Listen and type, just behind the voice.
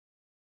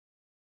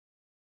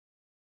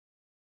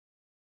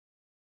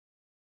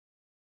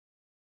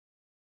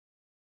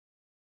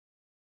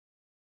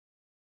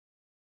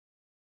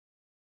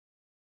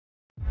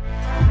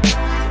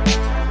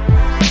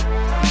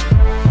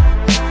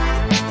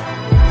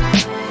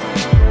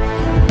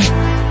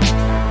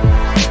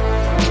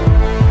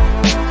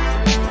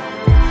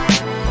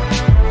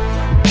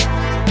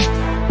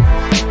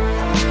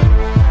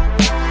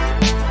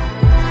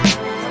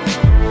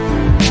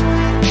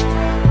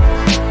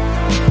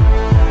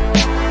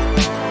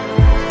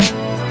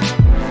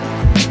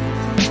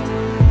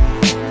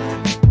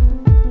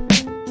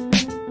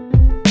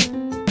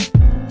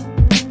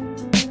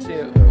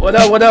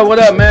What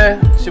up, man?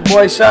 It's your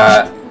boy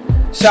Shad.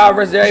 Shad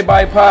vs.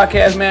 Everybody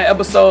podcast, man.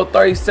 Episode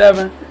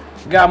 37.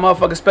 Got a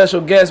motherfucking special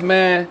guest,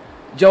 man.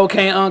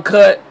 Kane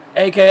Uncut,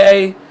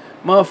 a.k.a.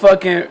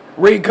 motherfucking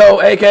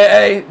Rico,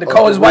 a.k.a. the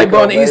coldest white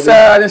boy on the east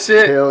side and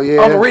shit. Hell yeah.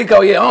 Uncle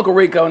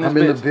Rico in this bitch. I'm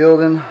in the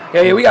building.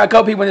 Yeah, we got a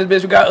couple people in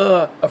this bitch. We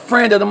got a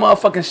friend of the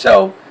motherfucking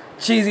show,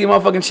 Cheesy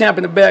motherfucking champ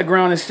in the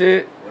background and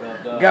shit. What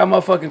up, dog? Got a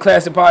motherfucking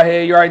classic pot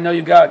head. You already know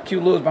you got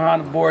cute Lewis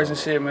behind the boards and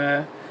shit,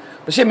 man.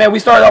 But shit, man, we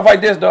started off like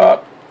this,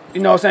 dog. You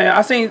know what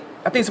I'm saying?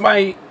 I think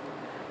somebody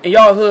in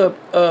y'all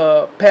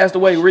hood passed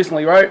away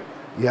recently, right?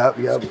 Yep.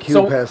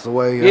 Q passed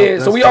away. Yeah,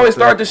 so we always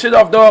start this shit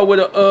off, dog,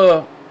 with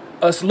a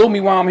salute me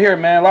while I'm here,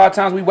 man. A lot of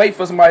times we wait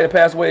for somebody to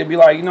pass away and be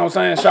like, you know what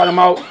I'm saying, shout them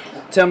out,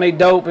 tell them they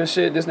dope and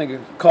shit. This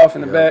nigga cough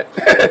in the back.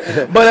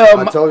 But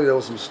I told you there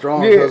was some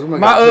strong. Yeah, we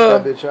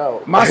that bitch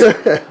out.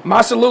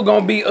 my salute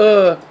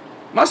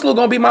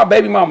gonna be my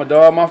baby mama,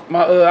 dog.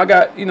 I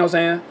got, you know what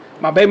I'm saying,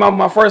 my baby mama,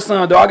 my first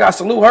son, dog. I got to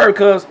salute her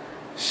because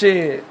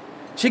shit,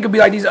 she could be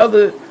like these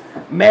other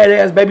mad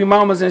ass baby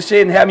mamas and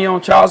shit and have me on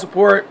child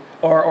support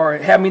or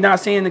have me not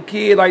seeing the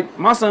kid. Like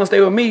my son stay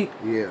with me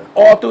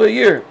all through the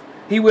year.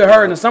 He with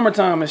her in the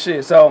summertime and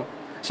shit. So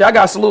shit, I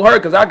got to salute her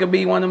because I could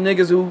be one of them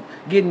niggas who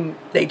getting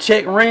they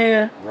check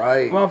ran.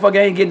 Right. Motherfucker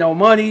ain't getting no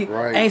money.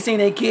 Right. Ain't seen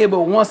their kid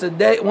but once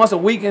a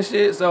week and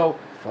shit. So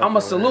I'm going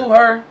to salute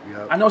her.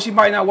 Yep. I know she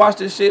might not watch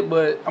this shit,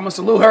 but I'm going to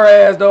salute her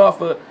ass, dog,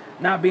 for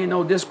not being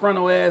no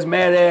disgruntled ass,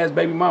 mad ass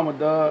baby mama,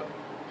 dog.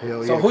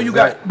 Hell So yeah, who you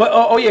got? But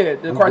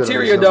the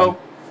criteria though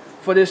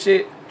for this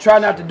shit, try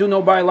not to do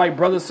nobody like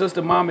brother,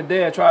 sister, mom, and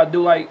dad. Try to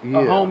do like a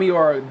homie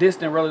or a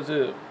distant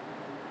relative.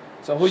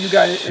 So who you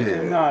got?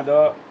 Nah,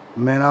 dog.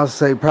 Man, I'll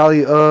say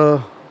probably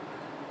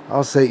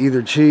I'll say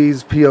either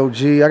Cheese,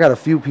 POG. I got a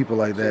few people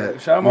like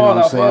that. Shout them all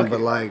out, fuck but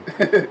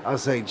like I'll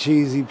say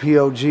Cheesy,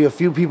 POG. A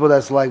few people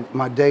that's like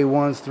my day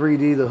ones.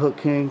 3D, the Hook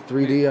King.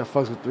 3D, I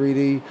fucks with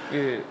 3D.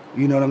 Yeah.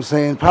 You know what I'm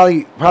saying?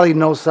 Probably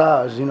No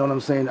Saj. You know what I'm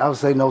saying? I would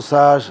say No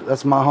Saj.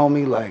 That's my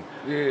homie. Like,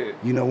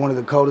 you know, one of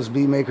the coldest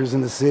beat makers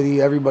in the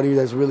city. Everybody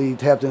that's really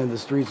tapped into the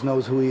streets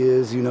knows who he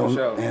is. You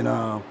know, and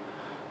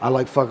I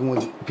like fucking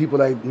with people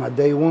like my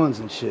day ones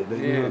and shit. You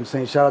know what I'm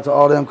saying? Shout out to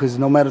all them because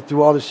no matter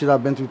through all the shit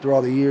I've been through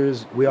all the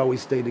years, we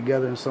always stay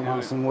together in somehow,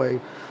 some way.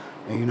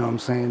 And you know what I'm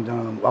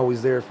saying?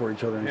 Always there for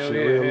each other and shit.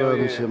 Real love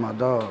and shit, my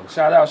dogs.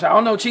 Shout out. I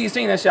don't know Cheese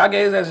seen that shit. I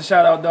gave his ass a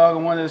shout out, dog,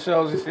 on one of the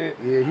shows and shit.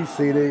 Yeah, he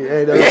seen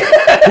it.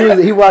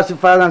 Hey, he watched it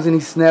 5 times and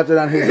he snapped it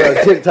on his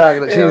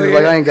TikTok. And she was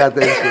like, I ain't got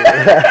that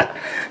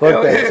shit.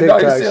 Fuck that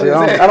TikTok shit.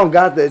 I don't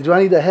got that. Do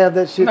I need to have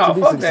that shit to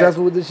be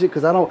successful with this shit?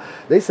 Because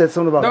they said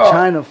something about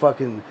China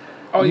fucking.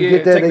 Oh, you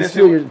get that, they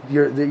steal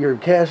your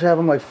cash app.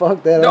 I'm like,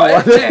 fuck that. No,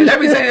 they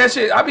be saying that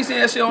shit. I be seeing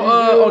that shit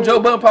on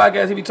Joe Budden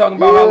podcast. He be talking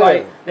about how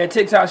like that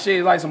TikTok shit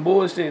is like some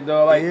bullshit,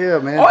 dog. Like,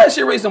 man. All that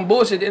shit really some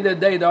bullshit at the end of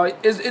the day, dog.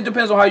 It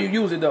depends on how you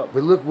use it, though.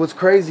 But look, what's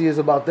crazy is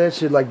about that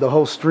shit, like the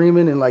whole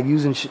streaming and like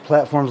using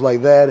platforms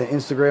like that and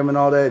Instagram and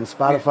all that and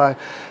Spotify.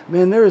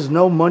 Man, there is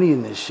no money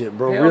in this shit,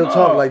 bro. Real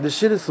talk. Like, this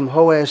shit is some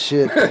hoe ass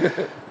shit.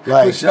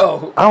 Like,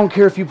 sure. I don't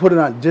care if you put it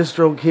on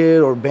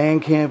DistroKid or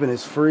Bandcamp and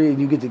it's free and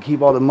you get to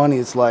keep all the money.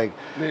 It's like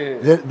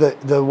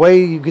the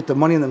way you get the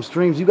money in them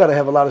streams, you got to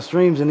have a lot of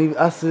streams. And even,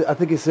 I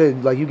think it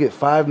said like you get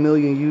 5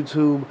 million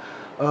YouTube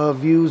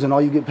views and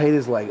all you get paid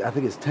is like, I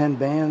think it's 10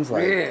 bands.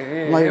 Like,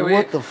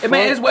 what the fuck?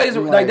 Man, it's ways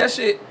like that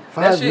shit.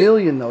 5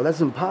 million though,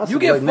 that's impossible. You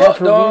get like, fucked,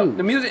 dog. Views.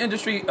 The music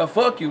industry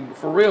fuck you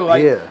for real.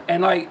 Like,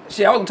 and like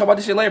shit, I was gonna talk about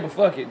this shit later, but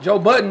fuck it. Joe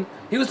Budden,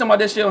 he was talking about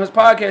that shit on his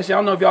podcast. Shit, I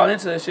don't know if y'all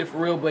into that shit for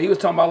real, but he was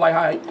talking about like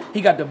how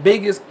he got the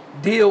biggest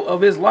deal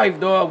of his life,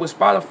 dog, with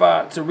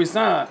Spotify to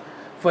resign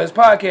for his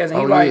podcast.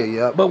 And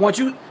he but once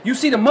you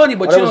see the money,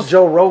 but that was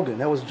Joe Rogan.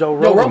 That was Joe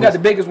Rogan. Joe Rogan got the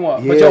biggest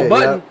one, but Joe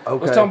Budden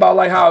was talking about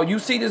like how you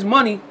see this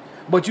money,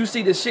 but you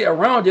see the shit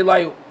around it,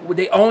 like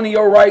they owning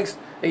your rights,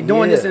 they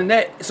doing this and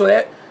that, so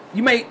that.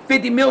 You make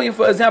 50 million,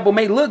 for example,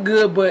 may look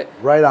good, but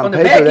on the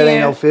paper back that end,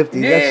 ain't no 50.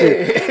 That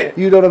shit,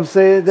 you know what I'm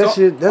saying? That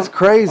shit, that's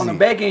crazy. On the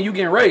back end, you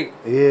getting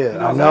raped. Yeah, you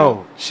know I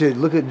know. Shit,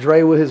 look at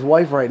Dre with his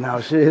wife right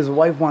now. Shit, his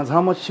wife wants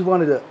how much she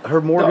wanted.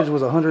 Her mortgage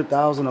was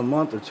 $100,000 a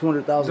month or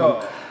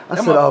 $200,000. I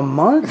said a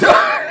month.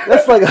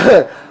 That's like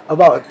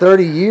about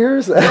 30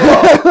 years.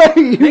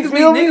 Niggas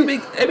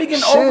be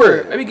getting over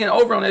it. They be getting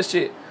over on that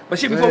shit. But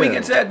shit, before we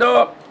get to that,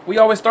 dog, we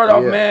always start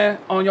off, man,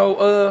 on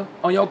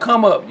your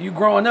come up. You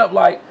growing up,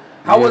 like.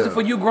 How was it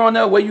for you growing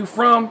up? Where you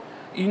from?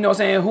 You know what I'm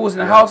saying? Who was in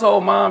the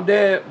household? Mom,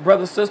 dad,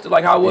 brother, sister?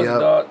 Like, how was it,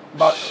 dog?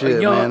 About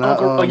a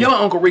young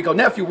Uncle Rico,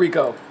 nephew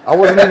Rico. I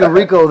wasn't even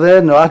Rico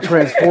then. No, I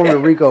transformed to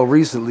Rico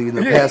recently in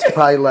the past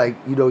probably like,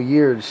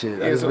 year and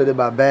shit. I just been in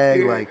my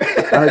bag, like,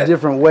 on a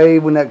different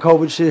wave. When that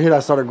COVID shit hit, I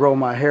started growing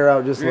my hair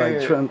out, just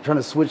like trying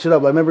to switch it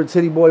up. Like, remember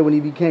Titty Boy when he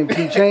became 2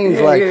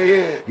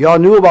 Chainz? Y'all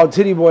knew about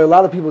Titty Boy. A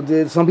lot of people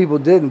did. Some people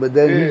didn't, but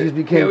then he just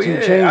became 2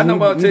 Chainz. I know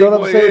about Titty Boy. You know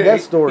what I'm saying?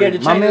 That story. Yeah,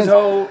 my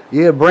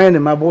man,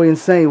 Brandon, my boy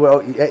Insane.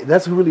 Well,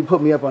 that's who really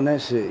put me up on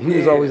that shit. He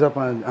was always up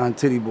on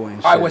Titty Boy and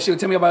shit. All right, well,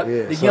 tell me about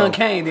the young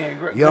Kane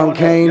then. Young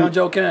Kane. Young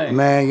Joe Kane.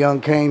 Man, young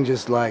Kane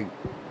just like,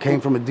 came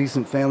from a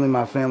decent family.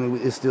 My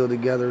family is still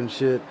together and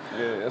shit.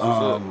 Yeah, that's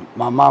what's up.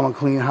 My mama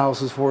clean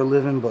houses for a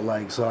living, but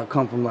like, so I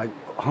come from like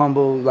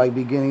humble like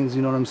beginnings.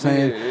 You know what I'm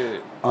saying? Yeah.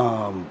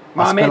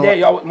 Mom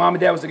and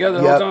dad was together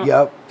the whole time?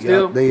 Yep.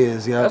 Still? They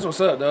is, yep. That's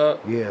what's up, dog.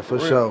 Yeah, for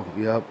sure.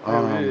 Yep.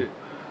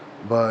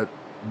 But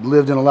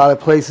lived in a lot of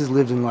places,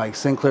 lived in like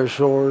St. Clair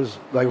Shores.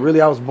 Like really,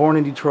 I was born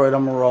in Detroit,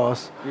 I'm a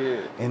Ross. Yeah.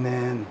 And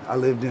then I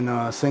lived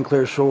in St.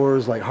 Clair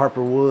Shores, like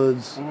Harper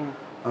Woods,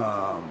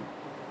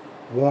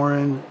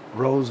 Warren,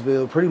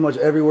 Roseville, pretty much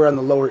everywhere on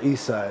the Lower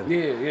East Side.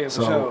 Yeah,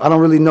 so for sure. I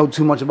don't really know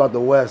too much about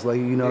the West, like,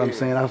 you know what I'm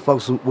saying? I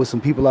fuck with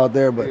some people out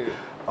there, but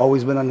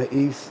always been on the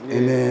East.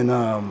 And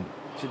then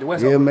shit, the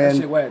West, man. that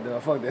shit whack, though.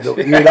 Fuck that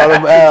shit.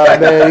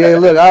 Man, yeah,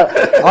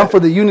 look, I'm for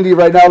the unity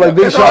right now. Like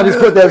Big Sean just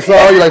put that song.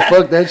 You're like,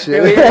 fuck that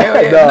shit.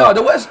 Yeah. No,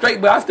 the West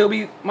straight, but I still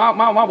be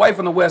my wife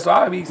from the West, so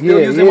I be still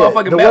using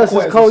motherfucking the West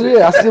is cold.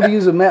 Yeah, I still be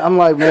using Mac. I'm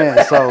like,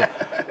 man, so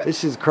this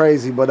shit's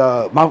crazy.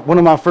 But one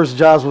of my first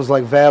jobs was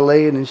like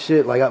valeting and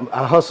shit. Like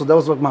I hustled. That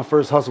was like my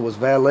first hustle was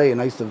valet, and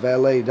I used to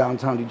valet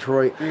downtown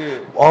Detroit. Yeah.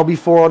 All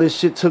before all this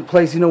shit took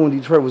place. You know, when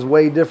Detroit was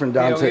way different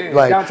downtown. Yeah.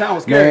 Like downtown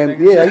was scary.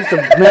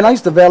 Man, I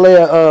used to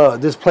valet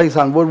this place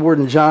on Woodward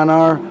and John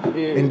R.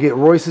 And get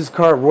Royce's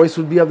car. Royce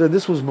would be up there.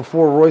 This was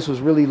before Royce was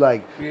really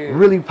like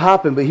really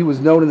popping, but he was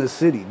known in the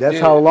city. That's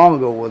how long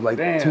ago it was, like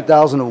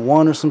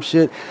 2001 or some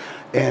shit.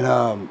 And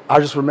I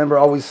just remember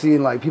always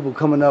seeing like people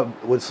coming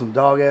up with some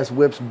dog ass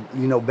whips,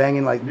 you know,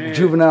 banging like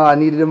Juvenile I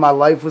Needed in My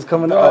Life was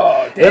coming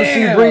up.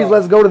 MC Breeze,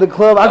 Let's Go to the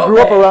Club. I grew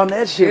up around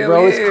that shit,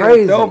 bro. It's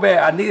crazy. So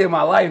bad. I Needed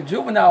My Life.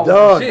 Juvenile was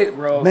some shit,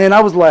 bro. Man,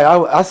 I was like,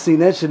 I seen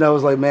that shit and I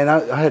was like, man,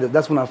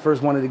 that's when I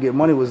first wanted to get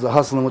money, was the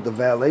hustling with the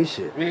valet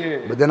shit.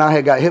 Yeah. But then I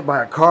had got hit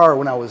by a car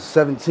when I was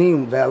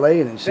 17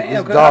 valeting and shit.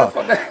 Damn, this dog,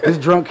 this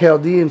drunk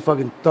Chaldean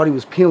fucking thought he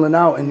was peeling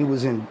out and he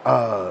was in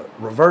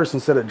reverse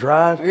instead of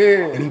drive.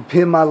 Yeah. And he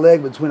pinned my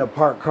leg between a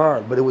parked car,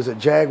 but it was a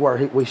Jaguar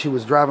where she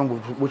was driving,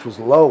 which was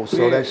low,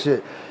 so that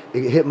shit,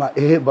 it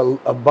hit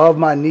above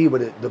my knee,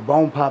 but the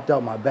bone popped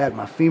out my back,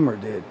 my femur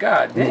did.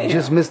 God damn. And it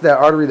just missed that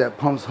artery that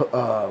pumps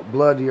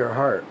blood to your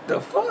heart. The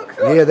fuck?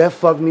 Yeah, that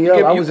fucked me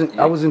up.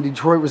 I was in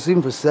Detroit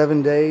receiving for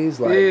 7 days.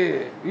 Like,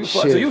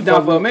 so you was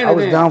down for a minute. I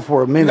was down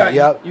for a minute.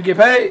 You get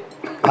paid?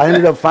 I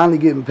ended up finally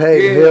getting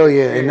paid. Hell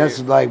yeah. And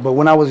that's like, but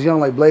when I was young,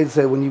 like Blade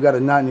said, when you got a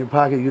knot in your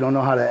pocket, you don't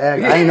know how to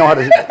act. I didn't know how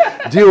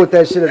to deal with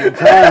that shit at the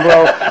time,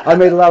 bro. I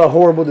made a lot of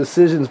horrible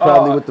decisions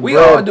probably with the we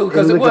bread. We all do,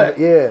 because of what?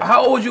 Yeah.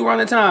 How old was you around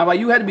the time? Like,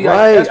 you had to be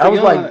right. I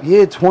was like,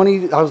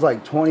 20. I was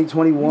like 20,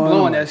 21.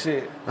 Blowing that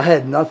shit. I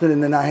had nothing,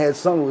 and then I had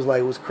something.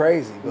 It was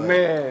crazy. But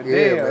man,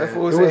 damn, that's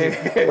what was.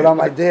 But I'm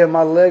like, damn,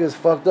 my leg is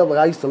fucked up. Like,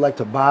 I used to like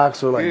to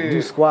box or like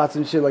do squats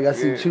and shit. Like, I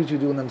see Choo Choo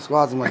doing them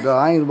squats. I'm like, dog,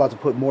 I ain't about to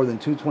put more than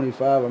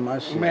 225 on my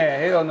shit.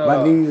 Man, hell no.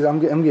 My knees, I'm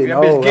getting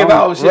old. Give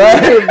out shit.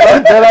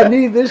 Right, that I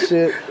need this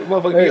shit.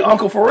 Motherfucker, be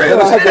Uncle for real.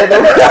 I'm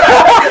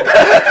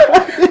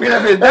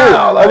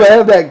gonna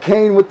have that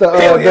Kane with the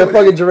that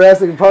fucking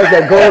Jurassic Park,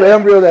 that gold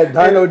embryo, that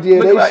dino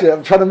DNA shit.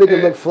 I'm trying to make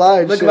it look fly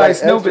and look shit. Like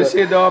Snoop and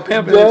shit, dog.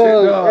 Pimping and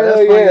shit, dog.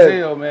 That's funny as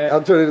hell, man.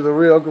 I'm turning into the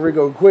real Uncle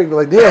Rico quick.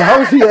 Like, damn,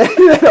 how is he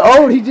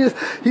old?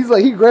 He's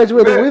like, he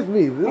graduated with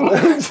me.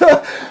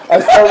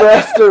 I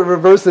started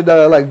reversing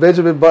like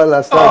Benjamin Button.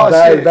 I started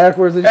dying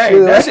backwards and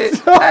shit. That shit.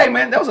 Hey,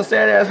 man, that was a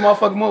sad ass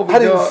motherfucking movie. I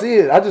didn't see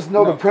it. I just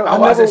know the premise. I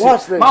never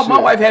watched that shit. My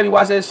wife had me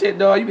watch that shit,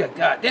 dog. You be like,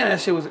 God damn, that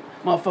shit was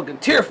motherfucking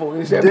tearful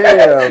and shit.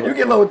 Damn. You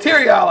get a little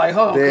teary out like,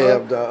 huh?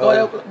 Damn,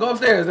 dog. Go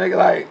upstairs, nigga.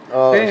 Like,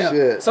 damn.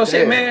 Shit. So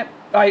shit, man.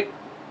 Like,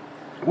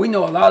 we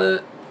know a lot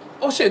of.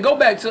 Oh shit, go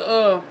back to you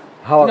know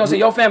what I'm saying,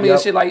 your family and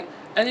shit, like,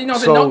 and you know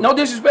what I'm saying, no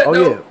disrespect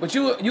though, but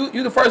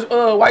you the first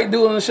white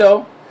dude on the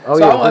show.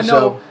 So I want to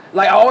know,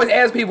 like, I always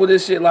ask people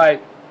this shit,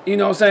 like, you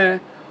know what I'm saying,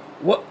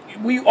 what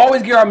we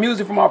always get our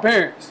music from our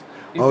parents.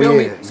 You feel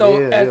me?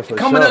 So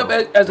coming up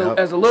as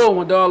a little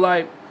one, dog,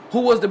 like, who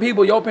was the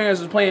people your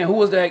parents was playing? Who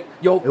was that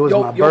your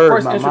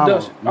first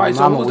introduction? All right,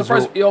 so who was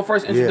your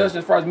first introduction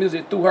as far as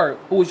music through her?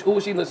 Who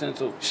was she listening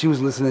to? She was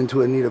listening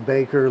to Anita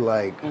Baker,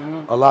 like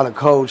a lot of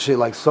cold shit,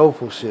 like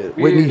soulful shit.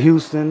 Whitney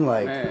Houston,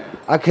 like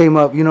I came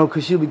up, you know,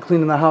 cause she'll be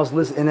cleaning the house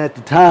listening. And at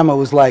the time, I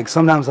was like,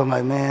 sometimes I'm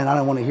like, man, I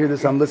don't want to hear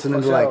this. I'm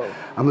listening to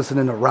I'm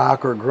listening to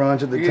rock or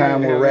grunge at the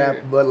time or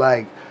rap, but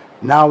like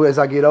now as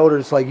I get older,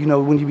 it's like, you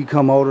know, when you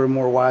become older and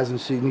more wise and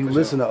shit, and you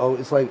listen to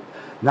it's like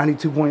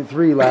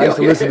 92.3, like I used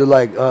to listen to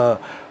like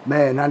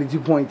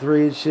 92.3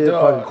 and shit,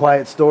 fucking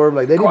Quiet Storm,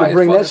 like they need to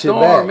bring that shit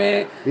back,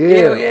 man.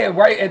 Yeah,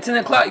 right at 10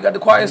 o'clock you got the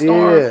Quiet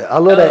Storm. Yeah, I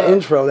love that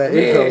intro. That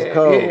intro's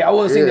cold. Yeah, I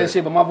would sing that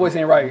shit, but my voice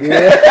ain't right.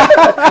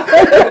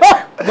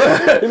 Yeah,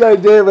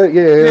 like damn, but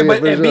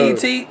but at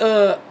BT,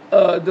 the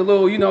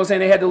little, you know what I'm saying,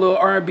 they had the little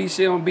R&B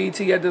shit on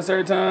BT at a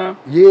certain time.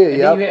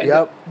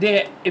 Yeah,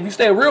 Then if you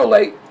stay real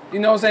late, you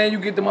know what I'm saying, you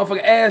get the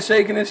motherfucking ass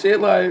shaking and shit,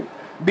 like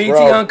BT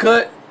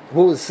Uncut.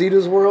 What was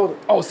Cedar's World?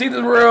 Oh,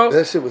 Cedar's World.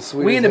 That shit was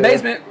sweet. We in the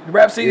basement,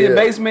 Rap City in the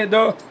basement,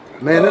 though.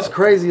 Man, that's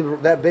crazy.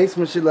 That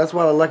basement shit, that's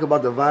what I like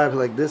about the vibe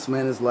like this,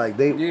 man. It's like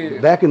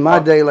back in my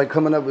day, like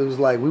coming up, it was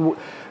like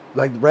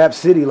like Rap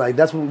City, like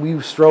that's what we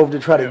strove to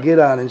try to get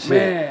on and shit.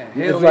 Man,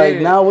 it's like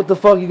now what the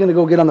fuck you gonna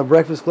go get on the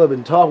Breakfast Club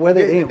and talk where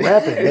they ain't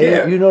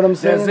rapping? You know what I'm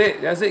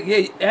saying? That's it.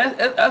 Yeah,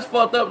 that's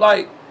fucked up.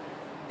 Like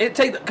it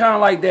takes kind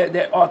of like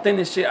that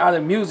authentic shit out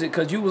of music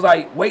because you was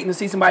like waiting to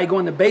see somebody go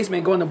in the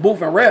basement, go in the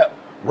booth and rap.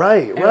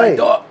 Right. Like,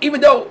 dog, even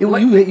though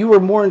you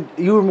were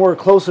more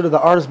closer to the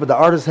artist, but the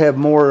artist had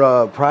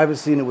more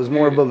privacy and it was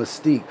more of a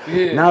mystique.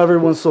 Yeah. Now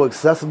everyone's so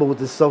accessible with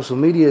this social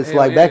media. It's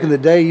like back in the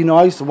day, you know,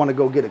 I used to want to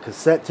go get a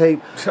cassette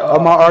tape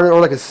of my artist or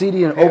like a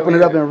CD and open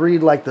it up and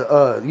read like the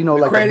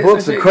like the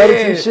books and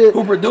credits and shit.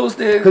 Who produced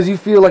it? Because you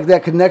feel like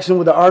that connection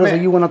with the artist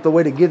and you went out the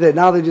way to get that.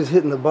 Now they're just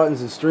hitting the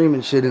buttons and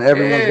streaming shit and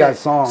everyone's got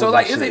songs. So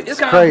like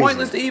it's kind of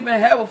pointless to even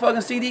have a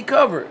fucking CD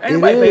cover.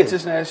 Anybody pay attention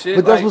to that shit.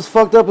 But that's what's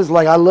fucked up is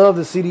like I love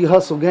the CD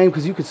hustle game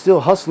because you could still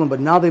hustle them, but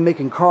now they're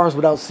making cars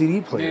without CD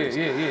players.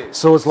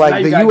 So it's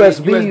like the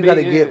USB you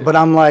gotta get. But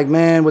I'm like,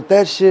 man, with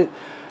that shit,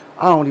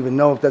 I don't even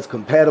know if that's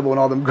compatible in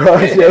all them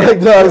cars.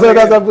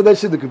 Sometimes I put that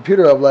shit in the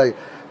computer. I'm like,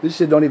 this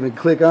shit don't even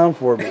click on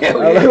for me.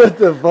 Like, what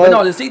the fuck? But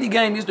no, the CD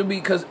game used to be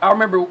because I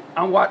remember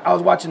I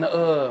was watching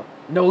the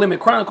No Limit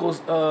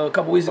Chronicles a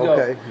couple weeks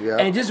ago.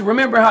 And just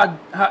remember how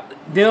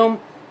them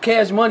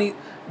Cash Money,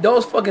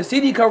 those fucking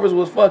CD covers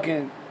was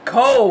fucking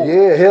cold.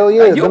 Yeah, hell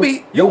yeah.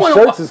 Like, you want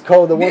shirts is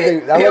cold. The one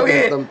thing I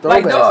them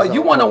like dog,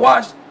 you want to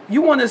watch.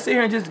 You want to sit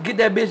here and just get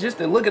that bitch just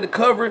to look at the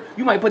cover.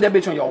 You might put that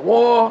bitch on your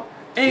wall.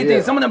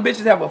 Anything. Some of them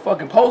bitches have a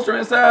fucking poster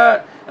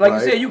inside. And like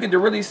you said, you get to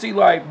really see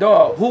like,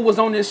 dog, who was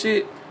on this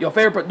shit. Your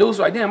favorite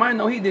producer. Like, damn, I didn't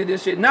know he did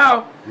this shit.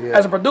 Now,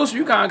 as a producer,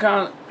 you kind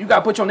of you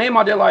gotta put your name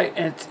out there like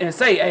and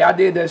say, hey, I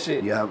did that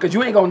shit. Because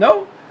you ain't gonna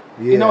know.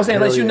 You know what I'm saying?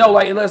 Unless you know,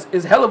 like, unless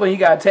it's hell of a, he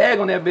got a tag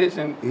on that bitch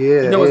and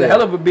you know it's a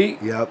hell of a beat.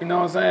 You know what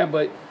I'm saying?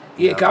 But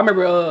yeah, cause I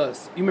remember, you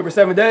remember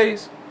 7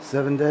 Days?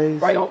 7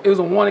 Days? Right, it was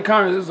on one of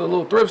Connors. It was a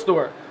little thrift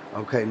store.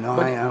 Okay, no,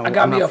 I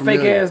got me a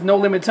fake ass No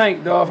Limit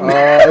tank, dog.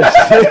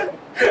 That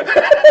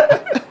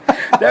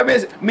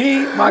bitch,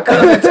 me, my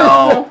cousin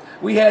Tom,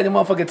 we had them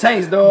motherfucking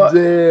tanks, dog.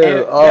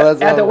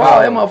 Damn. After a while,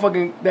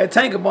 that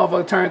tank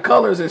motherfucker turned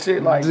colors and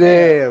shit like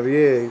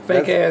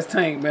fake ass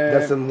tank, man.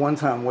 That's some one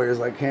time wears,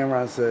 like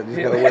Cameron said. You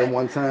just gotta wear them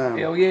one time.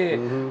 Hell yeah.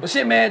 But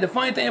shit, man, the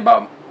funny thing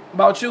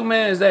about you,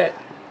 man, is that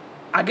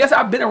I guess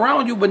I've been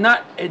around you, but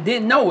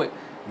didn't know it.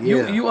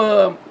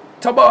 You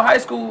talk about high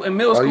school and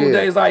middle school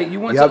days. Like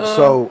you went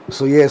to.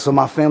 So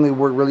my family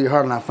worked really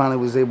hard, and I finally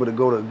was able to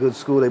go to a good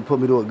school. They put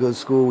me to a good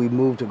school. We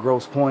moved to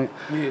Grosse Pointe,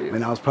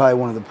 and I was probably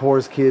one of the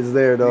poorest kids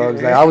there, dog.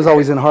 Like I was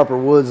always in Harper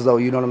Woods, though.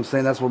 You know what I'm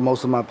saying? That's where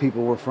most of my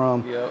people were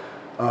from.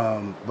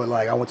 But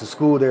like I went to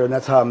school there, and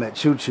that's how I met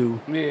Choo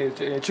Choo.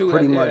 Choo.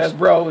 Pretty much. That's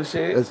bro and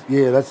shit.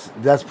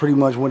 That's pretty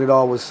much when it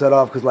all was set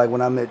off. Cause like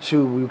when I met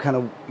Choo, we kind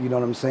of, you know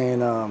what I'm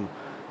saying.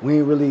 We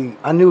ain't really.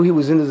 I knew he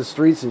was into the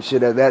streets and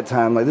shit at that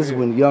time. Like this is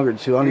when younger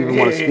Choo. I don't even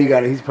want to speak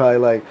on it. He's probably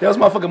like that was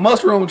motherfucking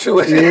mushroom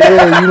Choo. You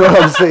know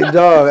what I'm saying,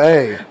 dog.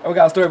 Hey, I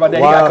got a story about that.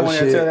 Wild he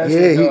got to tell that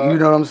shit. You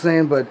know what I'm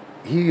saying, but.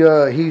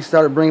 He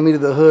started bringing me to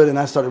the hood, and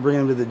I started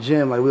bringing him to the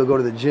gym. Like we'll go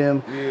to the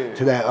gym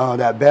to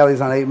that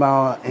Bally's on 8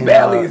 Mile. And,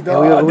 Bally's,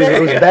 dog.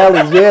 It was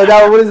Bally's. Yeah,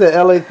 dog. What is it?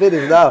 LA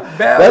Fitness, dog.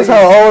 That's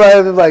how old I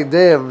am. Like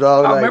damn,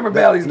 dog. I remember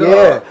Bally's,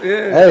 dog.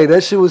 Yeah. Hey,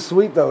 that shit was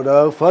sweet though,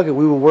 dog. Fuck it,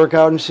 we would work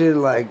out and shit.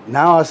 Like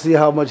now I see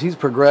how much he's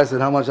progressed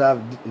and how much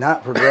I've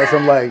not progressed.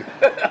 I'm like,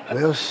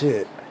 well,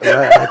 shit.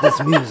 Like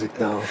this music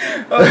though.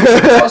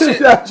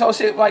 So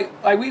shit. Like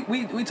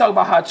we talk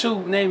about how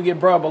Choo name get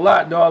brought up a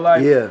lot, dog.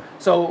 Like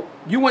So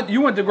you went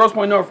to Grosse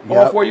Pointe North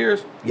all 4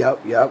 years.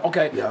 Yep.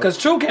 Okay. Because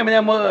Choo came in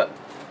that mud.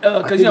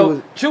 Cause you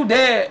know Choo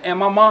dad and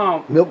my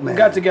mom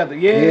got together.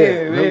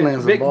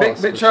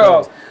 Milkman's big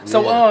Charles.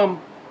 So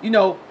you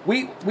know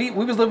we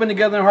was living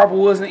together in Harper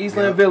Woods in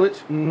Eastland Village.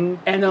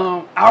 And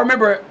I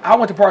remember I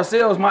went to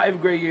Parcells my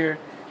 8th grade year,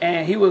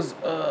 and he was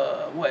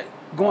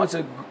going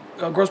to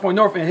Grosse Pointe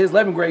North in his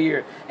 11th grade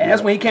year, and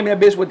that's when he came in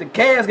that bitch with the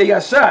casket. He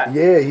got shot.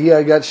 Yeah, he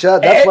got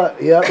shot. That's why.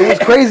 Yeah, it was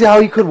crazy how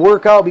he could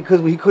work out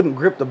because he couldn't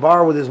grip the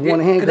bar with his one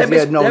hand because he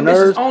had no nerves.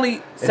 Bitch is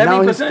only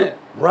 70%.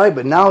 Right,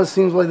 but now it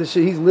seems like the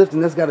shit he's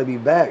lifting, that's got to be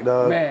back,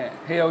 dog. Man,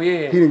 hell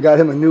yeah. He done got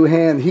him a new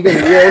hand. He got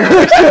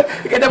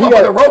he got that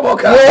motherfucker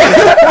RoboCop.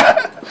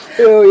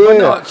 Hell yeah. But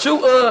no,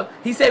 Choo,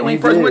 he said when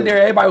he first went there,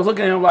 everybody was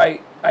looking at him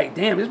like,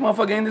 damn, this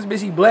motherfucker in this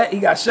bitch, he black, he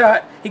got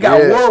shot, he got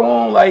a war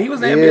wound, like he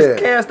was in that bitch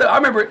cast up. I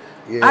remember.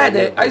 I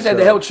used to have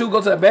to help Choo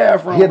go to the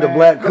bathroom. He had the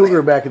black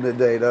cougar back in the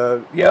day,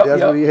 dog.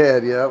 That's what he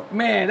had.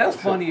 Man, that's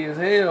funny as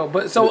hell.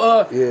 But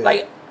so,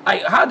 like,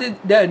 how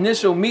did that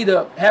initial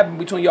meetup happen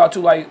between y'all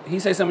two? Like, he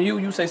say something to you,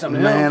 you say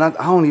something to him. Man,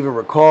 I don't even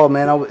recall,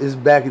 man. It's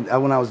back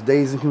when I was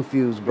dazed and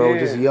confused, bro.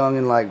 Just young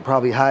and like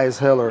probably high as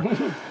hell, or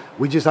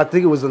I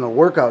think it was in a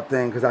workout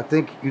thing, because I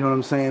think, you know what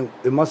I'm saying,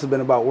 it must have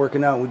been about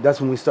working out. That's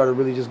when we started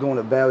really just going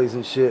to Bally's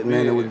and shit, and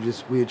then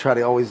we would try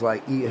to always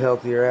like eat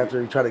healthier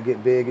after, we try to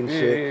get big and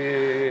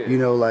shit. You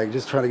know, like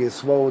just trying to get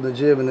swole in the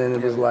gym, and then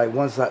it was like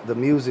once the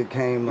music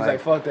came, like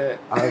fuck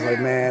that. I was like,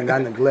 man, I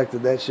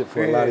neglected that shit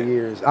for a lot of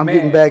years. I'm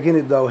getting back in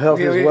it though.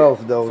 Health is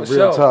wealth though. For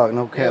real talk,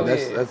 no cap.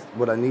 That's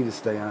what I need to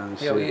stay on. And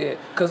Hell shit.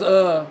 Cause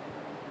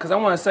I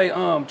want to say,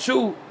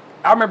 Choo,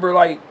 I remember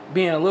like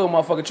being a little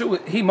motherfucker too.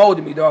 He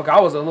molded me, dog. I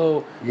was a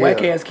little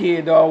whack ass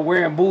kid, dog,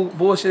 wearing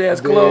bullshit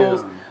ass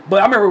clothes.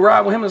 But I remember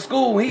riding with him to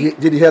school.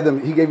 Did he have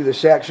them? He gave you the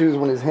Shaq shoes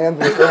when his hands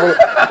when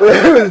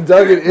he was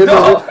dug in.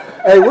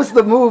 Hey, what's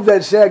the move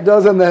that Shaq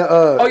does on that?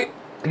 Like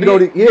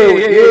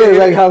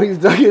how he's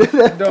dug in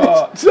that.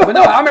 Dog. But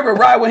no, I remember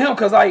riding with him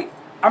because I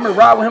remember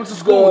riding with him to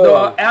school,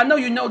 dog. And I know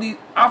you know these.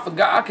 I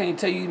forgot. I can't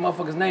tell you these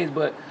motherfuckers' names,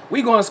 but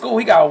we going to school.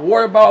 He got a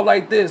water bottle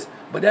like this,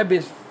 but that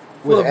bitch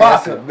full of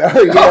vodka.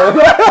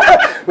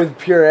 With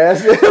pure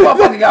acid.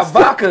 Motherfucker got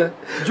vodka,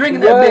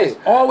 drinking that bitch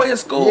all the way to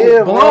school,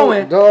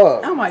 blowing.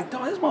 Dog. I'm like,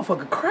 dog, this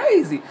motherfucker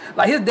crazy.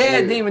 Like his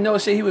dad didn't even know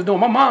shit he was doing.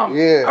 My mom, I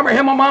remember him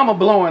and my mama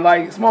blowing,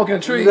 like smoking a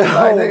tree,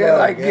 like nigga,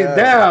 like get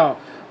down.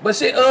 But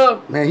shit,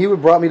 man, he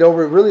would brought me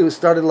over. It really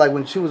started like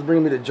when she was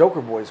bringing me to Joker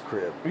Boy's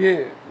crib.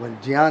 Yeah. When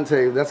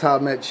Deontay, that's how I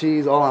met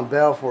Cheese. All on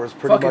Balfour is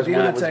pretty much when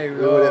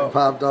it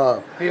popped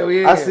off. Hell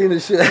yeah. I seen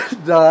the shit.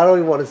 Dog, I don't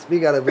even want to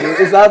speak out of it.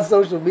 It's on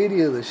social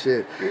media. The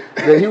shit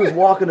that he was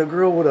walking a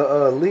girl with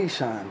a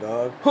leash on,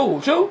 dog. Who?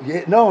 Chu?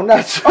 Yeah, no,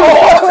 not Chu.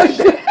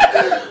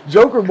 Oh,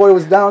 Joker Boy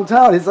was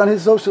downtown. It's on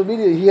his social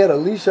media. He had a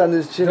leash on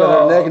his chin and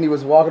her neck, and he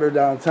was walking her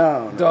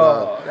downtown.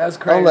 Dog, that's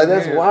crazy. I'm like,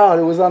 that's wild.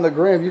 It was on the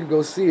gram. You can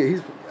go see it.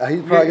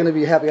 He's probably gonna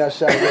be happy I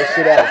shouted that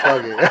shit out.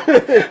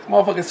 Fuck it.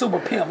 Motherfucking super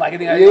pimp like it.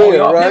 Right.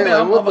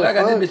 Motherfucker, I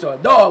got this bitch on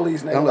a dog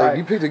leash. I'm like,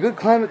 you picked a good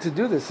climate to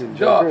do this in,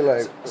 Joker.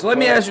 Like, so let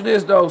me ask you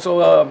this though.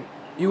 So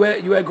you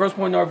at Grosse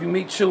Pointe North, you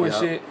meet Chu and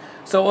shit.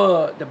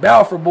 So the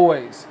Balfour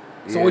boys.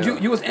 So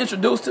you was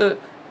introduced to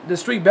the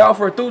street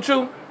Balfour through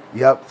Chu?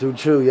 Yep, through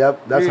Chu.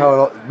 Yep, that's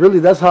how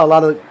that's how a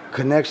lot of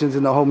connections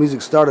in the whole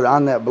music started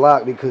on that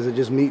block, because of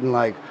just meeting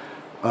like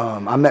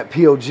I met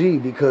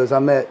POG because I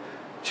met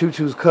Choo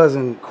Choo's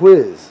cousin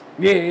Quiz.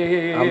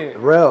 Yeah.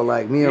 Rel,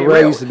 like me and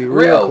Ray used to be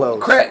real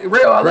close.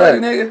 Rel, I love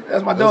you, nigga.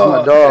 That's my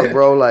dog. That's my dog,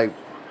 bro. Like,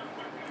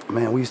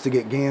 man, we used to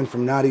get Gan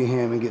from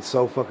Nottingham and get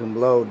so fucking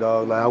blowed,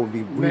 dog. Like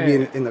we'd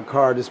be in the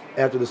car just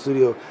after the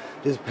studio,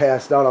 just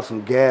passed out off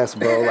some gas,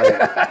 bro.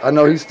 Like I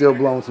know he's still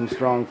blowing some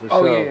strong for sure.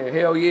 Oh yeah,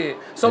 hell yeah.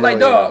 So like,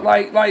 dog,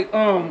 like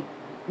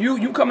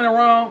you coming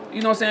around,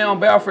 you know what I'm saying, on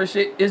Balfour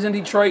shit, is in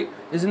Detroit,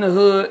 is in the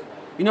hood.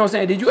 You know what I'm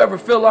saying? Did you ever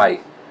feel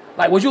like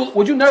would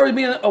you nervous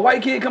being a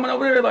white kid coming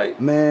over there? Like,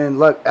 man,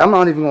 like I'm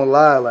not even gonna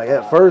lie. Like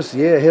at first,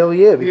 hell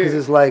yeah, because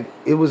it's like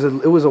it was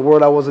a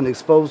word I wasn't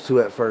exposed to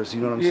at first.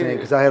 You know what I'm saying?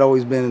 Because I had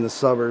always been in the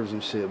suburbs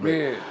and shit.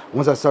 But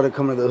once I started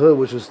coming to the hood,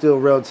 which was still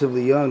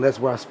relatively young, that's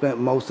where I spent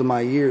most of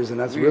my years, and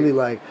that's really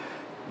like,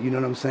 you know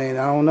what I'm saying?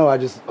 I don't know.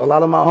 A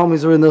lot of my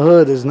homies are in the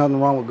hood. There's nothing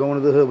wrong with going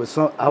to the hood,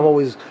 but I've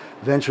always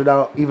ventured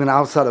out, even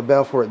outside of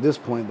Balfour at this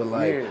point. But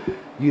like,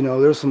 you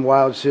know, there's some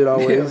wild shit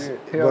always.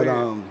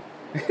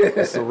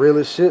 It's the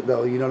realest shit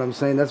though, you know what I'm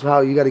saying? That's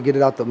how you got to get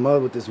it out the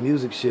mud with this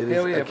music shit.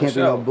 It can't be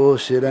no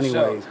bullshit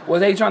anyways. Was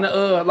they trying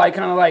to like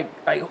kind of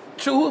like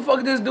Chu, who the fuck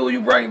is this dude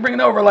you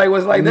bringing over? Like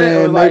was like that?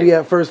 Man, maybe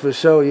at first for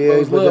sure,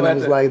 but then it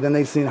was like, then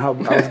they seen how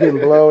I was getting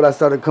blowed. I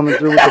started coming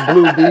through with the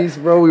Blue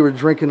Beast, bro. We were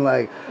drinking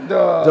like,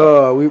 that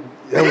was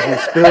when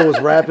Spill was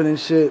rapping and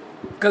shit.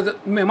 Cause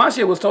man, my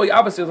shit was totally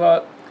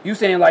opposite. You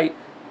saying like,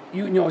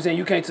 you know what I'm saying?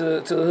 You came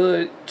to the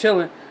hood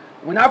chilling.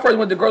 When I first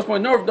went to Grosse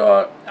Pointe North,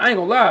 dog, I ain't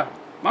gonna lie.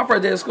 My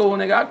first day of school,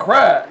 nigga, I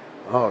cried.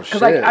 Oh, shit.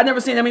 Cause like I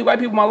never seen that many white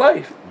people in my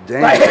life.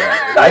 Damn.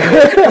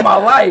 Like in my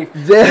life.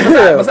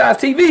 Damn.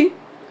 Besides TV.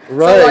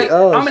 Right.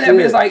 So like I'm in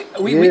that bitch like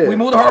we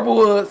moved to Harper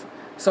Woods.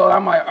 So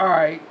I'm like, all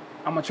right,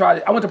 I'm gonna try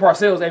it. I went to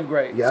Parcells 8th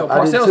grade. Yeah, so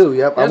I did too.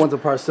 Yep, I went to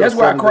Parcells. That's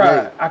where I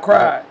cried. I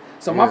cried.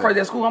 So my first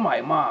day of school, I'm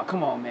like, Mom,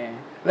 come on, man.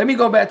 Let me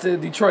go back to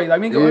Detroit. Let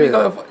me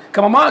go.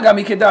 Cause my mom got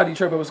me kicked out of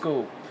Detroit for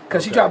school.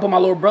 Cause she tried to put my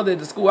little brother at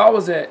the school I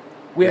was at.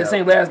 We had the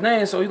same last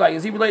name. So he's like,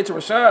 is he related to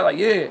Rashad? Like,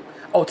 yeah.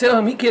 Oh, tell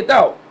him he kicked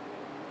out.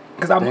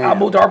 Because I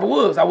moved to Harper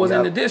Woods. I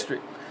wasn't in the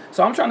district.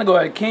 So I'm trying to go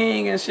at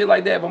King and shit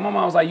like that. But my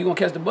mom was like, you going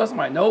to catch the bus? I'm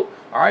like, nope.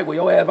 All right, well,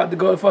 your ass about to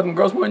go to fucking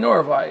Grosse Pointe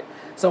North. Like,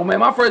 so, man,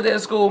 my first day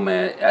of school,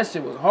 man, that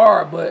shit was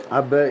hard. But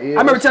I bet, I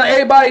remember telling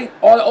everybody,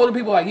 all the older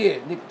people, like,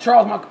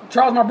 Charles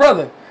my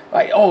brother.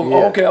 Like,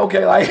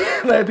 okay. Like,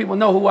 letting people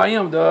know who I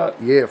am, dog.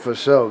 Yeah, for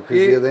sure.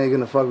 Because, they ain't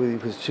going to fuck with you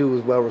because Chu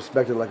was well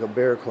respected like a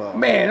bear claw.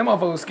 Man, that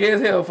motherfucker was scared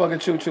as hell fucking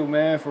Chu,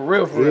 man. For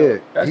real, for real.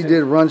 Yeah, he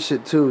did run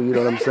shit, too. You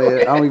know what I'm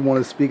saying? I don't even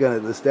want to speak on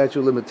it. The statute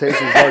of limitations,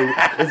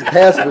 it's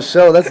past for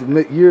sure. That's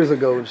years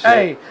ago and shit.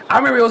 Hey, I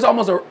remember it was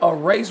almost a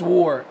race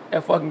war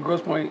at fucking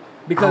Grosse Pointe.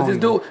 Because this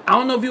dude, I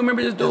don't know if you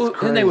remember this dude.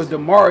 His name was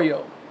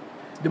DeMario.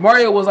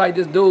 DeMario was like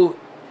this dude.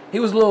 He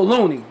was a little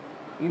loony.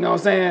 You know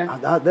what I'm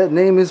saying? That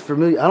name is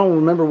familiar. I don't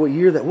remember what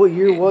year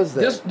was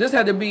that? This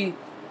had to be,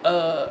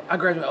 I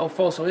graduated in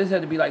 04, so this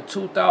had to be like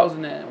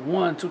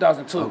 2001,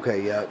 2002.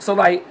 Okay, yeah. So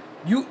like,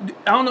 I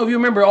don't know if you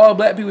remember all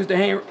black people used to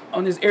hang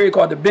on this area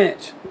called the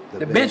bench.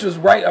 The bench was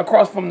right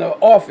across from the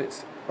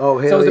office. Oh,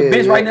 hell yeah. So it was the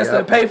bench right next to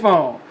the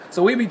payphone.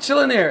 So we be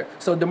chilling there.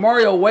 So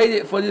DeMario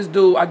waited for this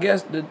dude. I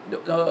guess the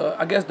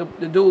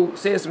dude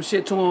said some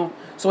shit to him.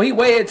 So he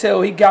waited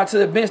till he got to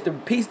the bench to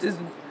piece this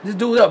this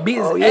dude up, beat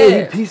his ass.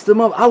 Yeah, he pieced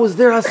him up. I was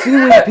there. I seen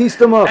when he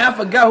pieced him up. I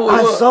forgot who it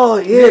was. I saw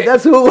it. Yeah,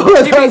 that's who it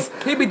was.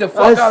 He beat the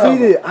fuck out of him. I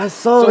seen it. I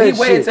saw that shit.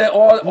 So he waited till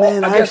all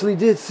man, I actually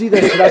did see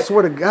that shit. I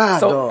swear to God,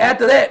 so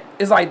after that,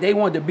 it's like they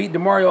wanted to beat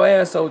DeMario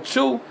ass, so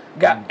Chew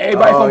got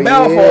everybody from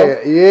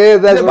Balfour. Yeah,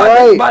 that's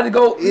right. About to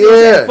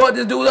go, fuck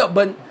this dude up,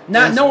 but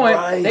not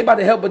knowing they about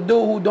to help a dude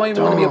who don't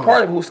even want to be a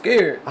part of it, who's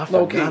scared. I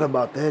forgot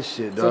about that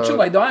shit, dog. So Chew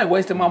like, dog, I ain't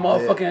wasting my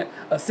motherfucking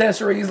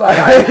accessories. Like,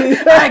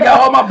 I ain't got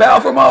all my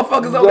Balfour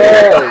motherfuckers over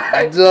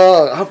here.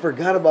 Dog, I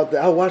forgot about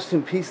that. I watched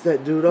him piece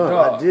that dude up.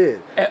 Dog. I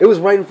did. It was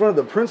right in front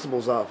of the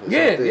principal's office.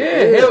 Yeah,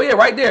 hell yeah,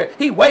 right there.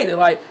 He waited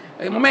like.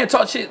 My man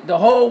talked shit the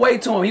whole way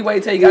to him. He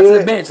waited till he got to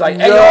the bench. Like,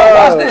 hey,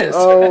 y'all, watch this.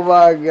 Oh,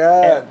 my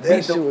God.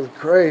 That shit was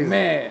crazy.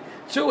 Man.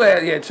 Chew,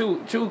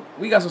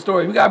 we got some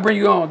stories. We got to bring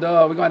you on,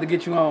 dog. We're going to have to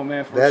get you on,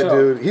 man, for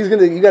sure. Dude,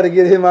 you got to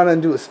get him on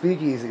and do a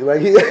speakeasy.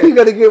 Like, you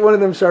got to get one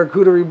of them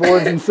charcuterie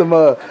boards and some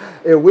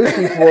and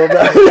whiskey for him.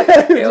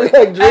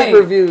 Like drink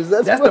reviews.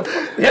 That's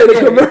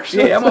the commercial.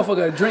 Yeah, that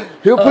motherfucker drink.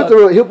 He'll put the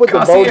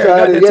bow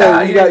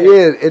tie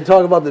and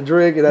talk about the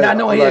drink. And not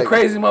knowing he a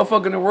crazy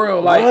motherfucker in the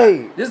world.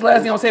 Like, this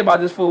last thing I'm saying about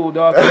this fool,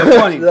 dog, it's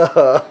funny.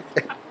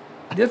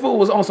 This fool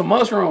was on some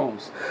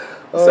mushrooms.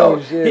 So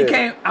he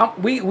came.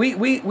 We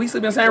sleep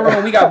in the same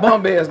room. We got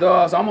bunk beds,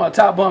 dog. So I'm on a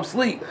top bump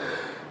sleep,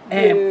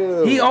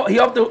 and he up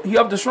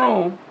the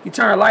shroom. He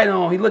turned the light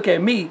on. He look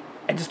at me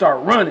and just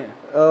start running.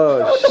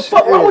 What the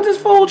fuck wrong with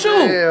this fool, Chew?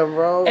 Yeah,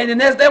 bro. And then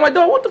next day, I'm like,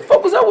 dog, what the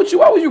fuck was up with you?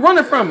 Why was you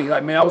running from me?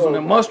 Like, man, I was on the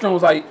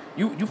mushrooms. Like,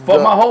 you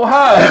fucked my whole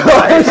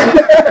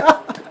high.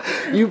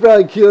 You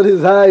probably killed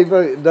his high,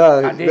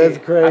 dog. I did.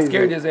 That's crazy. I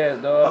scared his ass,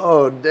 dog.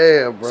 Oh,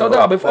 damn, bro. So,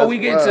 dog, before we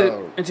get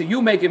into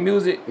you making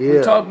music, we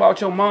talk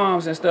about your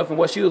moms and stuff and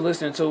what she was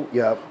listening to.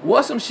 Yep.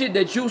 What's some shit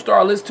that you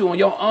started listening to on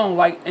your own,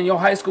 like in your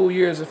high school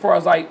years, as far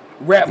as like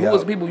rap? Who was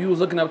the people you was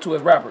looking up to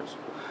as rappers?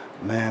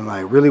 Man,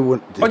 like really, or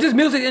just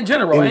music in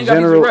general. In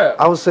general, rap.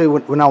 I would say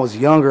when I was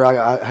younger,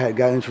 I had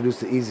got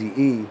introduced to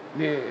Eazy-E.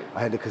 Yeah.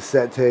 I had the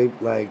cassette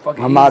tape. Like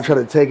fucking my mom tried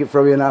to take it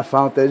from me, and I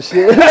found that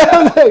shit.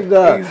 Like,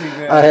 nah,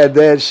 I had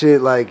that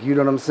shit. Like, you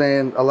know what I'm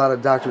saying? A lot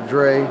of Dr.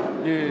 Dre.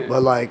 Yeah.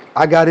 But like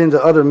I got into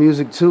other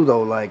music too,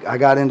 though. Like I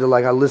got into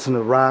I listened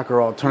to rock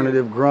or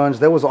alternative grunge.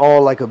 That was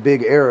all like a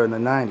big era in the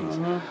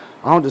 '90s.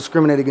 I don't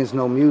discriminate against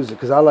no music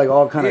because I like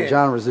all kind of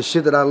genres. The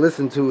shit that I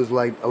listen to is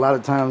like a lot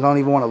of times I don't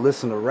even want to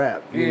listen to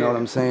rap. You know what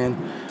I'm saying?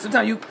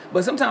 Sometimes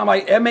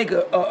like it make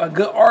a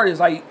good artist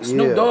like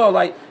Snoop Dogg.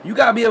 Like you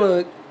gotta be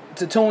able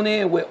to tune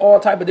in with all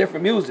type of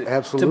different music.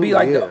 Absolutely. To be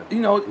like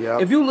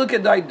if you look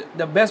at like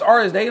the best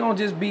artists, they don't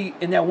just be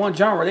in that one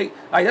genre. They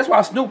like that's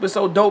why Snoop is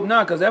so dope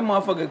now because that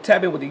motherfucker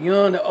tap in with the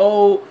young, the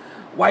old,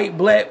 white,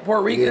 black,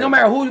 Puerto Rican. No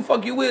matter who the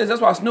fuck you is,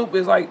 that's why Snoop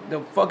is like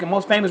the fucking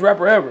most famous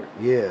rapper ever.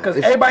 Yeah. Because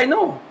everybody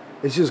know him.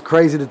 It's just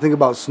crazy to think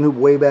about Snoop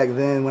way back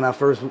then when I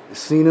first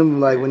seen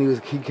him, like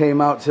when he came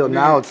out till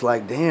now. It's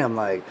like, damn,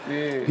 like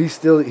he's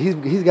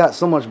got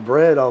so much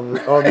bread all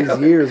these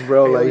years,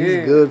 bro. Like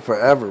he's good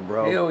forever,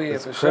 bro. Hell yeah,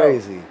 it's for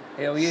crazy. Sure.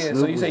 Hell yeah. Snoop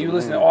so you say you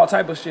listen to all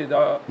type of shit,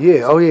 dog.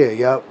 Yeah. Oh yeah.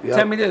 Yep.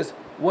 Tell me this: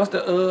 what's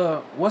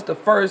the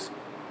first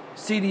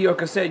CD or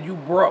cassette you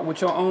brought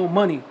with your own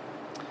money?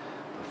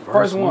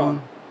 First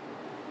one.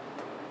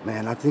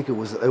 Man, I think it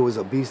was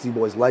a Beastie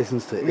Boys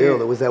License to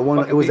Ill. It was that one.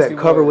 It was that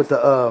cover with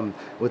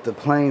the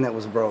plane that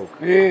was broke.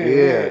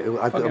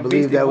 I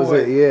believe that was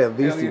it. Yeah,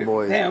 Beastie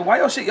Boys. Damn, why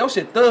your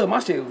shit thug?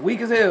 My shit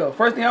weak as hell.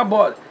 First thing I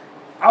bought,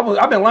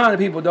 I've been lying to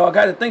people, dog.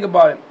 I had to think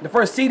about it. The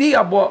first CD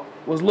I bought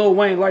was Lil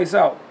Wayne Lights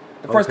Out.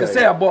 The first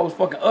cassette I bought was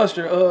fucking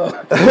Usher.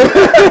 But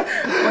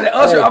that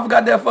Usher, I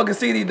forgot that fucking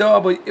CD,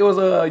 dog. But it was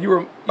you were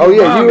my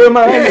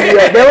homie.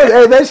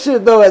 Yeah. That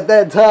shit though. At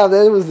that time,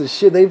 that was the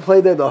shit. They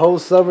played that the whole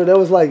summer. That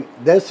was like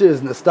that shit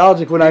is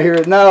nostalgic when I hear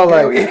it now.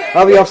 Like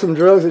I'll be off some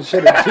drugs and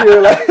shit and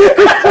cheer like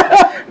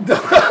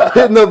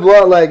hitting the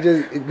blunt like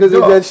just because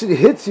that shit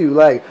hits you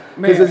like.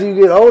 Because as you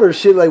get older,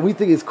 shit like we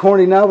think it's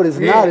corny now, but it's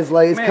not. It's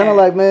like it's kind of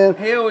like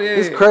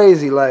it's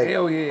crazy. Like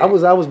I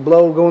was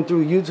blow going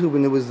through YouTube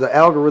and it was the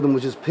algorithm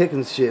was just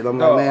picking shit. I'm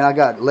like, man, I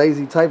got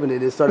lazy typing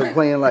it. It started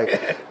playing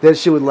like that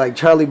shit with like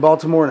Charlie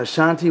Baltimore and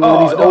Ashanti, one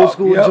of these old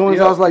school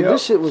joints. I was like,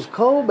 this shit was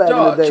cold back in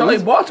the day.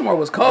 Charlie Baltimore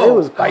was cold. It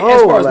was cold. Like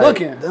as far as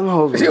looking. Them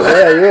hoes.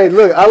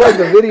 Look, I like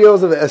the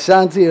videos of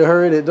Ashanti and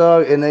her in it,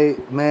 dog. And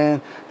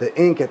the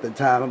Ink at the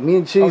time. Me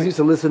and Cheese used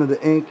to listen to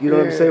the Ink. You know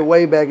what I'm saying?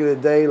 Way back in the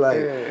day, like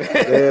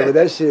but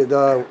that shit,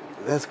 dog.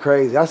 That's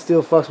crazy. I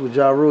still fucks with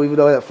Ja Rule, even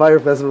though that Fire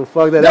Festival,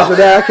 fuck that. After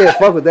that, I can't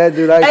fuck with that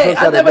dude. I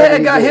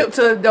never got hip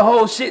to the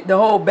whole shit, the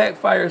whole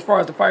backfire as far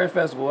as the Fire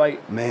Festival.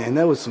 Like, man,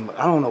 that was some.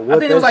 I don't know what. I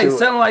think it was like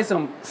selling like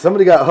some.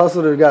 Somebody got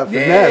hustled or got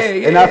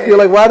finessed, and I feel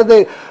like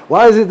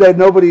why is it that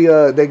nobody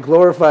they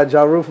glorified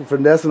Ja Rule for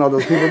finessing all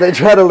those people? They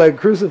try to like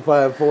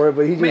crucify him for it,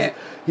 but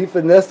he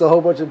finessed a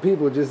whole bunch of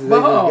people just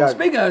as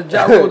speaking of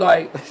Ja Rule,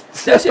 like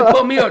that shit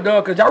put me up,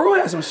 dog, because Ja Rule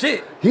had some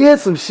shit. He had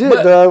some shit,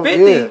 dog.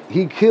 50,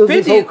 he killed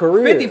his whole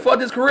career. 50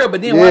 fucked his career, but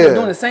then wound up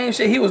doing the same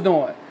shit he was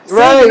doing.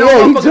 Right,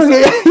 yeah, he took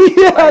it.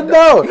 Yeah, I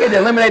know. He had to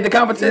eliminate the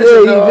competition.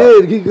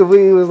 Yeah, he did. He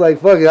was like,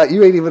 fuck it,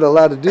 you ain't even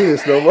allowed to do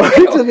this no more.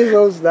 He took his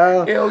own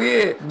style. Hell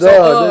yeah.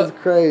 Dog, that's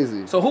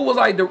crazy. So who was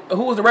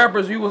the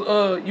rappers you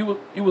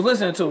was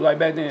listening to like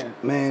back then?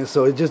 Man,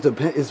 so it just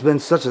depends. It's been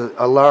such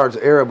a large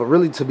era, but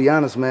really, to be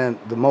honest, man,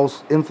 the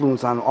most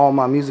influence on all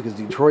my music is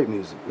Detroit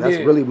music. That's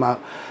really my,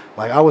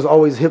 like, I was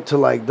always hip to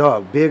like,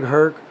 dog, Big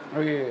Herc,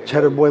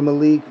 Cheddar Boy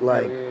Malik,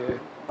 like.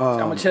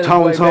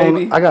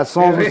 Tone. I got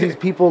songs with these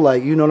people,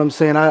 like, you know what I'm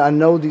saying? I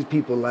know these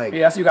people, like.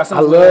 Yeah, I see you got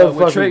songs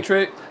with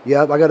Trick.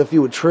 Yeah, I got a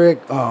few with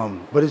Trick.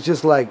 But it's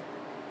just like,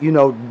 you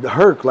know,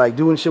 Herc, like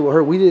doing shit with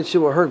Herc. We did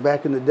shit with Herc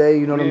back in the day,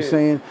 you know what I'm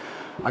saying?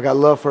 I got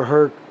love for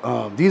Herc.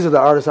 These are the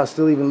artists I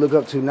still even look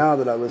up to now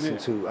that I listen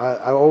to.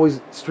 I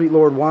always, Street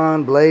Lord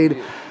Juan, Blade.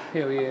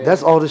 Hell yeah.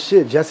 That's all the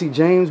shit. Jesse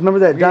James. Remember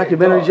that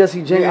documentary,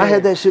 Jesse James? I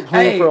had that shit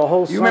playing for a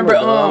whole summer. You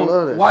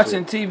remember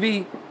watching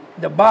TV,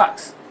 The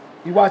Box?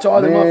 You watch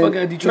all the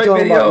motherfucking Detroit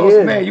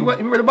videos, man. You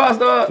remember The Box,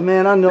 dog?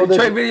 Man, I know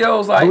Detroit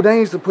videos, like. Who they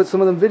used to put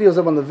some of them videos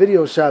up on the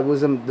video shop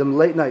was them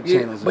late night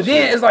channels. But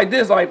then it's like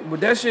this, like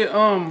with that shit,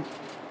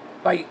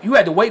 like you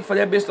had to wait for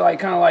that bitch to like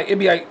kind of like it'd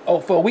be like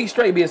for a week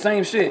straight, it'd be the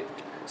same shit.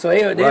 So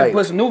they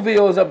put some new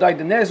videos up like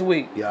the next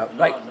week. Yeah.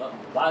 Like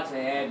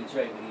Boxing had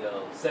Detroit videos.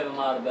 7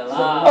 Mile to Belle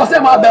Isle. Oh,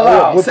 7 Mile to Belle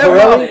Isle. With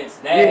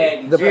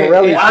Pirelli? The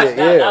Pirelli shit,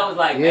 that was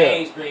like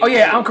mainstream. Oh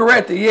yeah, I'm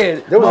corrected. Yeah,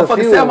 there was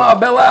motherfucking 7 Mile to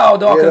Belle Isle,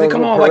 dog, because it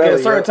come on like at a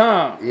certain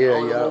time. Yeah.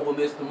 Over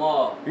Mr.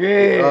 Mall.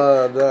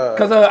 Yeah.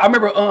 Because I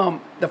remember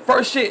the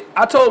first shit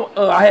I told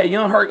I had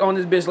Young Herc on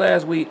this bitch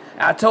last week.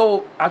 I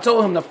told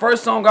him the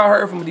first song I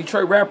heard from a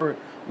Detroit rapper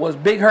was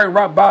Big Herc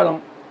Rock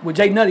Bottom with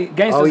Jay Nutty,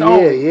 Gangsta's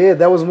Own. Yeah,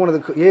 that was one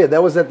of the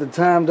that was at the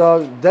time,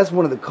 dog. That's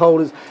one of the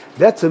coldest.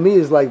 That to me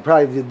is like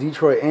probably the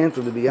Detroit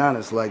anthem, to be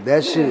honest. Like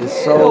that shit is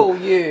so.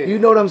 You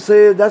know what I'm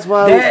saying? That's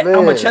why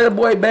I'm a Cheddar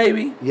Boy,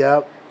 baby.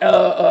 Yep.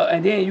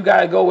 And then you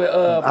gotta go with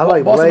I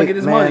like Boss Blade, Get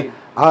His Money.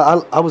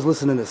 I was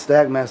listening to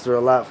Stackmaster a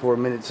lot for a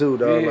minute too,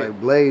 dog. Like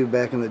Blade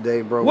back in the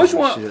day, bro. Which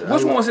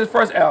one was his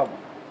first album?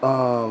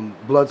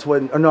 Blood,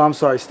 Sweat, no, I'm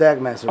sorry,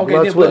 Stackmaster. Okay,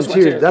 Blood, Sweat, and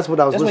Tears. That's what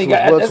I was listening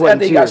to. Blood, Sweat,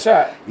 and Tears. Got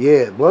shot.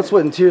 Yeah, Blood,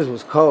 Sweat, and Tears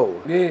was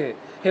cold. Yeah,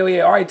 hell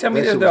yeah. All right, tell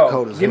me this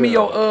though. Give me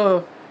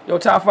your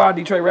top 5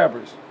 Detroit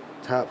rappers.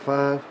 Top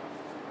 5.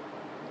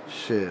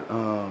 Shit.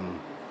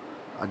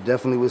 I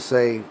definitely would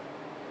say,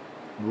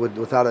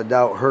 without a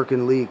doubt, Herc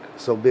and Leak.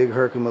 So Big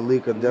Herc and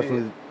Malik are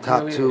definitely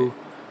top 2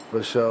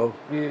 for sure.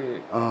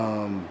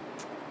 Yeah.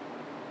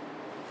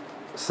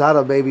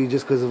 Sada Baby,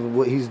 just because of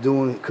what he's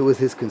doing with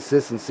his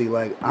consistency.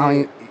 Like,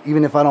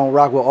 even if I don't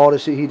rock with all the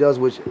shit he does,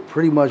 which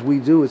pretty much we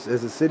do as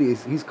a city,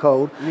 he's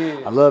cold. Yeah.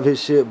 I love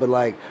his shit, but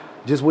like,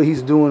 just what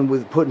he's doing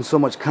with putting so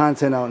much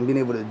content out and being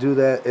able to do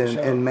that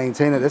and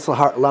maintain it, that's a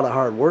lot of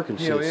hard work and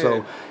shit.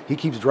 So he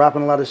keeps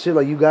dropping a lot of shit.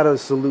 Like, you gotta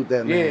salute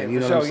that man. You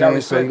know what I'm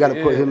saying? So you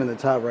gotta put him in the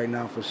top right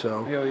now for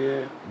sure. Hell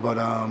yeah. But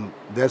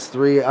that's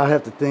 3. I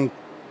have to think.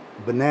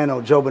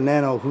 Joe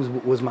Bonanno,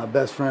 who was my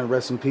best friend,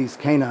 rest in peace,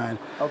 Kane.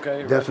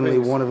 Okay, definitely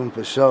one of them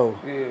for sure.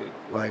 Yeah.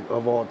 Like,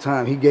 of all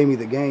time, he gave me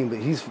the game, but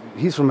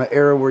he's from an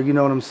era where, you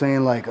know what I'm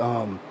saying, like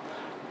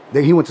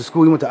he went to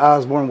school, he went to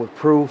Osborne with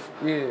Proof,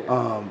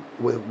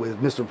 with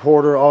Mr.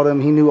 Porter, all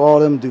them, he knew all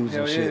them dudes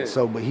and shit.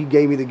 So, but he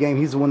gave me the game.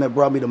 He's the one that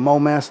brought me to Mo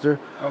Master,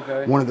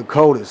 one of the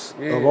coldest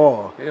of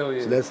all. Hell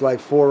yeah. So that's like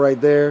 4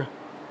 right there.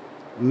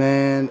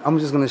 Man, I'm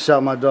just gonna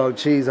shout my dog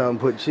Cheese out and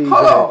put cheese in.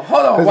 Hold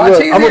on. Why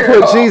look, Cheese I'm gonna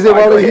here? put cheese in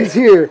while he's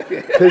here,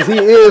 because he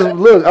is.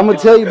 Look, I'm gonna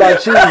tell you about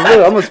Cheese. Look,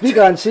 I'm gonna speak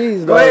on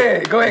Cheese. Go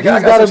ahead. He's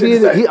gotta be.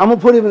 I'm gonna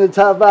put him in the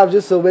top 5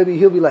 just so maybe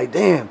he'll be like,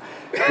 damn.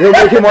 It'll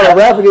make him want to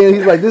rap again.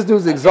 He's like, this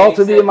dude's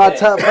exalted me in my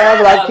top 5.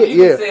 But I can't.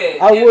 Yeah,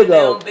 I would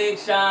though. Big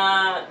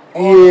Sean.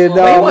 Yeah,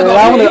 no, man.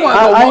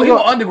 I'm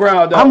going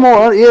underground though. I'm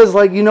more. It's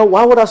like, you know,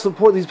 why would I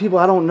support these people?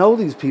 I don't know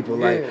these people.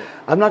 Like,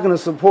 I'm not gonna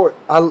support.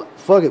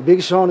 Fuck it,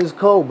 Big Sean is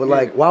cold, but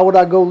like, why would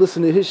I go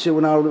listen to his shit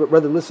when I would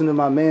rather listen to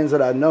my mans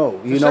that I know?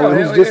 You know,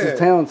 who's just as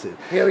talented.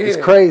 It's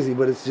crazy,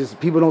 but it's just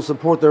people don't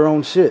support their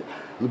own shit.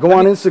 Go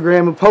on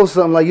Instagram and post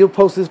something like, you'll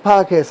post this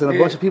podcast and a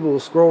bunch of people will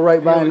scroll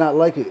right by and not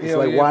like it. It's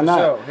like, why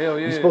not?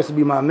 You're supposed to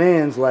be my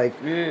mans. Like,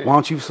 why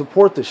don't you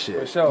support the shit?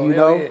 For sure. You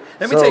know?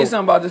 Let me tell you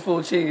something about this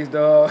fool Cheese,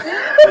 dog.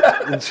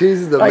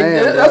 Cheese is the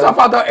man. That's why I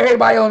found out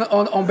everybody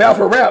on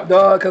Balfour Rap,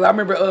 dog. Because I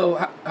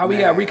remember how we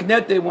got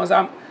reconnected once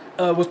I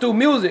was through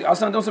music. I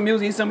sent him some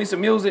music. He sent me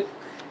some music.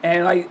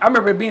 And like, I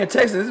remember being in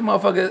Texas. This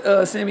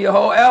motherfucker sent me a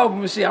whole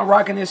album and shit. I'm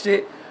rocking this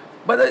shit.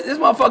 But this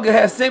motherfucker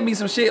has sent me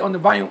some shit on the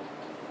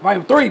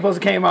Volume 3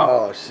 supposed to came out.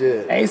 Oh,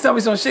 shit. And he sent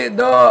me some shit,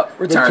 dog.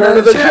 Return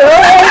of the Champ.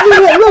 I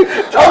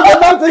was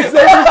about to say this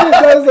shit.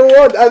 That was the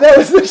one. That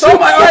was the shit. Oh,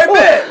 my right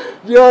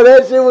bet. Yo,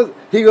 that shit was.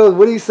 He goes,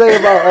 what did he say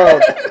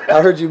about, I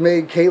heard you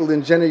made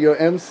Caitlyn Jenner your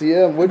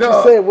MCM. What'd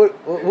you say?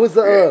 What was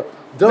the,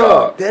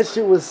 dog? That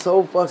shit was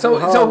so fucking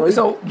hard.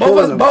 So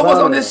both of us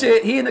on this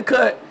shit. He in the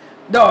cut.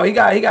 Dog, he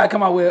got to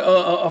come out with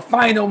a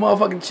final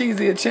motherfucking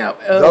cheesy and champ.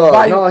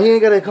 No, he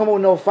ain't got to come up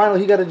with no final.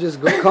 He got to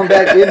just come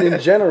back in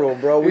general,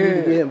 bro. We need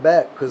to get him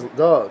back because,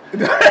 dog,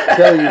 I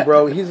tell you,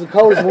 bro, he's the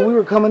coldest. When we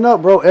were coming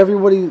up, bro,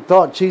 everybody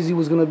thought Cheesy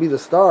was going to be the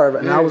star.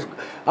 And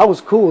I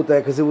was cool with that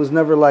because it was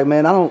never like,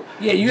 man, I don't.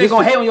 Yeah, you ain't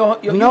going to hate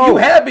on you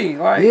happy.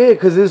 Like. Yeah,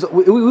 because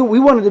we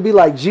wanted to be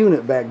like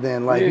G-Unit back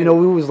then. Like, you know,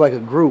 we was like a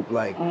group.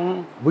 Like,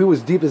 we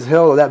was deep as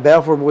hell. That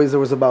Balfour Boys, there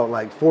was about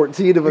like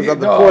 14 of us at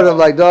the point. I'm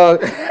like,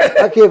 dog,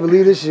 I can't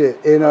believe this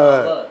shit. And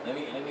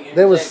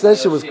that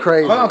shit was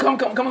crazy. Hold on,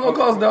 come a little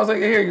closer, dog, so I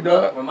can hear you,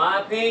 dog. From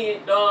my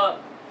opinion, dog,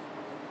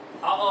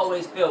 I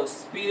always felt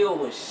Spill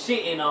was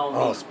shitting on me.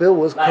 Oh, Spill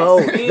was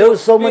cold. There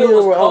was so many that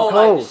were cold.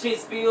 Like the shit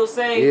Spill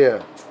say.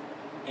 Yeah.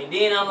 And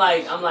then I'm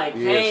like,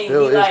 Kane,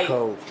 Spill he is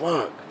cold.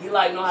 Fuck. He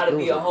like know how to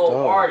be a whole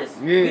artist.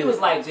 Yeah. We was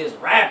like just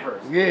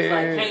rappers. Yeah. It's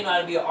like Kane know how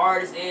to be an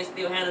artist and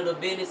still handle the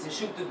business and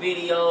shoot the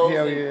videos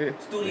and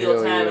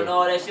studio time and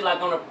all that shit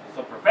like on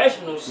some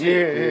professional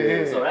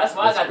shit. Yeah. So that's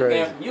why I got the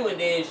game from you and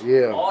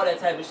then all that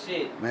type of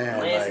shit. Man,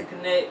 Lansing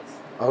Connects.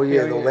 Oh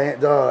yeah,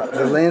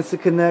 the Lansing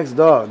Connects,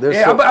 dog.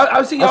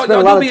 I see y'all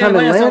spent a lot of time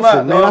in Lansing a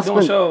lot,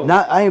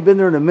 man. I ain't been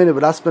there in a minute,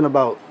 but I spent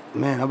about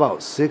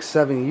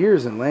 6-7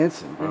 years in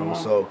Lansing, bro.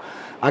 So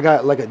I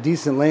got like a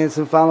decent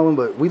Lansing following,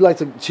 but we like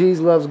to Cheese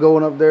loves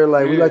going up there.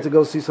 Like we like to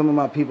go see some of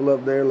my people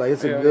up there. Like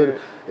it's a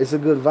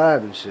good vibe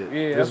and shit.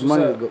 Yeah, there's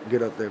money to go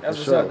get up there that's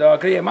for what's sure. Up,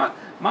 dog. Cause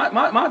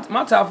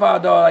my top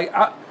 5, dog. Like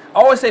I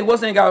always say,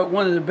 Weston got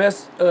one of the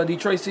best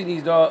Detroit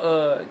CDs,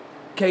 dog.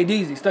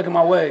 KDZ, Stuck in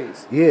My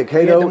Ways. Yeah,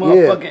 Kato,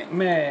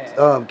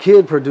 man.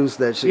 Kid produced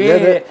that shit.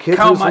 Yeah, Kid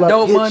Count My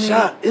Dope Money.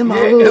 Shot in my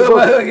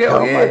hood.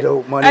 Count my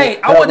dope money. Hey,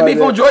 I want to be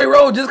from Joy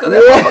Road just because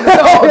that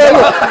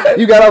motherfucking song.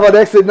 You got off on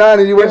exit 9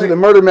 and you went to the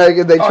Murder Mag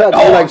and they tried to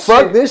be like,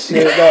 fuck this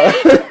shit, dog.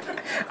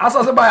 I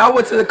saw somebody, I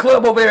went to the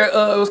club over there,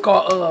 it was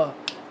called,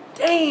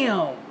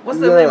 damn, what's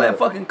the name of that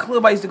fucking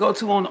club I used to go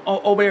to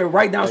over there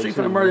right down the street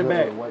from the Murder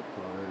Mag?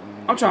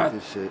 I'm trying to.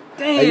 Shit.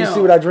 Damn. Hey, you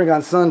see what I drink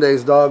on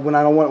Sundays, dog? When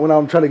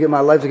I'm trying to get my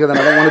life together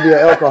and I don't want to be an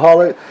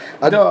alcoholic,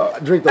 I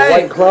drink the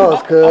White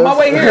Claws. On my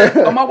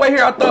way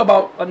here, I thought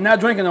about not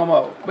drinking no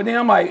more. But then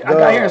I'm like, I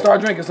got here and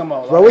started drinking some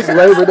more. Bro, it's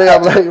Labor Day.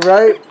 I'm like,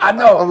 right? I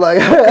know. I'm like,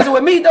 because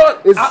with me,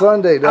 dog, it's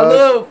Sunday, dog. I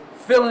love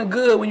feeling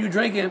good when you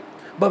drinking,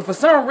 but for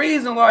some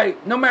reason,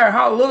 like, no matter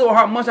how little or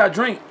how much I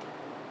drink,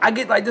 I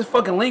get like this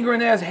fucking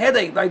lingering ass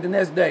headache like the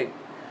next day.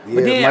 Yeah,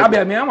 but then I'll be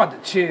like, man, I'm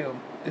about to chill.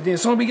 And then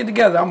as soon as we get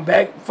together, I'm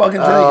back fucking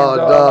drinking, dog.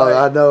 Dog,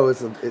 I know.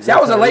 See, I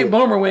was a late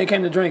bloomer when it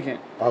came to drinking.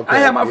 Okay, I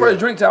had my first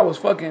drink till I was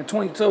fucking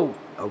 22.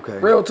 Okay.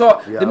 Real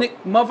talk. The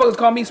motherfuckers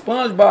call me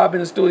SpongeBob in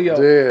the studio.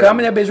 Cause I'm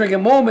in that bitch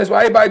drinking Moments while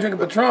everybody drinking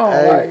Patron.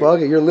 Hey,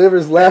 fuck it. Your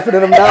liver's laughing at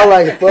them now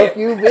like, fuck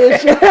you,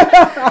 bitch.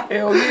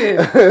 Hell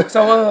yeah.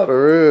 So,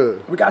 for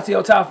real. We got to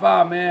your top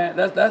 5, man.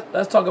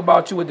 Let's talk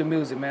about you with the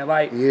music, man.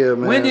 Like,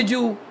 man. When did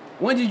you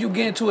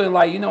get into it?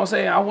 Like, you know what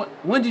I'm saying?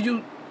 When did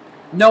you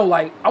know,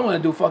 like, I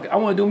want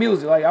to do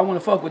music. Like, I want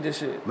to fuck with this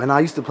shit. Man, I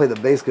used to play the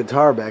bass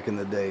guitar back in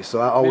the day, so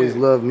I always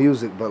loved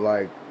music. But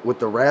like with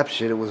the rap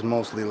shit, it was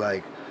mostly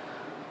like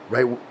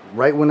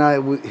right when I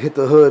hit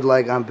the hood,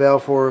 like on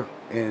Balfour,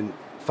 and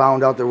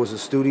found out there was a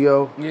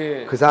studio.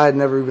 Yeah. Because I had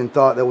never even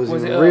thought that was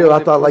even real.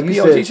 I thought, like you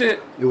said,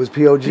 shit? It was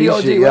POG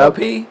shit.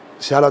 Yep.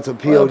 Shout out to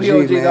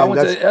POG, man.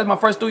 That's my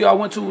first studio I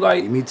went to.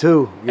 Like, me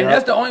too. And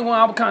that's the only one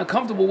I'm kind of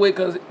comfortable with,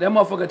 because that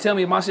motherfucker tell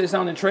me if my shit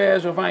sounding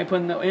trash or if I ain't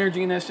putting no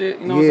energy in that shit.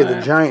 You know what I'm saying?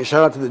 The Giant.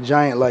 Shout out to the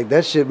Giant. Like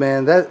that shit,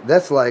 man.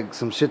 That's like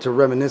some shit to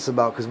reminisce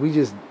about,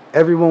 because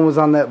everyone was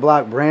on that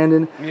block.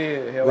 Brandon,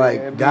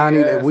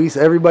 Donnie, Weiss,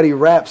 everybody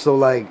rapped. So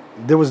like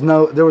there was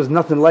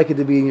nothing like it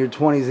to be in your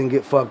 20s and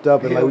get fucked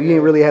up, and we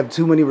didn't really have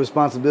too many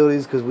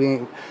responsibilities because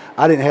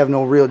I didn't have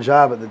no real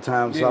job at the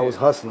time, so I was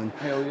hustling.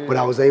 But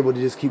I was able to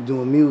just keep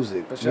doing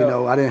music. Sure. You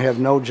know, I didn't have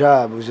no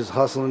job. It was just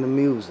hustling the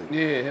music.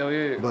 Yeah, hell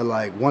yeah. But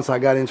like once I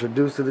got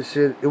introduced to the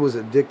shit, it was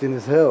addicting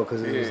as hell,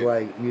 because it was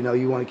like, you know,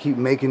 you want to keep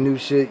making new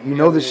shit. You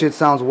know the shit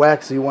sounds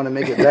whack, so you want to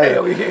make it better.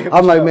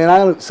 I'm like,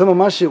 man, some of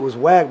my shit was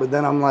whack, but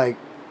then I'm like,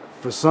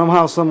 for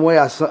somehow, some way,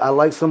 I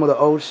like some of the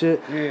old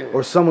shit.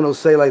 Or someone will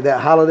say like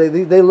that holiday,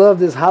 they love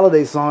this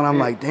holiday song. I'm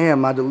like, damn,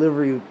 my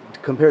delivery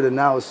compared to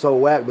now is so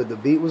whack, but the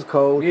beat was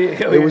cold.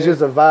 It was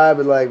just a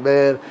vibe, and like,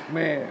 man,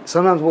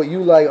 sometimes what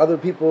you like, other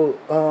people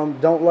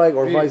don't like,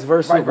 or vice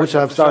versa, which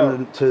I've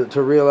started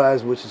to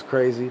realize, which is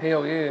crazy.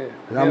 Hell yeah.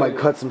 And I might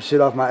cut some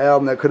shit off my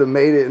album that could have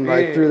made it, and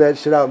like threw that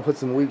shit out and put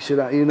some weak shit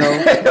out, you know?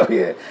 Hell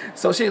yeah.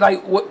 So shit,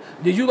 like, what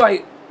did you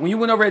like when you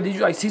went over there? Did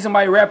you like see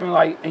somebody rapping,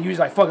 like, and you was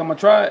like, fuck, I'm gonna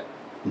try it?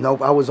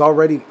 Nope, I had a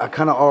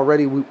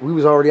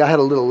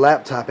little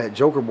laptop at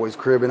Joker Boy's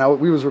crib, and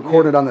we was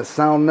recording on the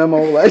sound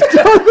memo, like,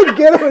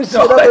 get him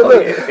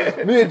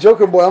shit. Me and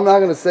Joker Boy, I'm not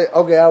gonna say,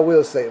 okay, I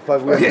will say it,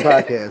 fuck, we're on the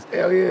podcast.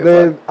 Hell yeah.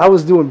 Man, I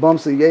was doing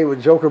bumps of yay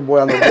with Joker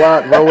Boy on the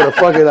block, bro, with a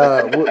fucking,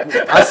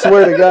 I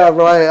swear to God,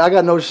 bro, I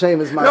got no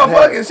shame, it's my past.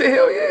 Fucking shit,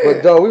 hell yeah.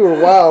 But dog, we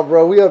were wild,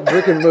 bro. We up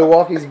drinking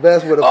Milwaukee's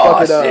Best with a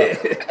fucking,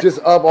 just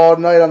up all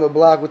night on the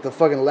block with the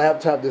fucking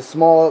laptop, this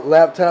small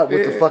laptop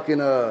with the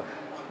fucking,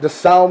 the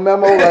sound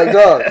memo, like,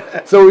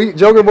 dog. So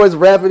Joker Boy's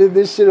rapping in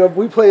this shit up.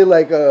 We played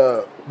like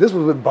this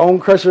was when Bone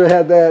Crusher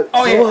had that.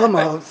 Oh yeah, I'm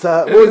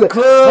outside. What was the it?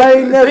 club. I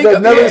ain't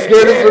never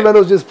scared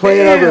instrumentals just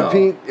playing on Damn.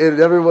 repeat, and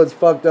everyone's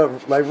fucked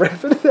up like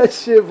rapping that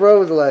shit, bro. It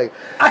was like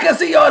I can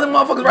see y'all the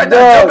motherfuckers right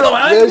there jumping on.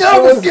 I ain't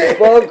never scared.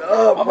 Fucked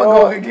up, I'm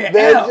bro. gonna go get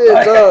That out.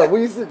 shit, dog.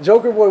 We used to,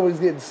 Joker Boy was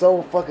getting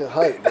so fucking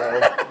hyped, bro.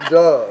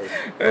 Dog.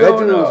 That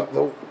dude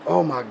was.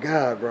 Oh my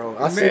God, bro!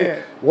 I see.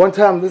 One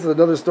time, this is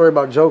another story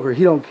about Joker.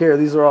 He don't care.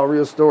 These are all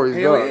real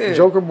stories. Dog. Yeah.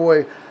 Joker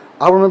Boy.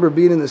 I remember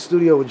being in the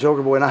studio with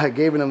Joker Boy, and I had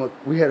given him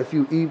we had a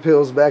few E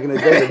pills back in the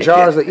day, the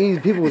jars of E's.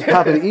 People was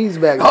popping E's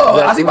back. Oh,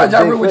 I see why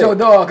Ja Rule with your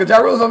dog, because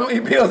Ja Rule's on them E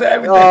pills and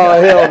everything.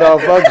 Oh hell no,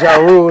 fuck Ja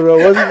Rule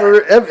though. Wasn't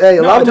for hey,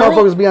 a lot of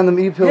motherfuckers be on them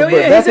E pills,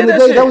 but back in the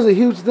day, that was a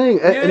huge thing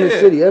in the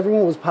city.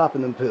 Everyone was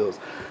popping them pills.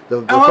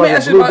 The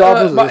fucking Blue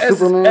Dolphins, the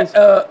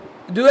Supermans.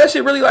 Do that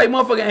shit really like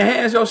motherfucking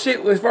enhance your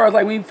shit as far as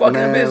like when you fucking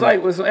a bitch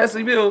like with some SC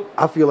pills?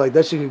 I feel like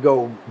that shit could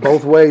go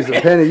both ways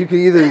depending. You can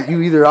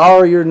either are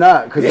or you're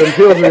not, because them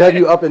pills would have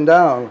you up and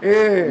down.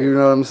 Yeah. You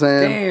know what I'm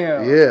saying?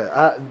 Damn.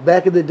 Yeah.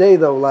 Back in the day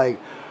though,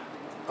 like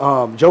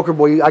Joker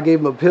Boy, I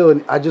gave him a pill,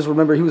 and I just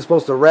remember he was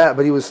supposed to rap,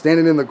 but he was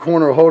standing in the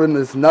corner holding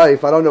this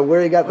knife. I don't know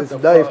where he got this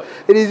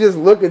knife, and he's just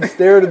looking,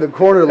 staring in the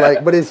corner,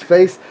 like, but his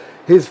face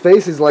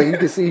is like, you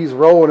can see he's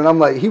rolling, and I'm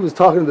like, he was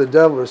talking to the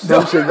devil or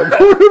some shit in the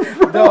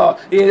corner. Dog,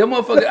 yeah, that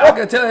motherfucker, I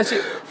can tell that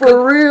shit.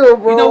 For real,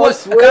 bro. You know what? I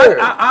swear.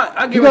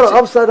 I you got an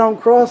upside down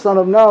cross on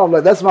him now. I'm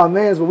like, that's my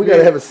man's, but we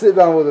gotta have a sit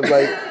down with him.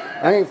 Like,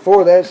 I ain't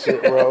for that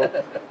shit, bro.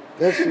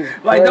 That shit's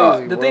like, crazy,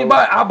 dog, the bro. thing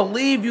about it, I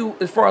believe you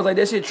as far as like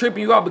that shit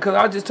tripping you out, because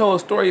I just told a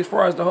story as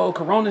far as the whole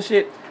Corona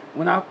shit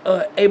when I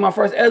ate my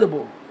first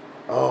edible.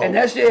 Oh, and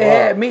that shit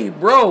had me,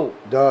 bro.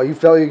 Dog, you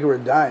felt like you were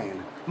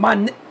dying.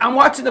 I'm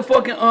watching the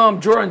fucking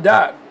Jordan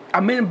doc.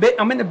 I'm in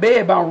the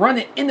bed, but I'm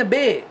running in the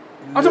bed.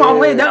 I'm talking about I'm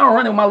laying down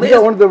running with my legs. You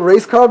got one of the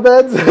race car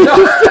beds?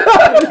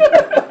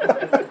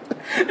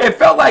 It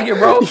felt like it,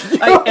 bro.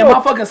 Like, and my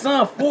fucking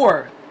son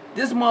 4.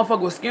 This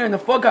motherfucker was scaring the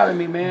fuck out of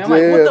me, man. I'm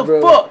like, what the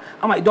fuck?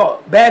 I'm like,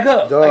 dog, back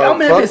up. Dog, like, I'm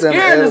in there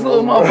scaring this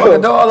little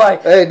motherfucker, dog.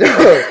 Like, hey,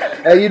 dog.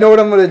 Hey, you know what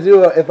I'm gonna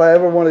do if I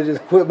ever want to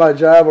just quit my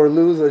job or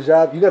lose a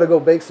job? You gotta go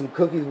bake some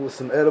cookies with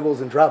some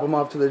edibles and drop them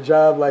off to the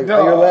job, like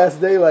on your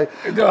last day. Like,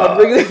 I'm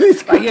bringing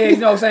these cookies. Like, yeah, you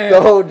know what I'm saying?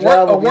 The whole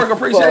job. Work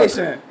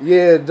appreciation. Fucked.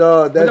 Yeah,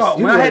 dog. That's dog,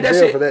 you when I had that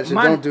shit for that shit.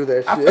 Don't do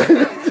that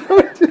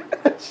shit.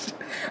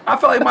 I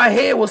felt like my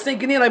head was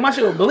sinking in, like my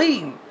shit was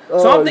bleeding.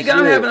 So I'm thinking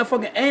I'm having a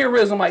fucking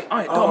aneurysm, like, all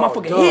right, dog, my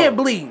fucking head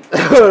bleeding. I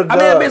mean,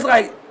 that bitch,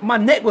 like, my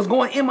neck was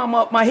going in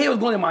my head was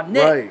going in my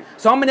neck. Right.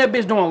 So I'm in that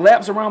bitch doing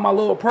laps around my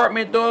little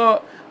apartment,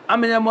 dog.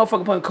 I'm in that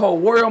motherfucker putting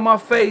cold water on my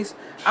face.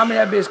 I'm in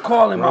that bitch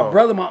calling my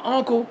brother, my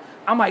uncle.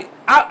 I'm like,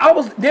 I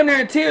was damn near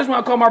in tears when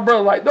I called my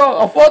brother, like,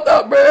 dog, I fucked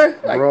up, bro.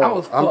 Like, bro, I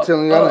was I'm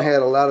telling you, I done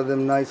had a lot of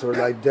them nights or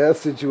like death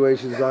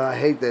situations. Dog. I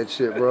hate that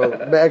shit, bro.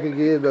 Back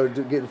again, though,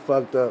 getting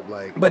fucked up,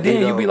 like. But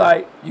then you be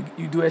like,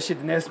 you do that shit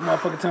the next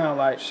motherfucking time,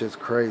 like. Shit's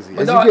crazy.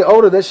 As you get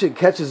older, that shit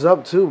catches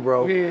up too,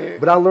 bro. Yeah.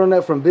 But I learned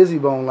that from Busy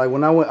Bone. Like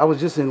when I was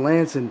just in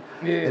Lansing,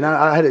 and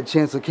I had a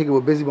chance to kick it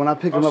with Busy Bone. I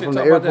picked him up from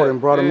the airport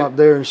and brought him up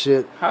there and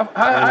shit.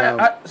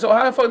 So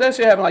how the fuck that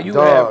shit happen? Like you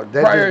had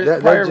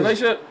prior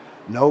relationship?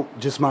 Nope,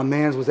 just my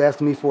mans was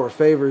asking me for a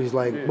favor. He's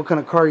like, what kind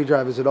of car you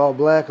drive? Is it all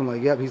black? I'm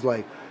like, yep. He's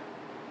like,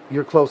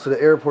 you're close to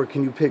the airport.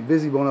 Can you pick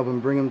Busy Bone up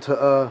and bring him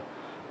to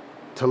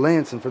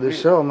Lansing for this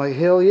show? I'm like,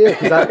 hell yeah.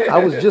 Because I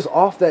was just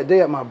off that day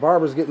at my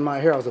barber's getting my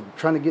hair. I was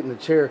trying to get in the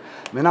chair.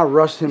 Man, I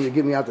rushed him to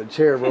get me out the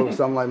chair, bro.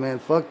 So I'm like, man,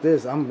 fuck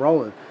this. I'm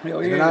rolling.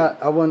 Hell yeah. And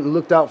I went and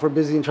looked out for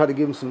Busy and tried to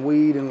give him some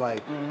weed. And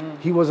like,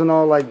 he wasn't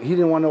all like, he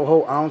didn't want no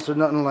whole ounce or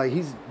nothing. Like,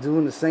 he's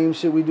doing the same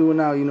shit we doing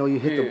now. You know, you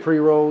hit the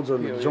pre-rolls or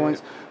the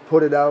joints.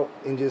 Put it out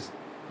and just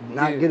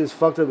not get as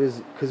fucked up as,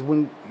 because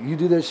when you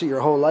do that shit your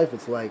whole life,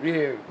 it's like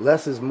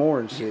less is more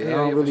and shit. I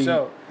don't really.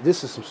 Sure.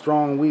 This is some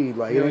strong weed.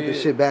 Like it ain't the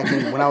shit back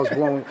in when I was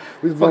blowing.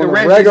 We was blowing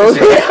Regos.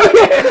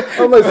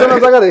 I'm like,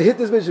 sometimes I gotta hit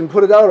this bitch and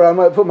put it out, or I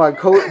might put my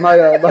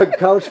my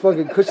couch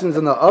fucking cushions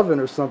in the oven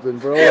or something,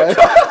 bro. Like,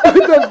 what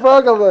the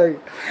fuck? I'm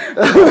like,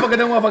 fucking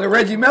them motherfucking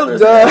Reggie Millers.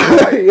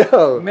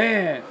 Yo,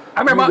 man, I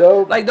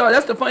remember like dog.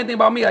 That's the funny thing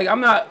about me. Like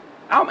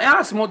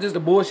I smoke just the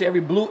bullshit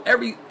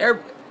every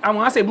when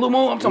I say blue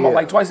moon, I'm talking about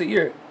like twice a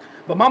year.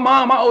 But my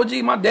mom, my OG,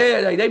 my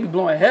dad, like, they be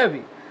blowing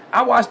heavy.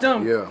 I watch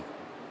them. Yeah.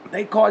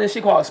 They call this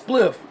shit called a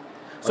spliff.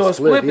 So a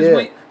spliff is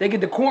when they get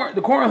the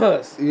corn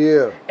husk.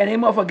 Yeah. And they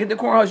motherfucker get the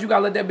corn husk. You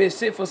gotta let that bitch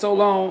sit for so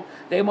long.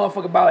 They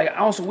motherfucker buy like an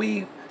ounce of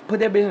weed, put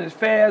that bitch in his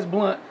fast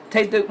blunt,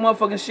 take the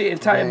motherfucking shit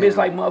and tie that bitch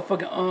like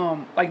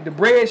motherfucking like the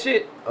bread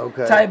shit.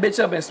 Okay. Tie that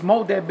bitch up and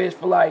smoke that bitch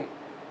for like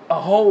a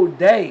whole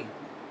day.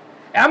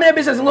 I mean, that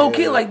bitch as a little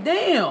kid, like,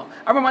 damn.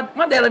 I remember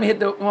my dad let me hit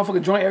the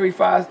motherfucking joint every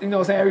five, you know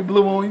what I'm saying, every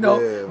blue moon, you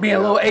know, being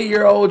a little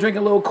 8-year-old, drinking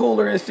a little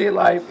cooler and shit,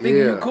 like, thinking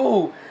you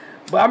cool.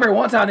 But I remember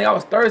one time, I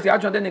was thirsty. I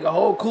drank that nigga a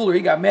whole cooler.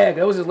 He got mad.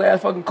 That was his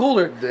last fucking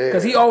cooler.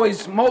 Because he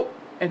always smoked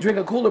and drink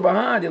a cooler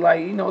behind it. Like,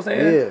 you know what I'm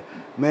saying? Yeah.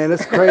 Man,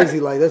 that's crazy.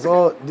 Like, that's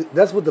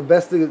what the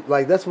best thing,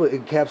 like, that's what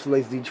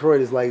encapsulates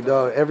Detroit is, like,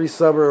 dog, every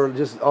suburb,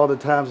 just all the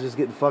times just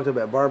getting fucked up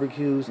at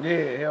barbecues.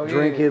 Yeah, hell yeah.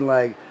 Drinking,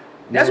 like,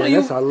 that's man,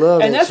 when you, I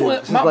love and that that's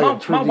shit.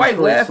 when my wife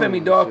laugh at me,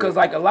 dog, because,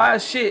 like, a lot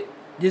of shit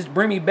just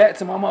bring me back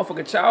to my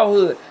motherfucking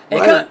childhood. It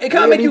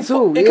kind of make you,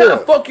 it kind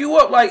of fuck you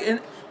up, like,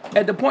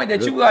 at the point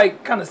that you,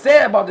 like, kind of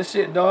sad about the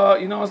shit,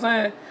 dog, you know what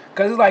I'm saying?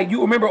 Because it's like,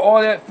 you remember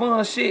all that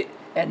fun shit,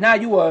 and now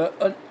you are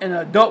an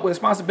adult with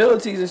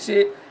responsibilities and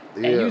shit.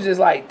 And you just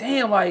like,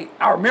 damn, like,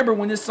 I remember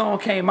when this song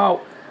came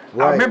out.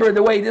 Right. I remember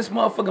the way this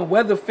motherfucking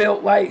weather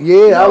felt like. Yeah,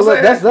 you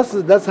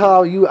know that's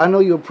how I know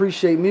you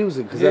appreciate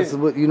music, because that's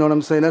what, you know what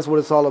I'm saying? That's what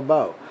it's all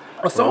about.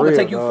 A song can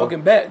take you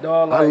fucking back,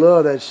 dog. Like, I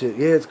love that shit.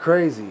 Yeah, it's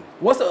crazy.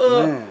 What's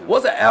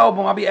an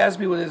album, I be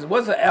asking people this,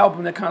 what's an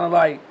album that kind of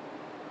like,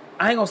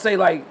 I ain't gonna say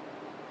like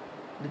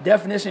the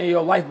definition of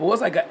your life, but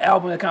what's like an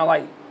album that kind of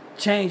like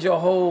changed your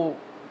whole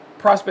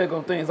prospect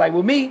on things? Like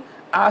with me,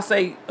 I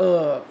say,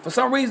 for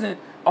some reason,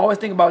 I always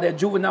think about that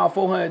Juvenile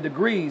 400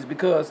 Degrees,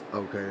 because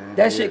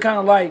that shit kind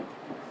of like,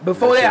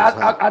 before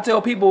that I tell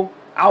people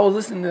I was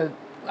listening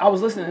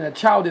to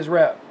childish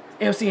rap,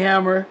 MC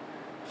Hammer,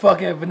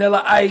 fucking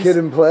Vanilla Ice, Kid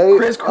and Play,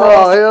 Criss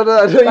Cross. Oh hell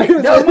no! Like,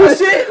 that was my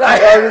shit.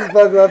 Like,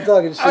 I'm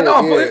talking shit.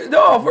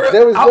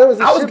 There was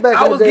a shit back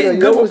I in was the day, getting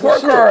good report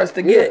cards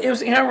to get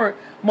MC Hammer,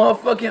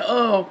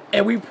 motherfucking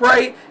and we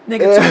pray,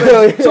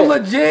 nigga, too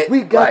legit.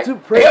 We got to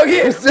pray. Hell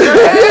yeah.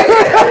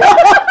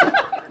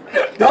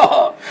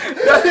 Dog.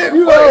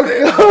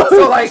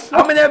 So like,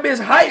 I'm in that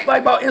bitch hype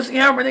like about MC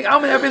Hammer, nigga.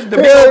 I'm in that bitch the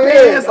big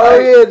pants. Oh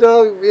yeah,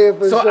 dog. Yeah,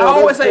 for so sure. I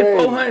always say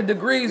 400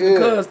 Degrees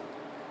because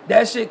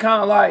that shit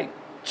kind of like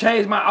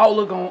changed my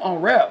outlook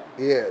on rap.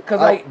 Yeah, cause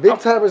like Big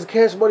Timers,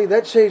 Cash Money,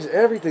 that changed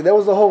everything. That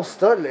was the whole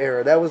stunting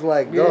era. That was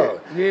like,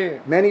 dog. Yeah.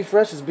 Manny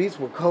Fresh's beats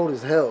were cold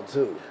as hell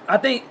too. I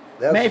think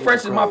Manny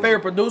Fresh is my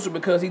favorite producer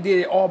because he did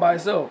it all by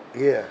himself.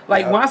 Yeah.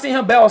 Like when I see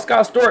him battle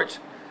Scott Storch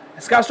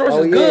is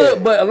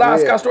good, but a lot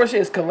of Scott Storch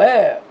shit is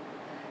collab.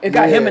 It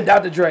got him and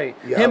Dr. Dre,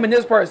 him and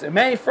this person.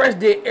 Manny Fresh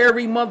did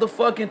every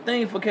motherfucking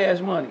thing for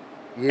Cash Money.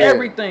 Yeah.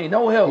 Everything,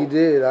 no help. He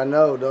did, I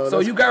know, dog. So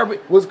you got.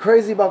 What's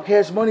crazy about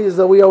Cash Money is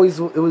that we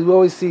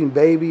always seen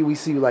Baby. We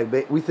see like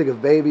we think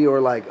of Baby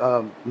or like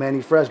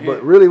Manny Fresh,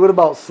 but really, what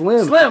about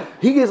Slim? Slim,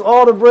 he gets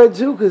all the bread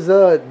too, because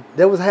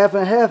that was half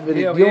and half. And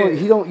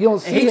you don't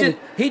see him.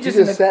 He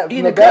just sat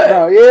in the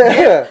background.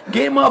 Yeah,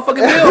 getting motherfucking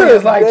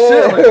millions, like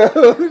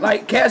chilling.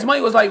 Like Cash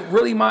Money was like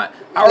really my.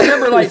 I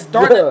remember like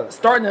starting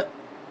to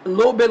a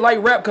little bit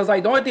like rap, because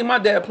like the only thing my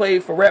dad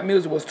played for rap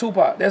music was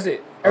Tupac. That's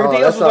it.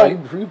 Everything else was like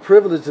you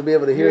privileged to be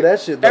able to hear that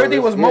shit. Though.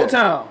 Everything was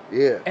Motown.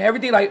 Yeah. And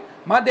everything, like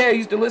my dad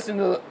used to listen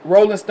to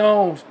Rolling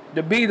Stones,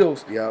 the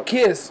Beatles,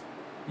 Kiss,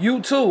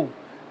 U2,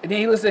 and then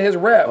he listened to his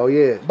rap. Oh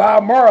yeah.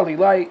 Bob Marley,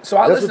 like so.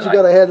 That's what you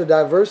gotta have, the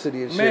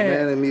diversity and shit,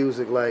 man, in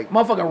music, like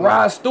motherfucking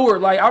Rod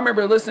Stewart. Like I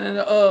remember listening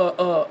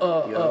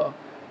to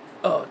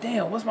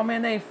damn, what's my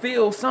man name?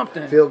 Phil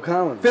something. Phil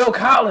Collins. Phil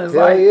Collins.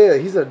 Hell like yeah,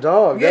 he's a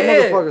dog. Yeah.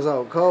 That motherfucker's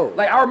out cold.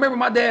 Like I remember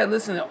my dad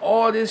listening to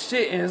all this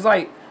shit, and it's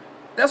like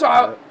that's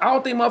why I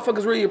don't think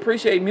motherfuckers really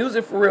appreciate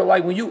music for real.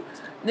 Like when you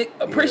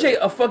appreciate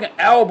a fucking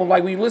album,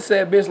 like when you listen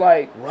to that bitch,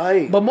 like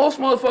But most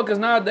motherfuckers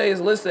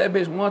nowadays listen to that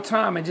bitch one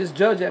time and just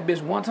judge that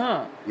bitch one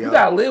time. You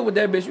gotta live with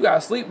that bitch. You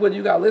gotta sleep with it.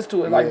 You gotta listen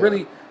to it. Like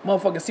really,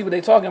 motherfuckers see what they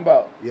talking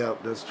about.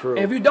 Yep, that's true.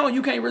 And if you don't,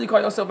 you can't really call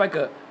yourself like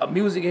a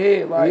music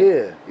head. Like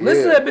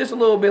listen to that bitch a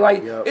little bit.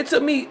 Like it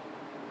took me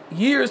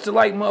years to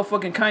like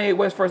motherfucking Kanye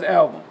West's first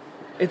album.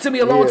 It took me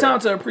a long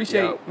time to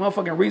appreciate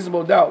motherfucking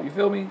Reasonable Doubt. You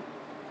feel me?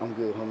 I'm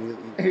good, homie.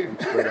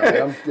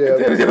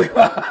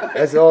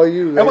 That's all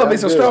you. That must be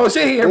some strong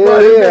shit here,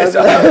 bro.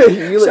 Shout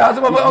out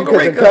to my Uncle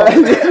Rico.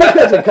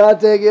 Got your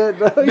contact yet?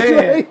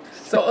 Man.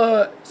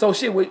 So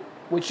shit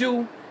with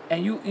you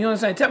and you know what I'm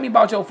saying? Tell me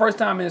about your first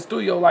time in the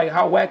studio. Like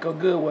how whack or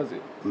good was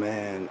it?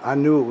 Man, I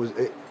knew it was.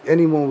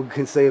 Anyone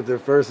can say if their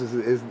first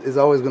is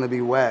always gonna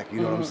be whack.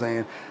 You know what I'm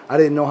saying? I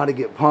didn't know how to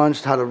get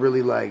punched, how to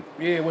really like.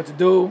 Yeah, what to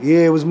do. Yeah,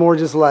 it was more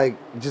just like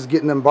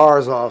getting them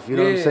bars off. You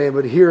know what I'm saying?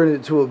 But hearing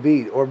it to a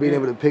beat or being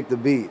able to pick the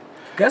beat.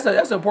 That's an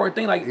important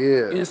thing. Like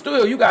in the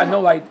studio, you gotta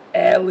know like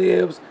ad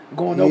libs,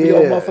 going over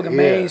your motherfucking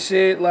main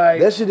shit. Like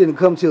that shit didn't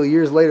come till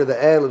years later.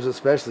 The ad libs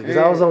especially, because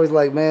I was always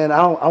like, man,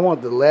 I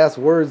want the last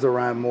words to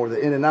rhyme more, the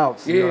in and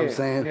outs. You know what I'm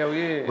saying? Hell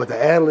yeah. But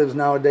the ad libs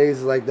nowadays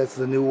is like that's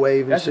the new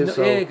wave and shit.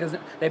 So because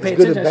they pay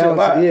attention to shit a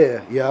lot.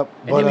 Yeah, yep.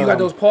 And then you got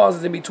those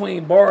pauses in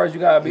between bars.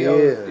 You gotta be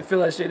able to fill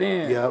that shit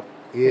in. Yep.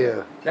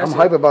 Yeah, I'm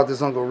hype about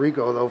this Uncle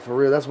Rico though, for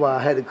real. That's why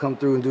I had to come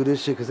through and do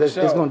this shit, because it's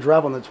gonna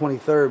drop on the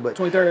 23rd. But 23rd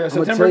of September. I'm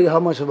gonna tell you how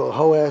much of a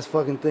whole ass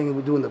fucking thing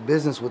we're doing the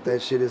business with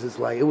that shit is. It's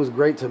like it was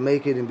great to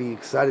make it and be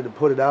excited to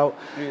put it out,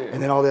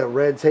 and then all that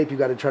red tape you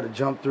got to try to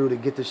jump through to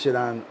get the shit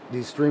on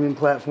these streaming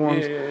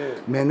platforms.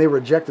 Man, they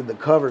rejected the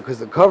cover because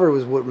the cover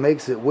was what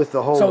makes it with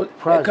the whole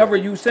project. The cover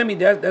you sent me,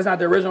 that's not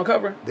the original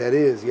cover. That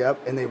is,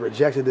 yep. And they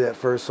rejected it at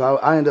first, so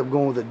I ended up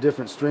going with a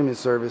different streaming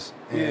service,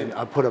 and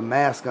I put a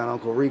mask on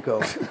Uncle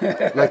Rico.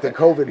 like the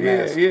COVID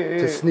mask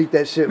to sneak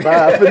that shit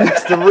by. I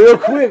finessed them real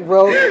quick,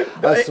 bro.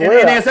 I swear.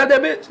 And they accept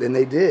that bitch? And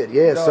they did,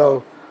 yeah.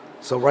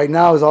 So right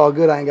now it's all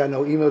good. I ain't got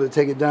no email to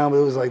take it down, but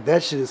it was like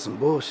that shit is some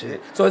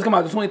bullshit. So it's come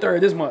out the 23rd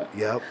of this month.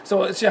 Yep.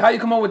 So shit, how you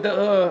come up with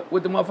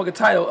the motherfucking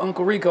title,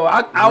 Uncle Rico?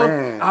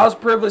 I was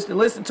privileged to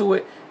listen to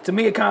it. To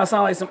me, it kind of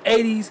sounded like some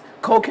 80s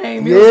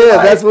cocaine music. Yeah,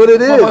 like, that's what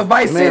it is.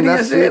 Vice City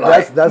and shit.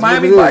 That's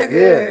Miami what it is. Vice.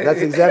 Yeah,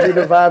 that's exactly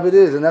the vibe it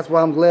is. And that's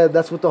why I'm glad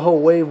that's what the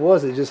whole wave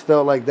was. It just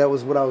felt like that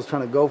was what I was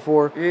trying to go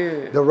for.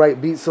 Yeah. The right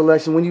beat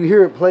selection. When you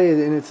hear it played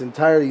in its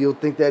entirety, you'll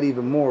think that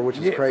even more, which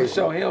is crazy. For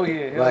sure. Hell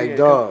yeah. Like,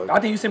 dog. I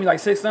think you sent me like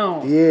 6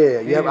 songs.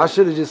 Yeah. I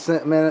should have just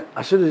sent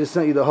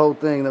you the whole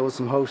thing. That was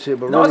some whole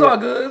shit. But no, really, it's all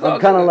good. I'm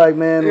kind of like,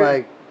 man,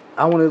 like,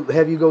 I want to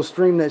have you go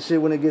stream that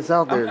shit when it gets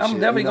out there. I'm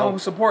definitely going to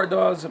support,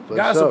 dog.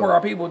 Gotta support our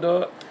people,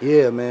 dog.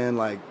 Yeah, man,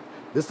 like,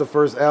 this is the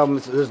first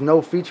album. There's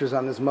no features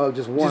on this mug,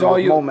 just one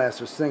with Mo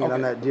Master singing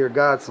on that Dear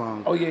God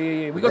song. Oh,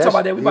 yeah. We gonna talk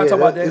about that. We about to talk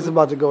about that. It's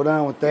about to go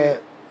down with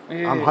that.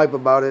 Yeah. I'm hype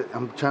about it.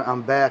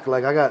 I'm back.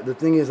 Like, the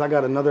thing is, I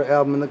got another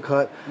album in the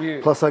cut. Yeah.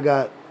 Plus, I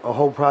got a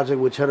whole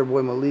project with Cheddar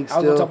Boy Malik still. I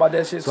was gonna talk about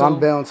that shit so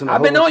I'm balancing a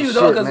I've been on you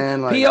though, because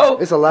like, P.O.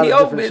 It's a lot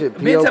of different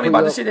shit. Been tell me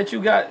about the shit that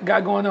you got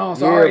going on.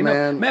 So yeah, I already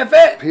man. know. Matter of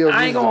fact, P.O.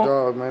 I ain't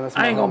gonna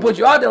I ain't gonna put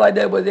you out there like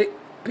that, but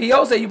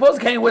P.O. said you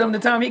supposed to came with him the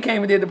time he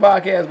came and did the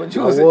podcast, but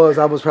you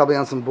I was probably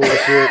on some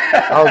bullshit.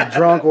 I was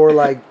drunk or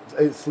like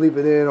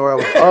sleeping in, or I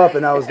was up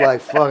and I was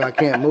like, fuck, I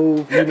can't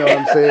move. You know what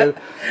I'm saying?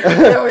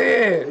 Hell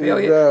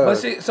yeah. But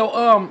shit,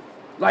 so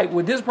like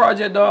with this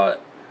project, dog,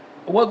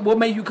 what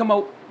made you come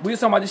up? We was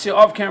talking about this shit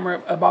off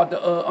camera about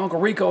the Uncle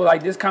Rico,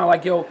 like this kind of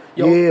like yo.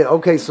 Yeah,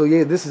 okay, so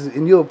yeah, this is,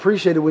 and you'll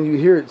appreciate it when you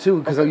hear it too,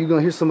 because you're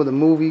gonna hear some of the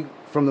movie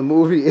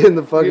in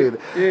the fucking.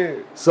 Yeah.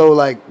 So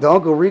like the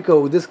Uncle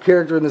Rico, this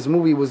character in this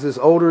movie was this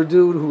older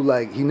dude who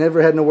like he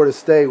never had nowhere to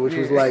stay, which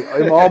was like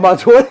in all my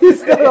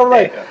 20s. I'm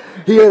like,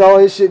 he had all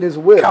his shit in his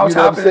whip. Couch you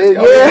know what I'm saying?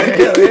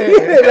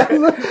 Yeah.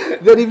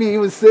 Then he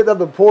was sitting on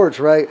the porch,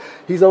 right?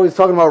 He's always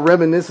talking about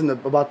reminiscing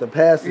about the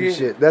past and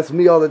shit. That's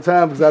me all the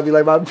time, because I'd be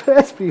like, my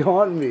past be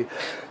haunting me,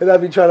 and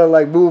I'd be trying to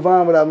like move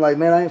on, but I'm like,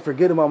 man, I ain't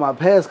forgetting about my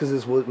past because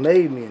it's what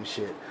made me and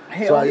shit.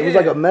 It was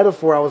like a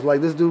metaphor. I was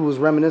like, this dude was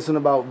reminiscing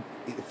about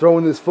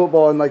throwing this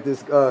football in like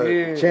this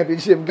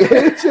championship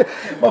game.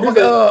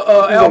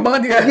 Al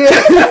Bundy.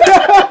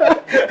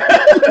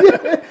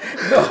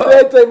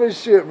 That type of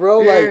shit,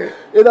 bro. Like,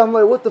 and I'm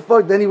like, what the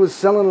fuck? Then he was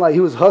selling, like,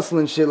 he was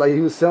hustling shit. Like, he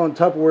was selling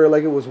Tupperware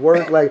like it was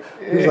work. Like,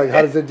 he was like,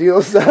 how does the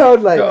deal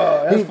sound? Like,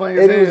 he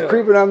was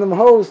creeping on them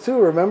hoes too,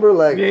 remember?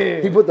 Like,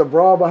 he put the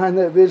bra behind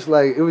that bitch.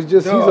 Like, it was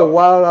just, he's a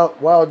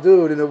wild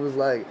dude. And it was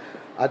like,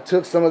 I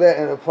took some of that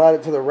and applied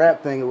it to the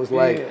rap thing. It was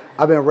like,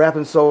 I've been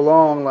rapping so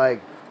long,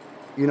 like,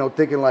 you know,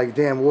 thinking like,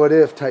 damn, what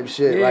if type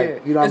shit.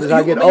 Like, you know, as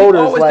I get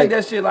older, it's like,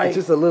 that shit, like, it's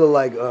just a little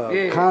like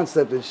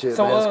concept and shit.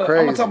 So man, it's crazy.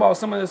 I'm gonna talk about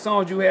some of the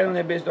songs you had on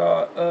that bitch,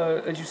 dog.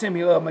 That you sent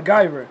me,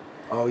 MacGyver.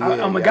 Oh yeah.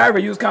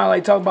 MacGyver, you was kind of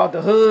like talking about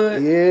the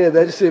hood. Yeah,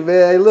 that shit,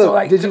 man. Hey, look, so,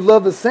 like, did you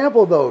love the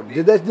sample though?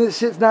 Did that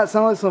shit not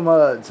sound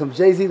like some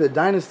Jay-Z the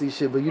Dynasty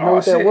shit? But you know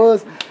what that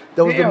was?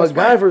 That was the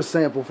MacGyver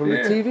sample from the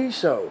TV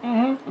show.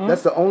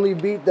 That's the only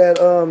beat that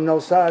No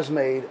Saj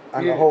made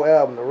on the whole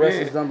album. The rest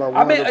is done by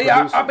one of the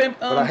producers.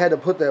 But I had to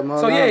put that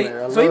mug on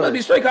there. So he must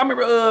be straight. I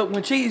remember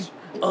when Cheese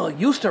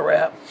used to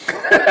rap.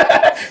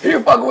 He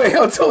was fucking with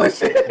him too and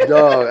shit.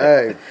 Dog,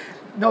 hey.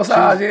 No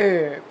Saj,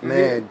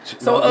 man.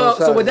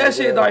 So with that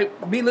shit,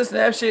 like me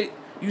listening to that shit,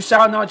 you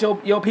shouting out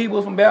your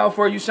people from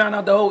Balfour, you shouting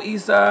out the whole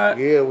East Side.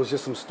 Yeah, it was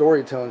just some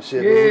storytelling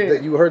shit. Yeah.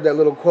 You heard that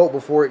little quote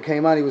before it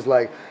came out. He was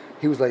like,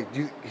 you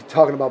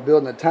talking about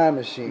building a time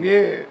machine.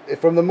 Yeah.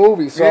 From the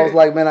movie. So I was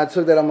like, man, I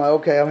took that. I'm like,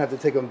 okay, I'm going to have to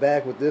take him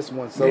back with this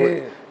one. So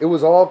it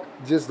was all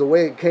just the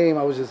way it came.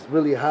 I was just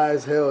really high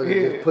as hell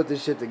to just put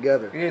this shit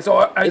together. Yeah.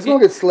 So it's going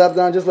to get slept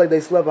on just like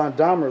they slept on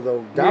Dahmer,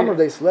 though. Dahmer,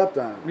 they slept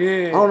on.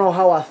 Yeah. I don't know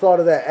how I thought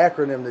of that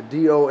acronym, the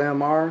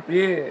DOMR.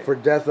 Yeah. For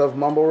Death of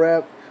Mumble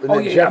Rap. And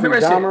then Jeffrey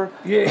Dahmer.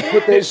 Yeah.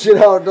 Put that shit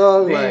out,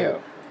 dog. Yeah.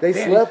 Like, they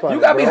slept on it.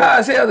 You gotta be high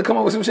as hell to come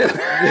up with some shit.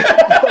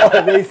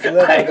 They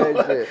slept on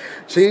that shit.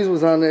 Cheese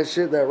was on that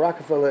shit. That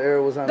Rockefeller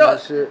era was on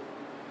that shit.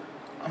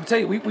 I'm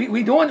telling you,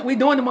 we doing the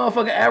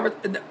motherfucking average.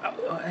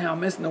 I'm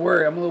missing the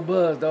word. I'm a little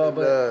buzzed, dog.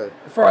 But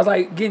as far as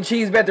like getting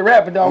Cheese back to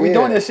rapping, dog, we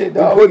doing this shit,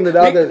 dog. We putting it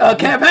out there.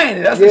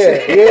 Campaigning. That's the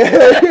shit.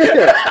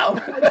 Yeah.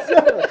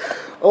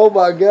 Oh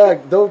my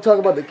God! Don't talk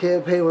about the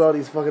campaign with all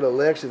these fucking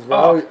elections,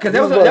 bro. Because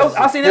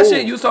I seen that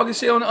shit. You was talking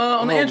shit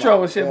on the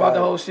intro and shit about the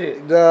whole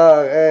shit.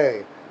 Dog,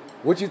 hey.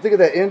 What you think of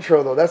that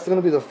intro though? That's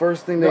gonna be the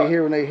first thing they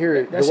hear when they hear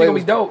it. That shit gonna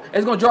be dope.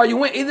 It's gonna draw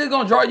you in. Either it's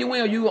gonna draw you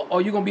in,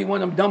 or you gonna be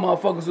one of them dumb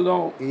motherfuckers who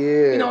don't.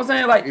 Yeah. You know what I'm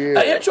saying? Like an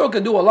intro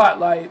could do a lot.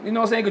 Like, you know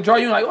what I'm saying? It could draw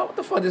you in. Like, oh, what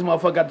the fuck this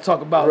motherfucker got to talk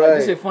about? Right. Like,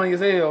 this shit funny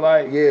as hell.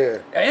 Like,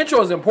 an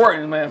intro is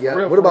important, man. For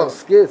real. What about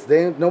skits?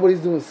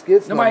 Nobody's doing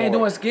skits. Nobody ain't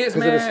doing skits,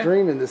 man. Because of the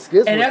streaming, the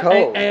skits were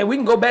cold. And we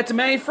can go back to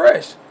Main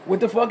Fresh with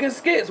the fucking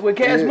skits with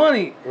Cash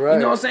Money. Right. You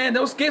know what I'm saying?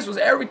 Those skits was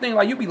everything.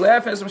 Like, you be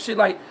laughing at some shit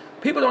like.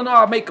 people don't know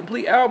how to make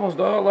complete albums,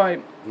 dog.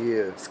 Like,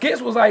 yeah,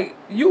 Skits was like,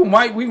 you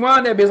might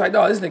rewind that bitch like,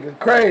 dog, this nigga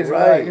crazy,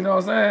 right? Like, you know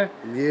what I'm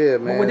saying? Yeah,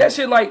 man. But with that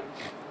shit, like,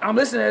 I'm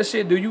listening to that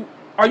shit.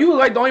 Are you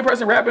like the only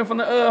person rapping from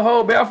the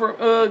whole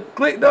Balfour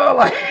clique, dog?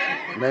 Like,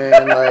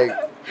 man, like,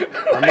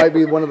 I might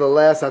be one of the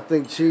last. I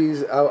think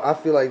Cheese. I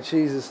feel like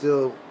Cheese is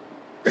still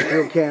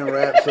can't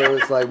rap, so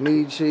it's like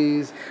me,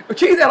 Cheese.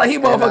 Cheese act like he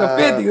motherfucking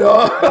 50,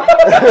 dog.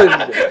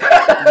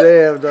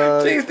 Damn,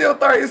 dog. Cheese still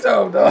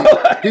 30-something, dog.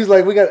 He's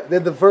like, we got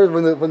the first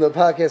when the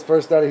podcast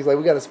first started. He's like,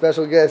 we got a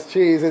special guest,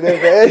 Cheese, and then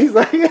at the end, he's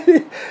like,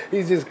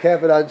 he's just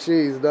capping on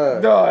Cheese,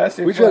 dog. Dog, that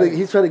shit.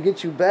 He's trying to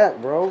get you back,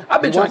 bro.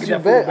 I've been trying to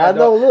get that back. I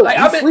know. Look, like,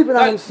 he's sleeping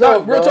on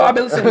himself. Real dog. talk, I've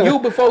been listening to you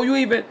before you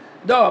even.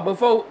 Dog,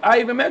 before I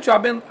even met you,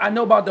 I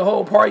know about the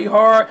whole Party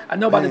Hard. I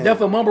know about the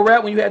Def and Mumble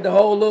Rap when you had the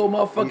whole little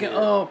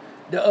motherfucking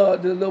the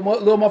little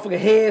motherfucking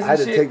heads and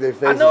shit. I had to take their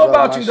faces. I know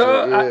about you,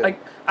 dog. Yeah.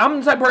 I'm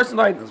the type of person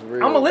like I'm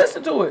gonna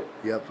listen to it.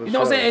 Yeah, for you know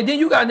what I'm saying? And then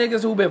you got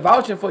niggas who been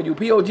vouching for you.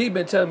 POG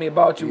been telling me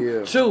about you.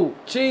 Yeah. Chew,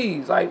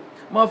 Cheese, like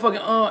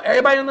motherfucking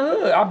everybody in the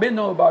hood. I've been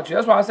knowing about you.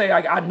 That's why I say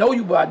like I know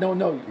you, but I don't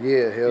know you.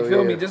 Yeah, hell you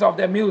feel me? Just off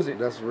that music.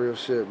 That's real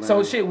shit, man.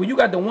 So shit, when you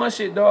got the one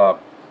shit, dog,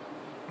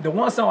 the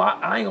one song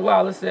I ain't gonna lie,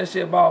 I listened to that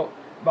shit about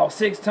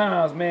 6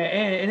 times, man,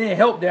 and it didn't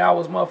help that I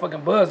was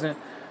motherfucking buzzing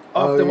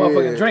off the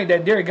motherfucking drink,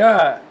 that Dear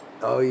God.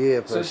 Oh yeah,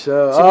 for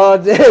sure. Oh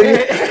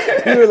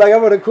damn, you were like,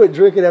 I'm gonna quit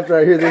drinking after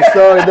I hear this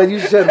song, and then you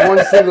shed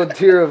one single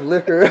tear of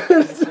liquor.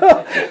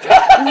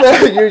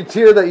 Your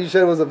tear that you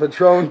shed was a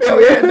Patron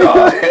tear.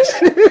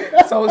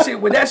 Yeah, so shit,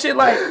 with that shit,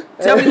 like,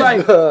 tell me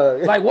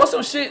like what's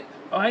some shit?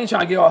 I ain't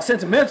trying to get all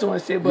sentimental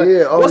and shit, but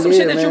what's some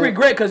shit that you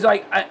regret? Cause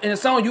like in a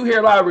song you hear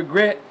a lot of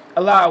regret,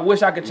 a lot of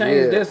wish I could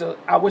change this, or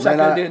I wish I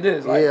could have did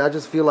this. Like, I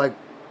just feel like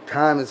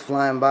time is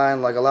flying by,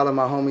 and like a lot of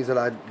my homies that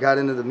I got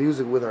into the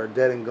music with are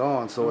dead and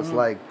gone. So it's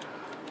like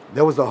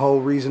that was the whole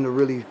reason to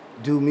really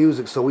do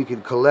music, so we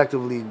could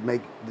collectively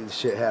make this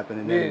shit happen.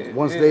 And then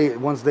once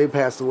they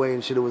passed away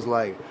and shit, it was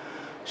like,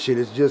 shit,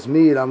 it's just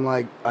me. And I'm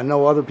like, I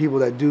know other people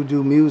that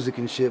do music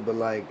and shit, but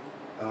like,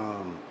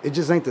 it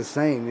just ain't the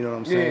same. You know what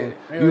I'm saying?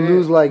 You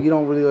lose, like, you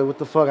don't really like, what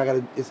the fuck?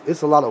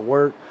 It's a lot of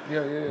work.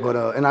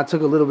 But and I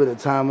took a little bit of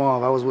time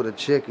off. I was with a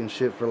chick and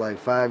shit for like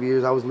 5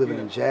 years. I was living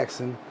in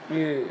Jackson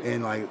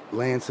and like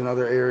Lance and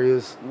other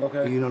areas.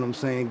 You know what I'm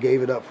saying?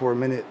 Gave it up for a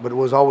minute, but it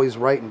was always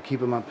writing,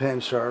 keeping my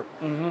pen sharp.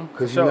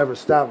 Because you never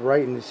stop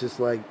writing. It's just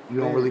like you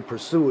don't really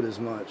pursue it as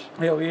much.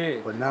 Hell yeah.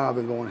 But now I've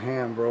been going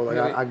ham, bro. Like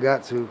I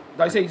got to.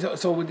 Like I say,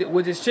 so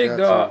with this chick,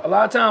 dog, a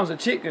lot of times a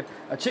chick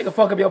will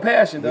fuck up your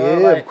passion,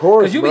 dog. Yeah, like, of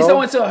course, because you be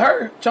so into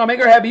her, trying to make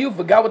her happy, you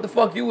forgot what the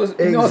fuck you was.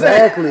 You know what I'm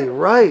saying? Exactly,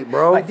 right,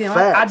 bro. Like, damn,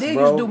 Facts, I did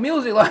bro. used to do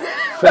music, like.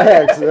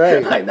 Facts,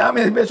 right. Like, now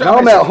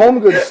I'm at Home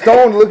Goods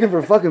Stone looking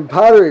for fucking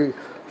pottery.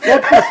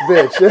 Fuck this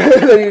bitch.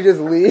 Then you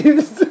just leave.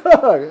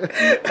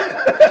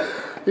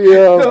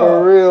 Yeah,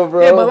 for real,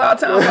 bro. Yeah, but a lot of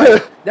times,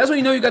 like, that's when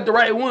you know you got the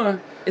right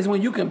one, is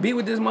when you can be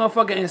with this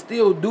motherfucker and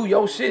still do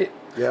your shit.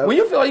 Yep. When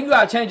you feel like you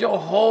gotta change your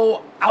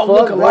whole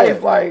outlook of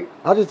life, like,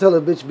 I'll just tell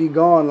a bitch be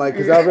gone, like,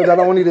 cause I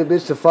don't need a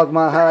bitch to fuck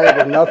my high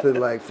up or nothing,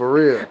 like, for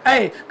real.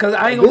 Hey, cause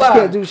I ain't gonna lie, bitch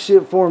can't do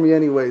shit for me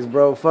anyways,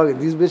 bro. Fuck it,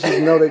 these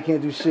bitches know they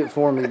can't do shit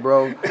for me,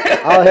 bro.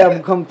 I'll have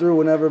them come through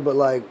whenever, but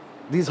like,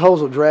 these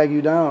hoes will drag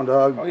you down,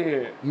 dog. Oh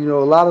yeah. You know,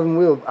 a lot of them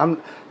will.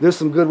 There's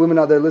some good women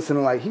out there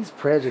listening, like, he's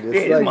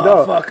prejudiced. Yeah, like,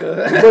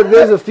 motherfucker. No. But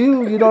there's a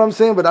few, you know what I'm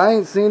saying? But I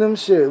ain't seen them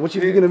shit. What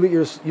you're gonna meet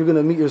your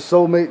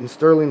soulmate in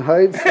Sterling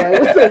Heights?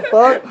 Like, what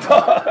the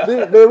fuck?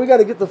 Man, we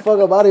gotta get the fuck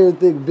up out of here and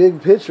think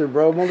big picture,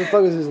 bro.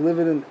 Motherfuckers is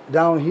living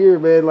down here,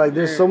 man. Like,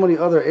 there's so many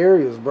other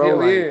areas, bro.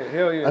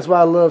 Hell yeah. That's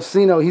why I love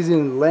Cino. He's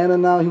in Atlanta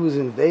now. He was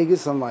in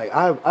Vegas. I'm like,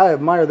 I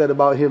admire that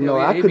about him. No,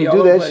 I couldn't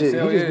do that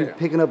shit. He just be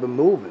picking up and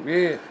moving.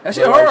 Yeah, that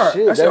shit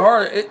hard. That shit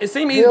hard. It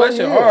seems easy, but that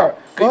shit hard.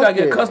 Cause you gotta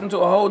get accustomed to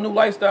a whole new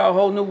lifestyle, a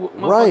whole new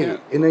right.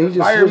 And then he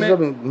just switches up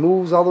and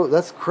moves all the.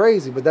 That's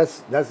crazy, but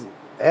that's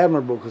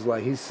admirable because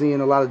like he's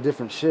seeing a lot of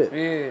different shit.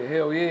 Yeah,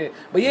 hell yeah.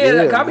 But yeah,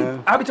 like, I be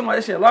talking about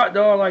that shit a lot,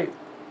 dog. Like,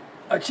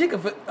 a chick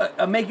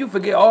make you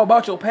forget all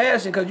about your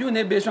passion because you and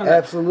that bitch trying to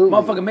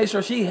motherfucker make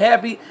sure she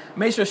happy,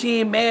 make sure she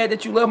ain't mad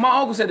that you love. My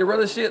uncle said the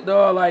realest shit,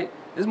 dog. Like,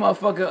 this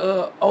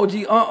motherfucker OG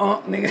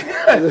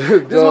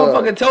nigga. This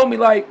motherfucker told me,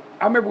 like,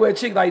 I remember with a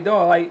chick, like,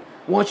 dog, like,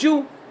 once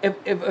you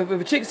if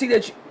a chick see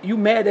that you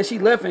mad that she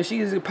left and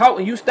she's pouting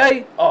and you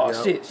stay,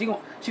 shit, she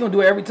gonna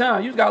do it every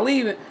time. You just gotta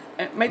leave it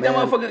and make that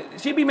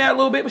motherfucker. She be mad a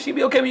little bit, but she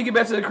be okay when you get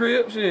back to the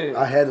crib. Shit.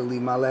 I had to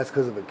leave my last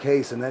because of a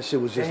case, and that shit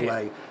was just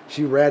like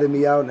she ratted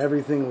me out and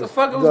everything. What the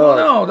fuck was going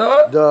on,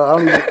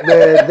 dog?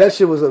 Man, that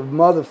shit was a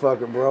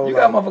motherfucker, bro. You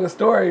got a motherfucking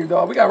story,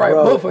 dog. We gotta write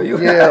a book for you.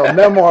 Yeah,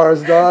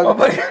 memoirs, dog.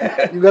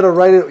 You gotta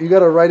write it. You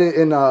gotta write it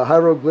in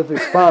hieroglyphic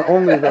font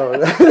only,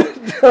 though.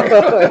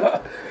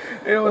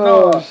 Hell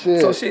no.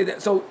 Shit.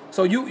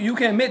 So you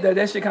can admit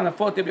that shit kind of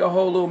fucked up your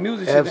whole little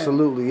music shit.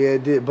 Absolutely, yeah,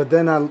 it did. But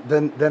then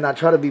I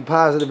try to be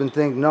positive and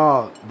think,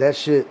 no, that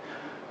shit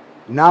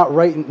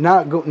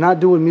not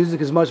doing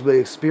music as much, but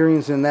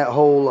experiencing that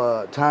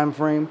whole time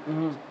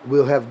frame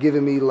will have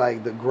given me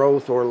like the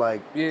growth or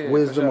like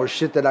wisdom or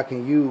shit that I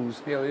can use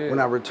when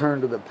I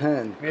return to the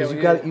pen. Because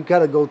you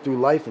gotta go through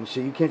life and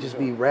shit. You can't just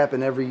be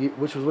rapping every year,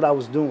 which was what I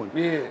was doing.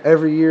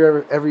 Every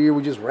year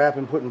we just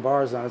rapping, putting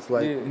bars on. It's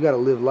like you gotta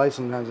live life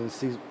sometimes and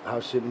see how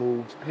shit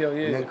moves,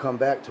 and then come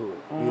back to it.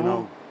 You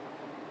know.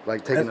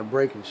 Like taking a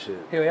break and shit.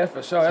 Hell yeah, that's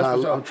for sure. That's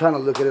for sure. I'm trying to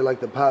look at it like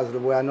the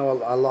positive way. I know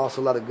I lost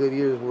a lot of good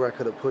years where I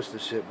could have pushed the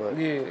shit, but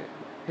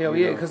hell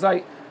yeah. Cause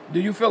like,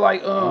 do you feel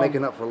like I'm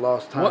making up for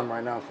lost time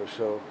right now for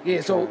sure? Yeah.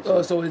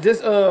 So is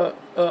this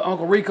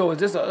Uncle Rico? Is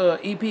this a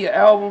EP, an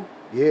album?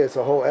 Yeah, it's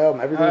a whole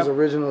album. Everything's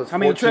original. It's how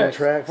many 14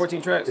 tracks?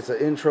 14 tracks. It's an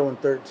intro and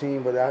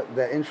 13, but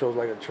that intro is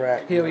like a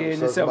track. Hell yeah,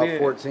 so it's about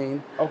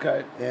 14.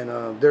 Okay.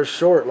 And they're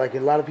short. Like a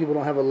lot of people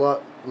don't have a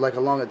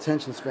long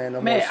attention span no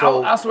more. Man,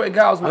 I swear to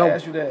God, I was going to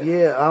ask you that.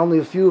 Yeah, only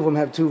a few of them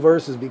have 2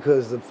 verses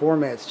because the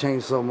formats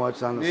changed so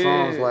much on the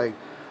songs. Like,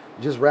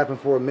 just rapping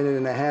for a minute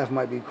and a half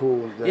might be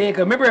cool. Yeah,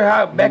 because remember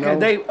how back in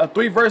the day, a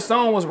 3-verse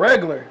song was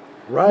regular.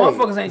 Right.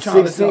 Motherfuckers ain't trying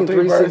to listen to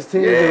 3 verses.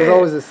 It was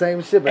always the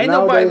same shit. But ain't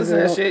nobody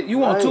listening to that shit. You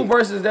want 2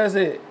 verses, that's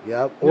it.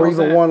 Yep. Or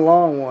even one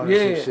long one or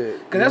some shit.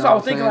 Because that's what I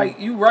was thinking, like,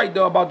 you right,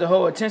 though, about the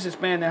whole attention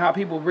span and how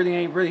people really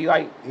ain't really,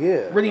 like,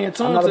 really in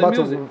tune to the music. I'm not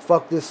about to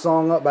fuck this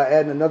song up by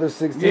adding another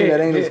 16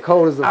 that ain't as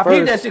cold as the first. I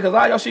peeped that shit because a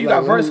lot of y'all shit, you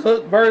got verse,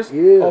 hook, verse,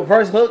 or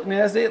verse, hook, and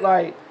that's it.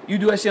 Like, you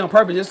do that shit on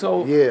purpose just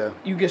so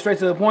you get straight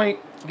to the point.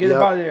 Get it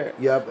out of there.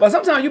 Yep. But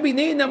sometimes you be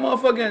needing that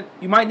motherfucking.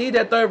 You might need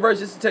that 3rd verse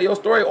just to tell your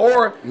story,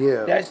 or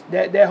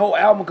that whole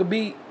album could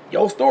be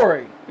your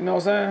story. You know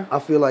what I'm saying? I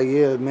feel like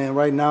man.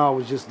 Right now,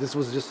 this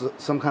was just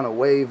some kind of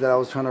wave that I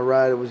was trying to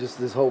ride. It was just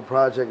this whole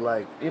project,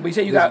 like. Yeah, but you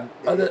said you got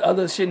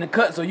other shit in the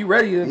cut, so you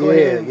ready to go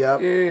ahead?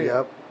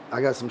 Yep.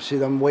 I got some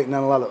shit. I'm waiting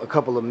on a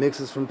couple of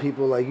mixes from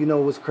people. Like, you know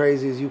what's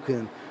crazy is you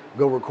can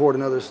go record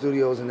in other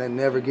studios and then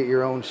never get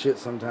your own shit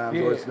sometimes,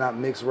 or it's not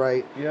mixed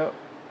right. Yep.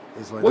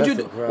 It's like, what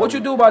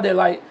you do about that?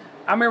 Like,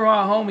 I remember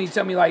my homie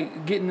tell me,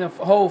 like, getting the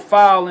whole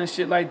file and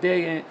shit like that,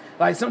 and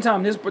like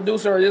sometimes this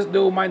producer or this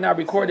dude might not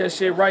record that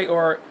shit right,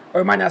 or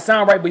it might not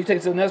sound right, but you take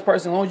it to the next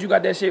person. As long as you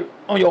got that shit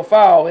on your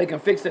file, they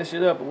can fix that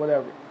shit up or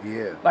whatever.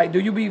 Yeah. Like, do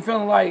you be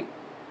feeling like,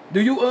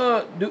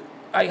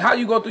 like, how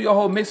you go through your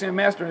whole mixing and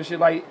mastering and shit?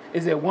 Like,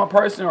 is it one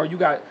person or you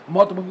got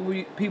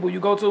multiple people you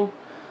go to?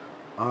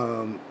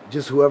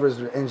 Just whoever's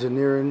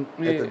engineering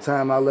at the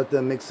time, I'll let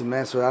them mix and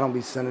master. I don't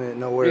be sending it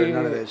nowhere,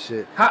 none of that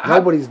shit.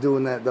 Nobody's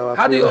doing that, though.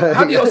 How do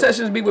your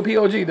sessions be with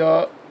POG,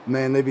 dog?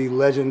 Man, they be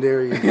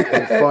legendary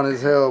and fun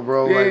as hell,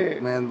 bro.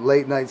 Like, man,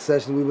 late night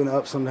sessions, we've been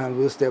up sometimes.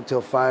 We'll stay up till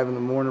 5 in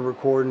the morning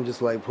recording,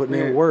 just like putting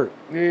in work.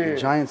 The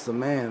Giant's the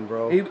man,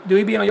 bro. Do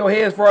he be on your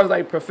head as far as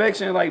like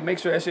perfection, like make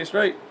sure that shit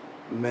straight?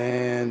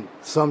 Man,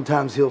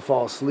 sometimes he'll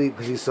fall asleep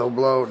because he's so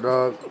blowed,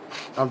 dog.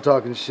 I'm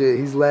talking shit.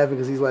 He's laughing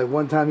because he's like,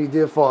 one time he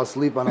did fall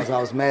asleep on us. I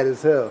was mad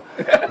as hell.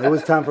 It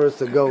was time for us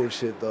to go and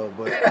shit, though.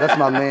 But that's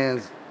my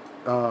man's.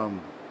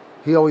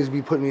 He always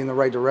be putting me in the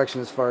right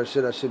direction as far as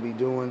shit I should be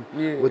doing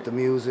with the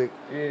music.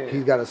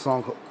 He's got a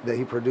song that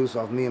he produced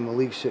off me and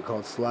Malik's shit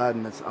called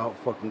Sliding that's out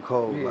fucking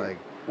cold. Like,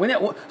 when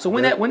that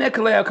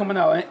collab coming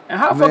out, and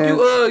how fuck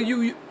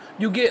you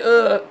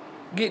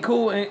get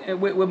cool and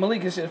with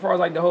Malik and shit as far as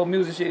like the whole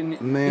music shit. And,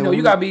 man, you know,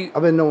 you gotta be.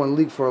 I've been knowing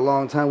Leak for a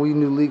long time. We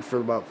knew Leak for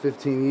about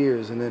 15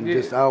 years, and then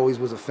I always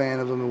was a fan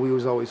of him, and we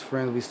was always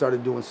friends. We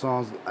started doing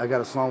songs. I got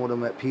a song with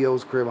him at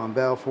P.O.'s crib on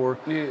Balfour.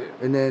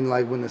 And then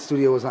like when the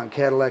studio was on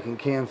Cadillac in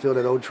Canfield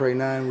at Old Trey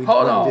 9, we did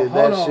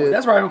that shit.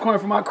 That's right in the corner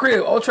from my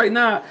crib. Old Trey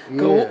 9.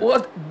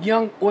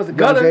 Was it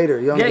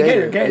Gator? Young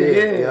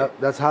Gator. Yep.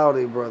 That's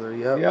Holiday Brother.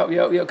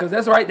 Yep. Because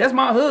that's right. That's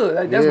my hood.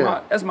 Like,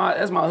 that's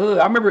my hood.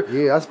 I remember.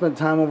 Yeah, I spent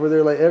time over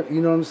there. Like,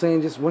 you know what I'm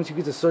saying? Just once you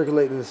get to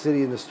circulate in the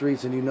city, in the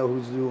streets, and you know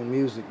who's doing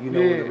music, you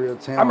know who the real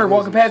talent is. I remember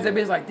walking past that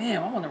bitch like,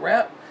 damn, I want to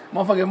rap.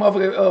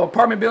 Motherfucking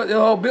apartment building, the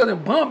whole building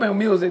bumping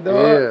music, dog.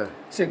 Yeah.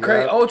 Shit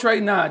crazy. Old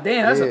Trey 9.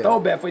 Damn, that's a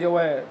throwback for your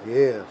ass.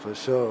 Yeah, for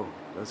sure.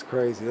 That's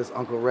crazy. That's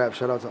Uncle Rap.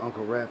 Shout out to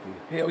Uncle Rappy.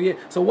 Hell yeah.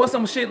 So what's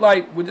some shit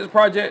like with this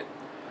project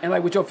and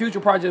like with your future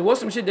project? What's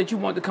some shit that you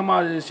want to come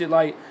out of this shit?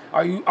 Like,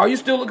 are you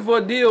still looking for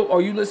a deal, or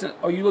are you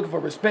looking for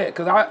respect?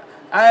 Because I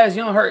asked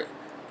Young Hurt,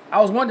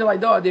 I was wondering like,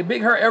 dog, did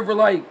Big Hurt ever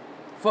like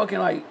fucking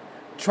like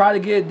try to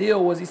get a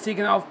deal? Was he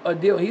seeking out a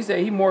deal? He said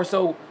he more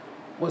so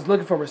was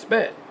looking for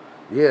respect.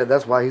 Yeah,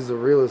 that's why he's the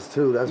realest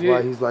too. That's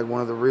why he's like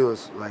one of the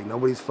realest. Like,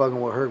 nobody's fucking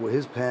with Hurt with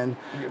his pen.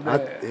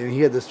 And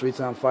he had the streets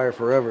on fire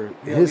forever.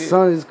 His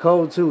son is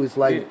cold too. It's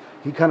like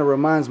he kind of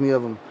reminds me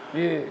of him.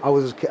 Yeah. I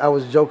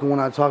was joking when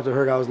I talked to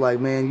Hurt. I was like,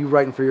 man, you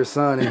writing for your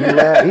son?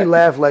 And he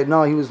laughed like,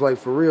 no. He was like,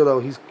 for real though.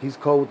 He's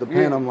cold with the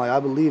pen. I'm like, I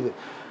believe it.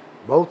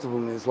 Both of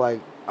them is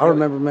like, I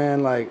remember,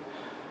 man, like,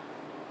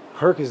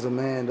 Herc is the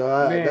man,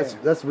 dog.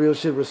 That's real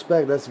shit.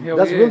 Respect. That's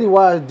really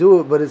why I do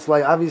it. But it's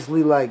like,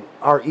 obviously, like,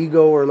 our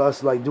ego or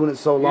us like doing it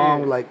so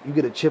long, like you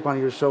get a chip on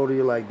your shoulder.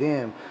 You're like,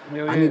 damn,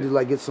 I need to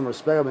like get some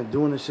respect. I've been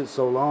doing this shit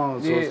so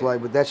long, so it's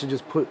like, but that should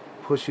just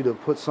push you to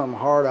put something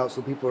hard out,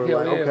 so people are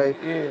like,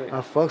 okay,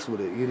 I fucks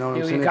with it. You know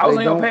what I'm saying? I was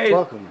on your page.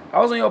 I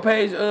was on your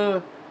page.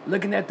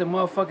 looking at the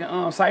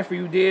motherfucking cypher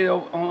you did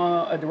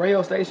on at the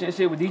radio station and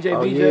shit with DJ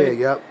BJ. Yeah,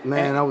 yep.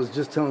 Man, I was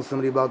just telling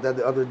somebody about that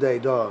the other day,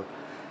 dog.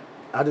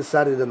 I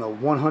decided in the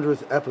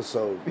 100th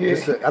episode. Yeah.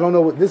 I don't know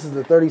what this is,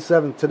 the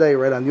 37th today,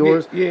 right on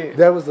yours. Yeah.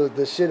 That was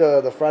the shit.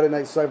 The Friday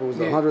Night Cypher was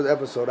the 100th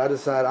episode. I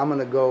decided I'm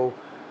gonna go.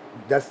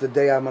 That's the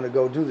day I'm gonna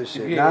go do this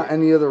shit. Not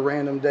any other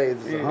random day.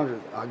 This is the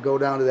 100th. I go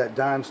down to that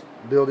Dimes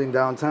building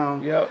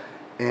downtown. Yep.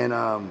 And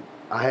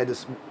I had to.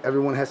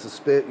 Everyone has to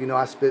spit. You know,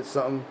 I spit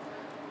something,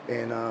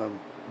 and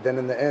then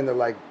in the end they're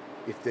like,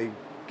 if they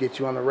get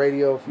you on the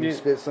radio, if you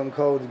spit some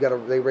code,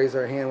 they raise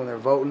their hand when they're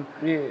voting.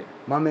 Yeah.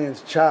 My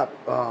man's Chop.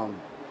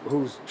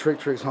 Who's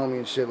Trick's homie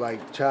and shit,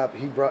 like Chop,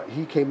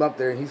 he came up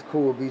there and he's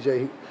cool with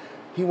BJ.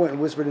 He went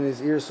and whispered in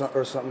his ear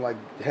or something like,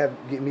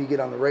 get me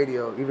on the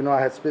radio, even though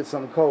I had spit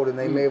something cold and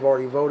they may have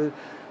already voted.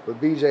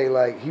 But BJ,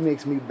 like, he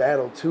makes me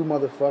battle two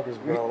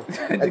motherfuckers, bro,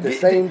 at the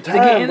same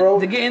time,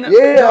 bro.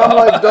 Yeah, I'm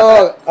like,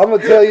 dog, I'm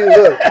gonna tell you,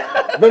 look,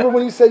 remember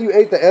when you said you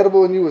ate the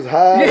edible and you was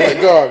high? Yeah.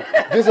 Like, dog,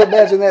 just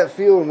imagine that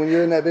feeling when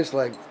you're in that bitch,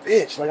 like,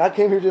 bitch, like, I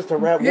came here just to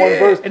rap one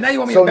verse. And now you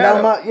want me to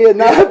battle?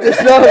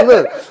 Now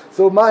look.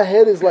 So my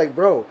head is like,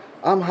 bro,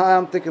 I'm high,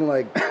 I'm thinking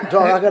like,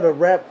 dog, I gotta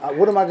rap.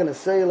 What am I gonna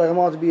say? Like, I'm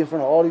about to be in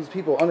front of all these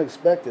people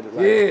unexpected.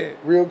 Like,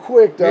 real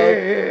quick, dog.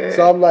 Yeah.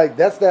 So I'm like,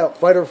 that's that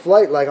fight or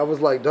flight. Like, I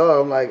was like,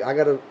 dog, I'm like, I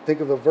gotta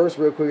think of a verse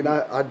real quick. And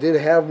I did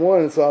have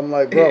one. And so I'm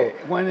like, bro,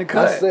 when it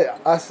cut.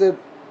 I said,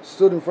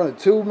 stood in front of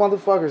two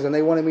motherfuckers and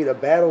they wanted me to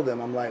battle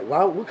them. I'm like,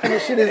 wow, what kind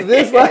of shit is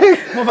this? Like,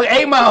 motherfucker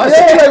 8 miles.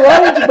 Yeah, like, why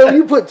would you, bro?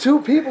 You put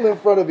two people in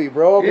front of me,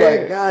 bro. I'm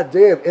like, god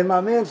damn. And my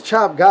man's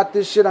Chop got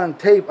this shit on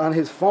tape on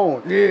his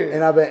phone. Yeah.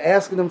 And I've been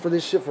asking him for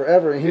this shit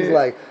forever. And he's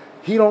like,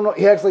 he don't know.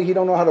 He acts like he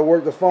don't know how to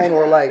work the phone,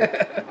 or like,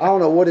 I don't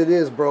know what it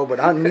is, bro. But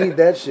I need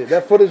that shit.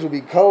 That footage would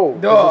be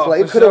cold. Dog,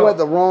 like, it could have went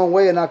the wrong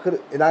way, and I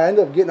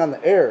ended up getting on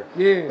the air.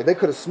 Yeah. But they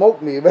could have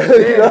smoked me. You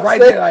know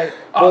right there, like,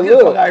 oh, get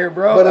the fuck out here,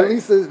 bro. But like, at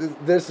least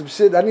there's some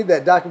shit. I need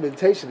that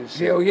documentation and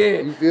shit. Hell yeah.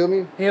 You feel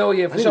me? Hell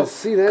yeah, for sure.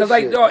 See that. Because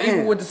like, dog,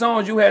 even with the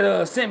songs you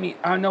had sent me,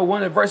 I know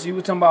one of the verses you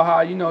were talking about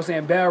how, you know,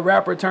 saying bad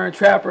rapper turned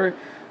trapper.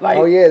 Like,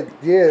 oh yeah.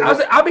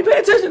 I'll be paying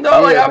attention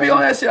though. Like, I'll be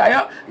on that shit.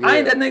 Like, I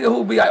ain't that nigga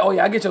who be like, oh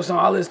yeah, I get your song,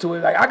 I'll listen to it.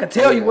 Like, I can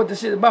tell you what the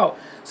shit about.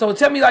 So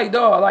tell me, like,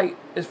 dog, like,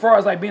 as far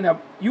as like being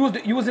you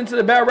was into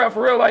the bad rap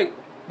for real, like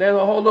that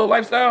whole little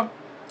lifestyle.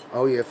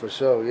 Oh yeah, for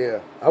sure.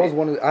 Yeah, I was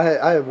one of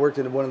I had worked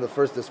in one of the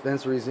first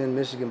dispensaries in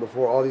Michigan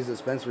before all these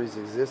dispensaries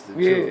existed.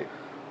 Too.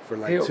 For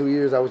like 2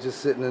 years, I was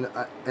just sitting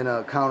in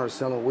a counter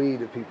selling weed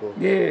to people.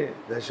 Yeah,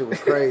 that shit was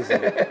crazy.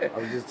 I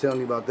was just telling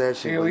you about that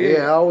shit.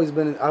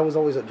 I was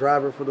always a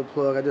driver for the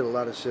plug. I did a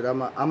lot of shit.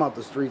 I'm out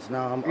the streets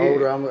now. I'm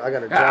older. I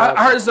got a job.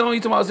 I heard a song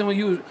you talking about when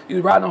you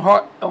was riding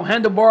on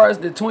handlebars,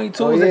 the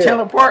 22s in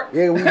Chandler Park.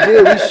 Yeah, we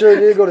did. We sure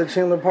did go to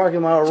Chandler Park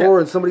in my Aurora,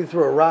 and somebody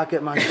threw a rock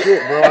at my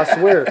shit, bro. I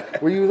swear.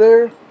 Were you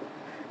there?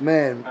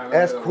 Man,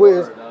 ask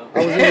Quiz.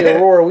 I was in the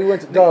Aurora. We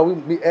went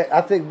to I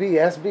think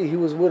ask B. He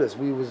was with us.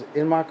 We was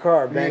in my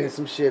car banging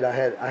some shit. I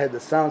had the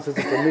sound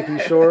system for Mickey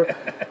Shore.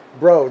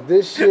 Bro,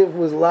 this shit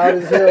was loud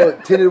as hell.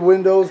 Tinted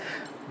windows.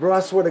 Bro, I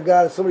swear to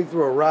God, somebody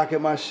threw a rock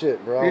at my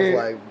shit, bro. I was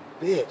like,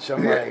 bitch.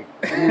 I'm like,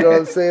 you know what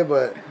I'm saying?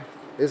 But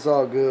it's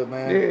all good,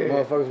 man.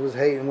 Motherfuckers was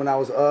hating when I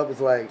was up. It's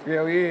like,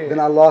 then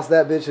I lost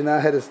that bitch and I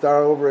had to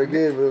start over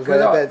again. But it was like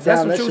at that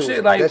time, that's some true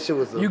shit. Like, that shit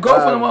was you go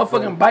for the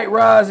motherfucking bike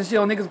rides and shit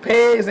on niggas'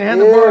 pegs and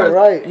handlebars.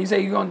 Right. And you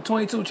say you on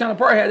 22 Chandler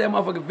Park, had that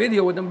motherfucking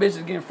video with them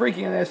bitches getting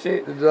freaky and that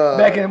shit.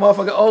 Back in the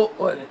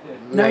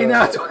motherfucking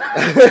 99.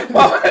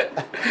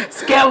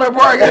 Scalar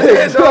Park.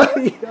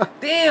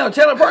 Damn,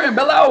 Chandler Park and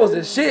Belle Isle was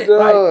the shit.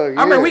 Like,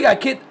 I remember we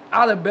got kicked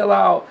out of Belle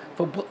Isle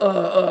for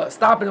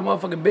stopping the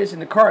motherfucking bitch in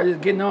the car,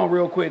 just getting on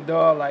real quick,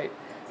 dog. Like,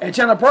 and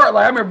Chandler Park,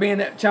 like, I remember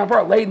being at Chandler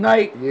Park late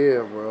night.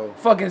 Yeah, bro.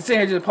 Fucking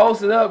saying, just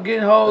posted up,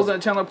 getting hoes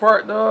at Chandler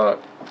Park, dog.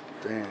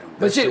 Damn,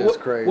 but shit,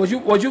 crazy. Was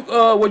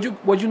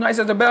you nice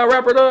as a battle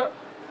rapper, dog?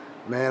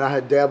 Man, I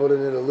had dabbled in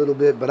it a little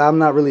bit, but I'm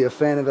not really a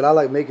fan of it. I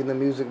like making the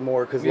music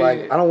more because,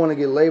 like, I don't want to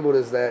get labeled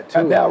as that, too.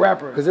 A battle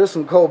rapper. Because there's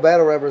some cold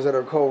battle rappers that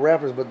are cold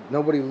rappers, but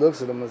nobody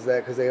looks at them as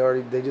that because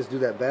they just do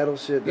that battle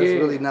shit. That's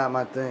really not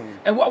my thing.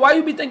 And why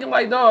you be thinking,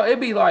 like, dog, it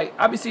be like,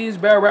 I be seeing these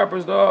battle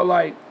rappers, dog,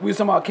 like, we was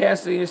talking about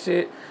Cassidy and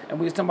shit, and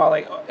we was talking about,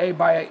 like,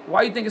 everybody,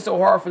 why you think it's so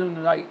hard for them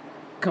to, like,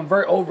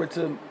 convert over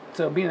to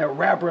being a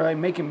rapper, like,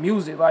 making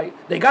music?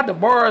 Like, they got the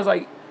bars,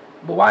 like,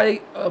 but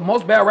why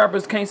most battle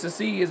rappers can't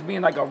succeed as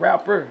being, like, a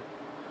rapper?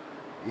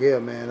 Yeah,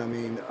 man. I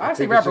mean, I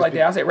say rapper like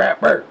that. I say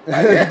rapper.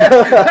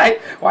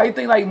 Like, why you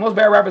think like most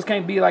bad rappers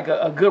can't be like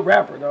a good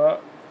rapper, dog?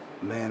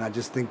 Man, I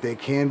just think they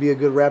can be a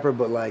good rapper,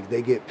 but like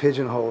they get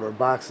pigeonholed or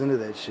boxed into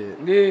that shit.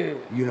 Yeah.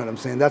 You know what I'm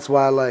saying? That's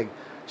why, like,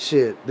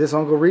 shit, this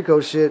Uncle Rico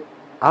shit,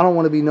 I don't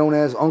want to be known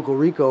as Uncle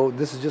Rico.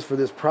 This is just for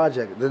this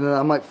project. Then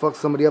I might fuck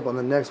somebody up on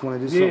the next one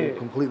and do something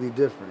completely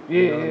different. Yeah.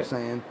 You know what I'm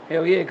saying?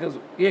 Hell yeah, cause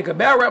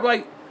bad rap,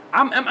 like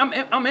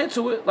I'm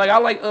into it. Like I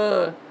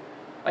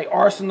like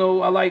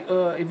Arsenal. I like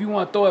if you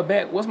want to throw it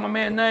back, what's my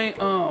man's name?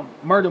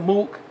 Murder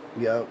Mook.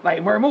 Yep.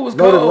 Like Murray Mood was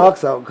cold. Loaded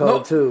Luck's out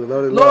cold too.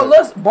 Loaded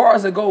Luck's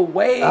bars that go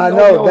way. I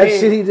know that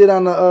shit he did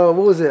on the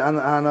what was it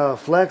on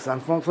Flex on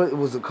Funk Flex? It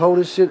was the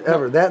coldest shit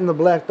ever. That and the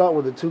Black Thought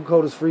were the two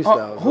coldest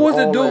freestyles. Who is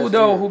the dude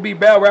though who be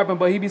bad rapping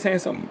but he be saying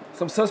some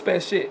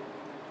suspect shit?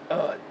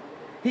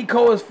 He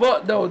cold as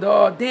fuck though,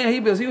 dog. Damn, he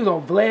was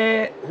on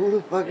Vlad. Who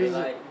the fuck is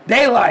it?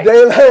 Daylight.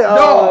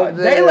 Dog.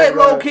 Daylight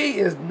low key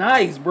is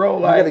nice, bro.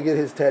 Like, you gotta get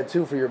his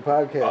tattoo for your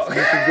podcast. You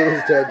should get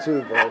his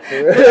tattoo, bro.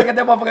 I got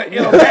that motherfucker,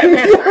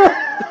 Batman.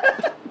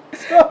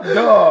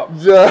 Dog.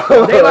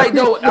 Daylight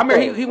though. I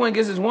remember he went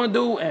against this one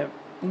dude and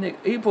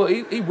he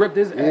ripped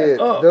his ass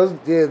up.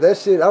 That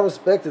shit I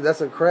respect it.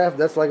 That's a craft.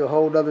 That's like a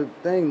whole other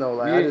thing though.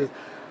 Like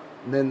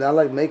I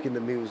like making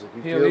the music.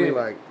 You feel me?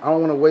 Like I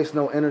don't want to waste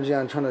no energy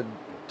on trying to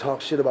talk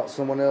shit about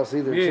someone else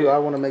either too. I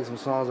want to make some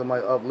songs that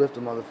might uplift a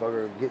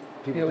motherfucker, get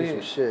people to do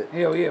some shit.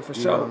 Hell yeah, for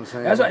you sure. Know what I'm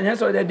saying?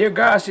 That's what that Dear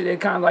God shit. That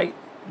kind of like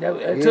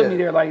that took me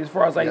there. Like as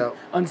far as like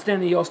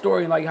understanding your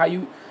story and like how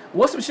you.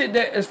 What's some shit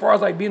that as far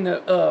as like being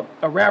a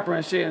rapper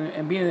and shit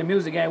and being in the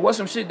music game. What's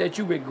some shit that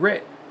you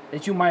regret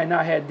that you might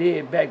not have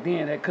did back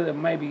then that could have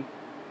maybe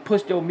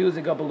pushed your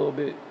music up a little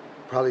bit?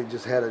 Probably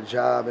just had a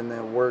job and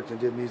then worked and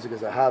did music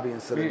as a hobby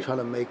instead of trying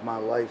to make my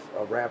life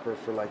a rapper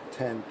for like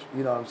 10,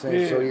 you know what I'm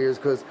saying, so years,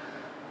 because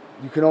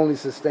you can only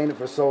sustain it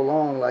for so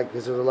long, like,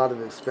 because there's a lot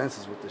of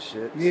expenses with the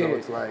shit. So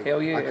it's like,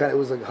 it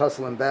was like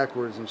hustling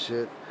backwards and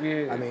shit.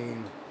 I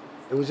mean,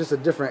 it was just a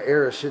different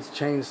era. Shit's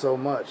changed so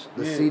much.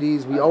 The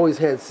CDs, we always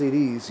had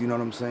CDs, you know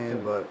what I'm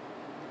saying? But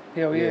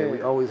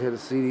we always had the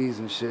CDs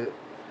and shit.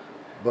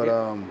 But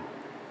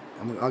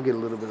I'll get a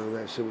little bit of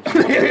that shit with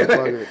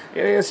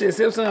you. Shit.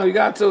 Sip some, you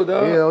got to,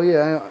 dog. Hell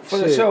yeah. For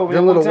the show, man.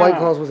 Them little White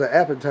Claws was an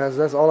appetizer.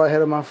 That's all I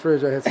had in my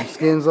fridge. I had some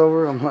skins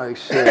over. I'm like,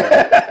 shit.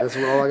 That's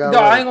all I got. No,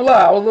 I ain't gonna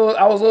lie.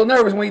 I was a little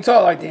nervous when you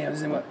talked like, damn,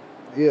 this is what.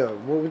 Yeah,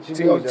 what would you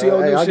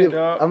mean,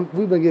 dog?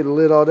 We've been getting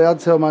lit all day. I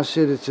tell my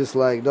shit, it's just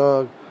like,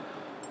 dog,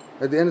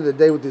 at the end of the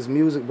day with this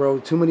music, bro,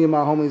 too many of my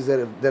homies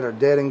that are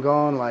dead and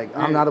gone, like,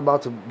 I'm not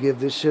about to give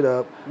this shit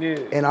up.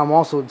 And I'm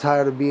also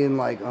tired of being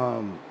like,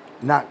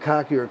 not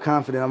cocky or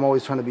confident. I'm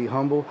always trying to be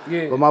humble.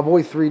 But my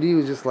boy 3D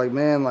was just like,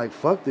 man, like,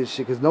 fuck this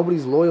shit, because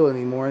nobody's loyal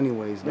anymore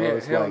anyways, dog.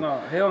 It's hell like,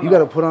 no. You got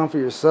to put on for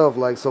yourself.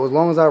 Like, so as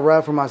long as I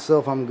rap for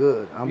myself, I'm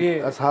good.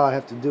 That's how I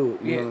have to do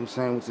it. You know what I'm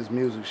saying, with this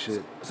music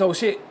shit. So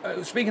shit,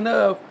 speaking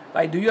of,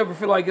 like, do you ever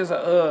feel like it's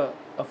a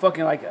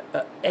fucking, like,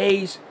 a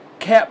age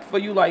cap for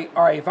you? Like,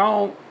 all right,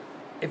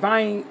 if I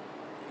ain't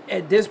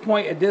at this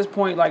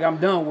point, like, I'm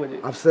done with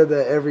it. I've said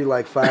that every,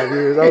 like, 5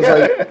 years. I was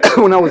like,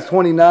 when I was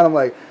 29, I'm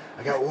like,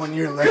 I got 1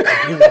 year left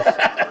to do this.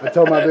 I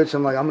told my bitch,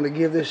 I'm like, I'm going to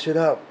give this shit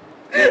up.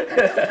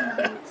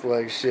 It's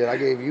like, shit, I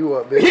gave you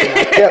up, bitch, and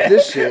I kept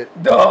this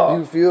shit. Dog.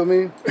 You feel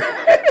me?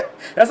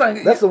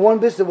 That's the one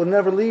bitch that will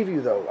never leave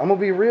you, though. I'm going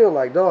to be real,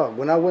 like, dog,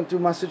 when I went through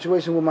my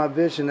situation with my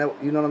bitch, and that,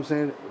 you know what I'm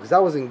saying? Because I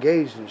was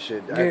engaged and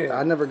shit.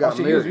 I never got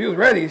married. You was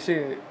ready,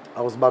 shit. I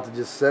was about to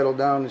just settle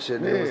down and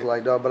shit. And it was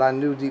like, dog, but I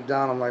knew deep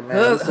down, I'm like,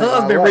 man,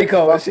 husband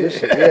Rico fuck this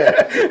shit. Yeah,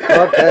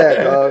 fuck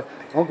that, dog.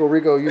 Uncle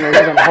Rico, you know, he's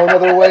on a whole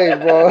other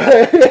wave, bro.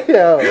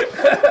 Yo,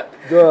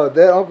 dog,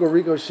 that Uncle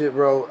Rico shit,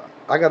 bro.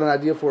 I got an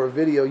idea for a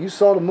video. You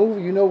saw the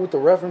movie, you know what the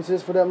reference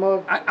is for that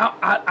mug?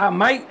 I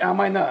might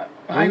not.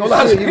 I ain't gonna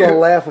lie. You're gonna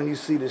laugh when you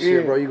see this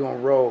shit, bro. You're gonna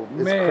roll.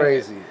 It's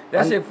crazy.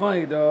 That shit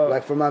funny, dog.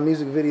 Like, for my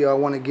music video, I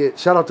want to get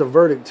shout out to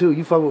Verdict too.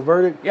 You fuck with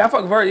Verdict? Yeah, I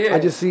fuck with Verdict. Yeah. I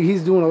just see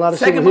he's doing a lot of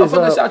shit. Second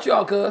motherfucker shout you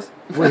out, cuz.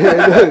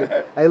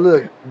 Hey,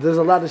 look, there's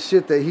a lot of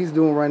shit that he's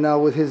doing right now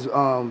with his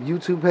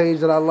YouTube page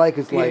that I like.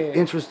 It's like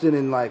interested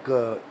in like you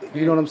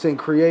know what I'm saying,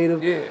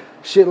 creative.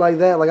 Shit like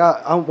that. Like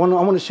I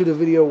want to shoot a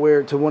video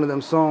where to one of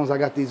them songs I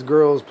got these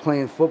girls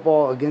playing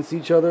football against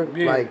each other,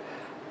 like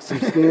some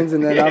skins,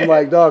 and then I'm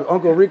like, dog,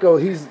 Uncle Rico,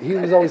 he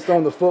was always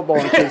throwing the football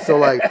and shit. So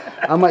like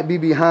I might be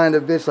behind a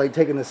bitch like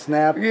taking a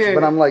snap,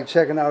 but I'm like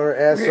checking out her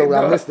ass, so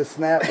I missed the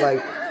snap,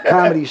 like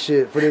comedy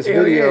shit for this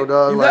video,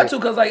 dog. You got to,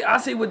 cause like I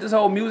see with this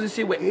whole music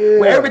shit,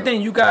 where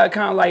everything you gotta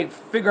kind of like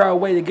figure out a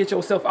way to get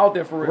yourself out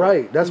there for real.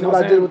 Right. That's what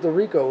I did with the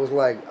Rico. Was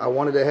like I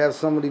wanted to have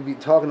somebody be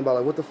talking about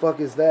like what the fuck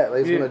is that?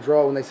 Like it's gonna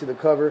draw when they see the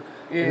cover,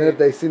 and then if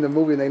they seen the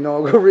movie and they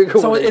know Uncle Rico.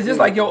 So is this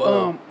like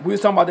your we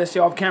was talking about that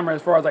shit off camera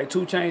as far as like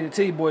 2 Chainz and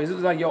T Boys. This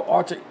is like your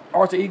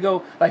alter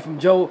ego, like from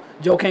Joe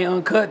Kane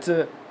Uncut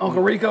to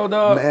Uncle Rico,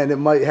 dog. Man, it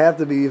might have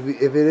to be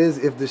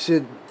if the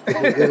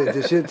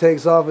shit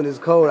takes off and it's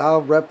cold,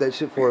 I'll rep that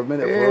shit for a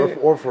minute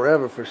or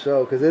forever for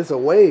sure, because it's a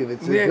wave.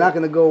 It's not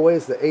gonna go away.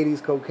 It's the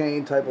 80s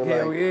cocaine type of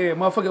Hell yeah,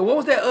 motherfucker. What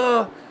was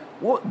that?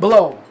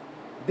 Blow.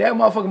 That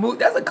motherfucking movie.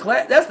 That's a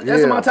class. That's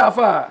in my top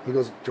 5. He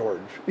goes, George.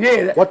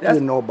 Yeah. What do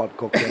you know about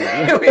cocaine?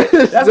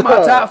 That's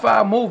my top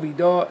 5 movie,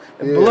 dog.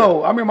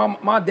 Blow. I remember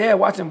my dad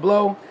watching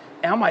Blow,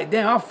 and I'm like,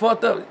 damn, I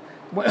fucked up.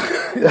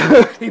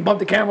 He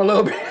bumped the camera a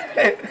little bit.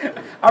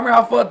 I remember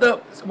I fucked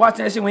up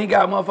watching that shit when he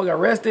got motherfucker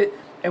arrested,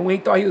 and when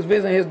he thought he was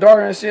visiting his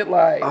daughter and shit.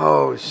 Like,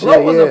 oh shit,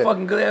 Blow was a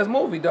fucking good ass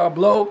movie, dog.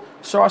 Blow,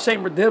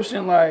 Shawshank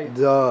Redemption, like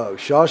dog,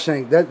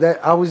 Shawshank. That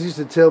I always used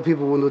to tell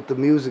people with the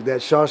music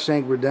that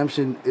Shawshank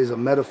Redemption is a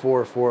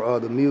metaphor for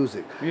the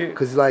music. Yeah.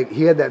 Because like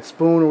he had that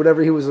spoon or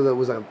whatever. He was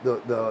like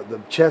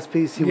the chess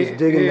piece. He was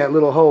digging that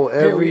little hole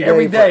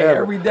every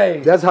day.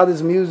 That's how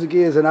this music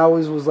is. And I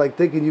always was like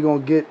thinking you're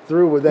gonna get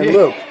through with that.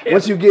 Look,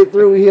 once you get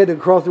through, he had to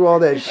crawl through all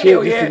that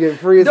shit just to get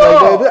free. It's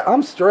like,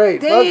 I'm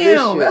straight. Damn, fuck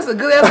this shit. That's a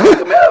good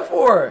ass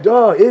metaphor.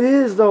 Dog, it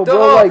is though,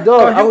 bro. Like,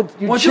 dog,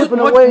 you chipping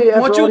away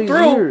after all these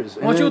years.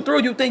 Once you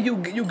through, you think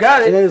you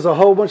got it. And there's a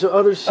whole bunch of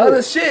other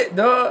shit.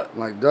 Dog.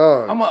 Like,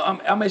 dog.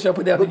 I'll make sure I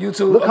put that on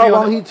YouTube. Look how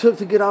long he took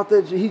to get out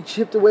that. He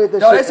chipped away at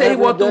that dog, shit. They say he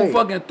walked through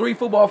fucking 3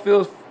 football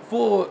fields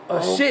full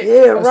of shit.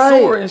 Yeah, right.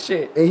 Sewer and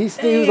shit. And he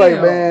was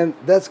like, man,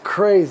 that's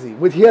crazy.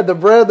 He had the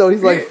bread though.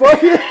 He's like, fuck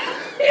it.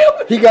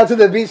 He got to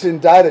the beach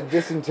and died of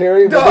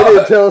dysentery, but they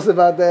didn't tell us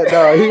about that.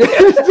 Dog.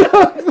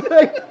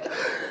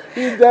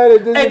 He died of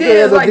dysentery. And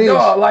then it's like,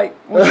 dog, like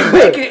when you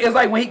make it, it's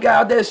like when he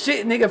got out that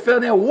shit, nigga fell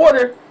in that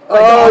water.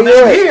 Like,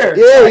 yeah, here.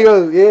 Yeah, like, he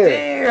goes, yeah.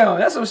 Damn,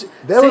 that's some shit.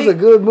 That was a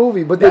good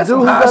movie, but the dude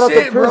who got out the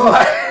prison,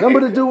 bro.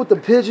 remember the dude with the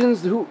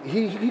pigeons? Who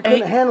he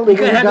couldn't handle it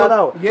when he got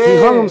out. Yeah. He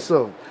hung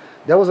himself.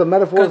 That was a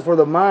metaphor for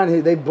the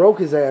mind. They broke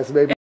his ass,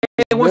 baby.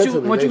 And once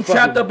you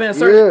trapped up in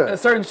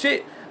certain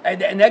shit,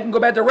 and that can go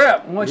back to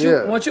rap. Once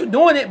you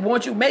doing it,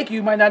 once you make it,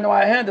 you might not know how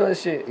to handle that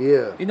shit.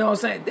 Yeah. You know what I'm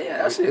saying?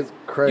 Damn, that shit. It's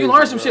crazy. You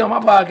learn some shit on my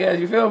podcast.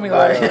 You feel me?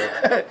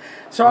 Like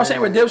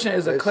Shawshank Redemption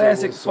is a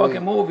classic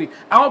fucking movie.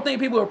 I don't think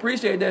people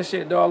appreciate that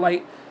shit, dog.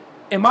 Like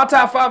in my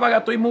top 5, I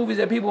got 3 movies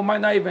that people might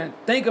not even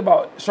think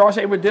about: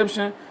 Shawshank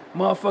Redemption,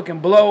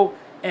 motherfucking Blow,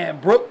 and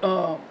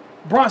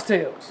Bronx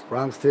Tales.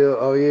 Bronx Tales,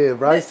 oh yeah,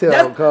 Bronx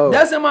Tales.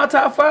 That's in my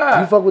top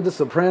 5. You fuck with The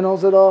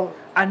Sopranos at all?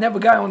 I never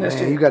got on that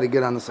shit. You got to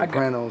get on The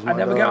Sopranos. I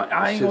never got.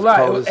 I ain't gonna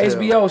lie, it was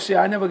HBO shit.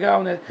 I never got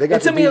on that. They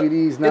got the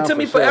DVDs now. It took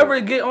me forever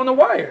to get on The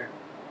Wire.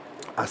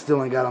 I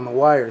still ain't got on The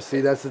Wire.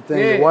 See, that's the thing.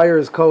 Yeah. The Wire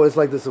is cold. It's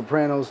like The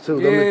Sopranos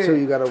too. Them the two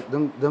you gotta.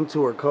 Them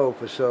two are cold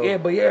for sure. Yeah,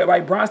 but yeah,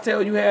 like Bronx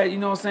Tale, you had, you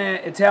know what I'm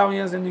saying,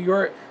 Italians in New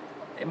York.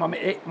 And my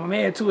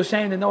man too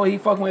ashamed to know he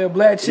fucking with a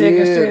black chick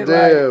and shit.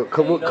 Yeah, like,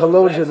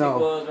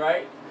 Cologeno.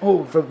 Right?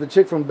 Who? From the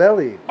chick from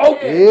Belly. Oh,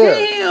 yeah.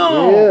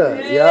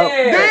 Damn. Yeah.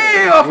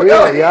 Damn, I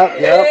forgot.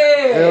 Yep.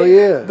 Hell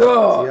yeah.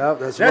 Dog. Yep,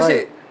 that's that right.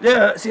 Shit.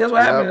 Yeah, see, that's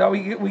what happened. Dog.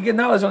 We get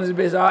knowledge on this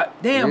bitch. Dog.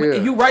 Damn,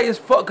 you right as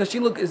fuck, because she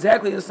look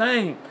exactly the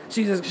same.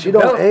 She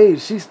don't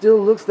age. She still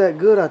looks that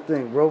good, I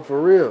think, bro,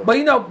 for real. But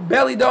you know,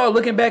 Belly, dog,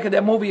 looking back at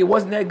that movie, it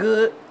wasn't that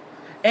good.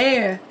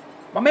 And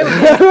my man was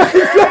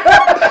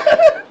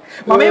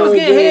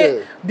getting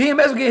head.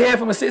 DMX was getting head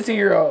from a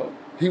 16-year-old.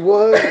 He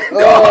was?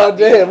 Oh,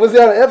 damn. Was he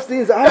on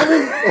Epstein's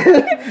Island?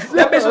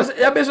 that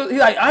bitch was, he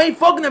like, I ain't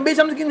fucking that bitch,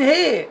 I'm just getting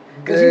head.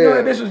 Because you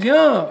know that bitch was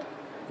young.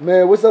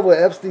 Man, what's up with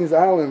Epstein's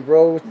Island,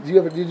 bro?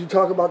 Did you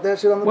talk about that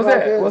shit on the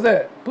podcast? What's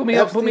that? Put me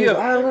up.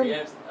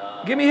 Island?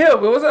 Give me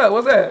help. What's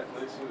that?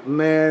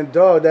 Man,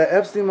 dog, that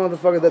Epstein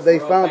motherfucker that they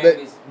found that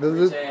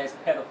rich ass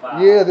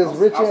pedophile. Yeah, this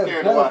rich ass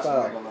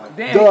pedophile.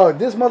 Damn. Dog,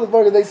 this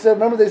motherfucker,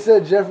 they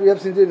said Jeffrey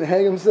Epstein didn't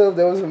hang himself.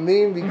 That was a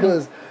meme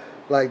because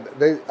like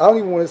I don't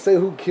even want to say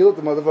who killed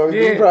the motherfucker.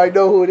 You probably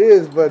know who it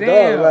is, but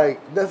dog,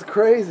 like that's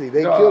crazy.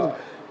 They killed him.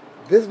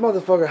 This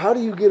motherfucker, how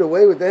do you get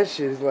away with that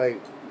shit? It's like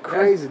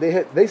crazy.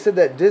 They said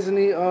that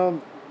Disney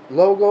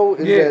logo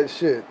is that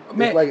shit.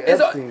 Man, it's like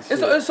Epstein shit.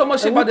 It's so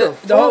much shit about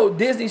the whole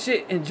Disney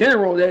shit in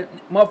general that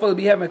motherfuckers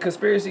be having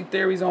conspiracy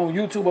theories on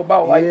YouTube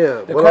about, like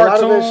the cartoons. A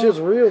lot of that shit's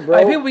real, bro.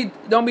 Like people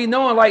don't be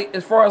knowing, like,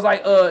 as far as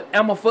like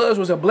Elmer Fudd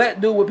was a black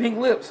dude with pink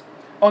lips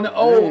on the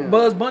old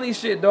Bugs Bunny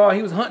shit, dog.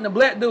 He was hunting a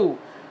black dude.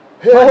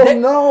 Hell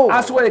no.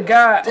 I swear to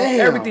God, on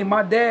everything,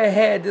 my dad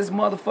had this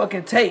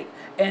motherfucking tape,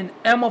 and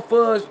Elmer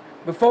Fudd.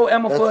 Before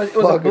Elmer Fudd, it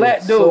was a black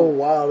dude. So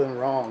wild and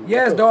wrong.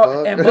 Yes,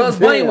 dog. And Bugs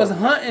Bunny was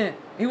hunting.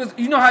 He was,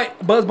 you know how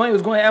Bugs Bunny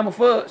was going at Elmer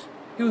Fudd?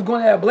 He was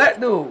going at a black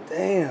dude.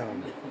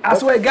 Damn. I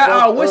swear to God,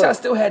 I wish I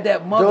still had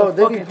that motherfucking tape.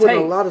 They be putting tape.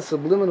 a lot of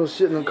subliminal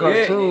shit in the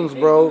cartoons,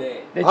 bro.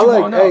 I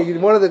like,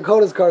 one of the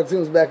coldest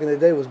cartoons back in the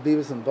day was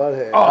Beavis and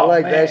Butthead. I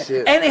like that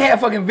shit. And they had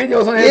fucking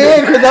videos on there.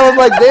 Yeah, because I was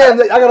like, damn,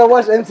 I gotta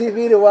watch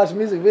MTV to watch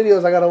music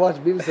videos. I gotta watch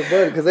Beavis and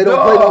Butthead because they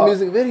don't play no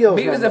music videos.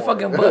 Beavis and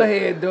fucking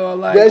Butthead, dog.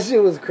 Like that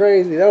shit was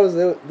crazy. That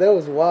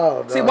was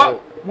wild. See,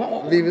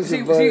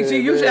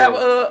 See, you should have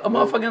a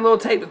motherfucking little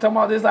tape talking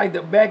about this, like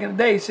the back in the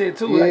day shit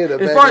too. Yeah, like, the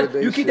as back far in the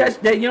day you keep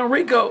shit. that young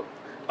Rico.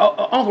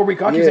 Uncle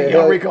Rico, I keep saying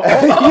Young Rico,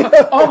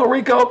 Uncle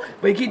Rico,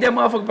 but you keep that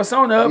motherfucking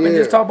persona up and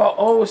just talk about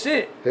old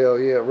shit. Hell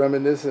yeah,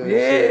 reminiscing.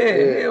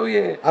 Hell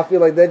yeah. I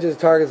feel like that just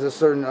targets a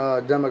certain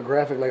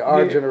demographic, like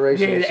our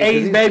generation. Yeah, the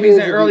 80s babies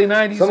and early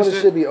 90s. Some of the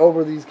shit be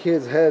over these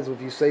kids' heads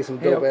if you say some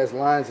dope ass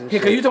lines and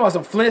shit. Yeah, cause you talking about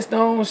some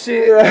Flintstone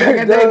shit,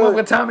 back in the day,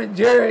 motherfucking Tom and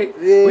Jerry.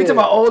 Yeah. We talking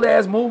about old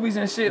ass movies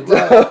and shit.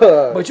 Like,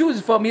 but you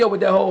just fucked me up with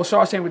that whole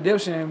Shawshank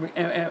Redemption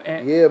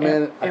and yeah,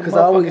 man. Because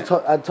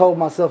I told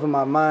myself in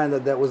my mind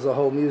that was the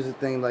whole music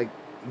thing, like.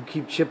 You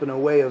keep chipping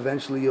away,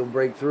 eventually you'll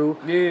break through.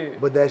 Yeah.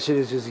 But that shit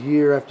is just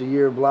year after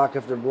year, block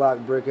after block,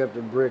 brick after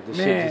brick. The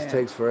shit just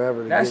takes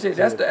forever to get to.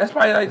 That's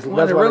probably like one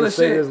of the realest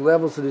shit. There's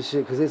levels to this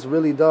shit because it's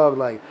really, dog,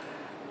 like,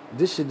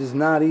 this shit is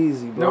not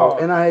easy, bro. No.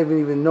 And I haven't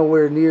even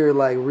nowhere near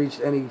like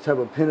reached any type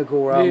of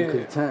pinnacle where I'm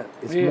content.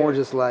 It's more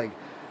just like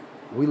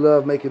we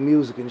love making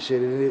music and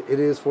shit. It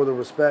is for the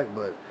respect,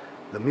 but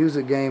the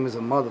music game is a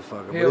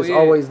motherfucker. But it's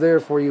always there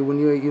for you when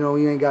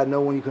you ain't got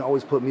no one. You can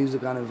always put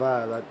music on and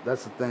vibe.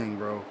 That's the thing,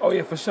 bro. Oh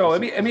yeah, for sure.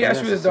 Let me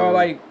ask you this, dog.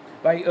 Like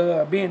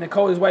being the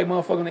coldest white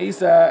motherfucker on the east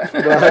side.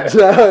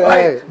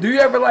 Like, do you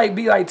ever like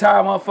be like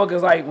tired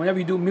motherfuckers like whenever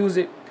you do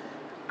music?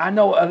 I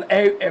know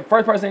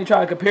first person you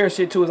try to compare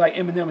shit to is like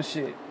Eminem and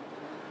shit.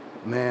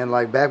 Man,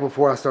 like back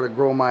before I started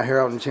growing my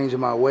hair out and changing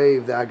my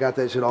wave, that I got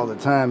that shit all the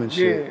time and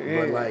shit. Yeah.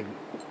 But like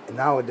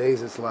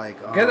nowadays it's like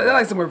that's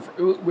like some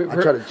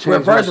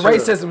reverse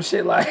racism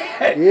shit like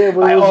but it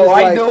was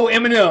white dude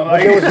Eminem.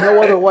 Like, there was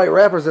no other white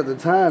rappers at the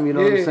time, you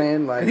know what I'm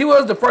saying? Like he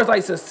was the first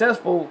like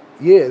successful.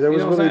 Yeah, there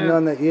was really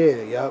none that.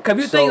 Yeah. Cause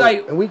you think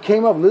like,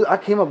 and I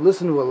came up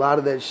listening to a lot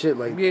of that shit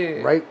like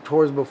right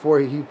towards before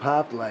he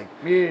popped like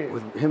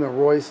with him and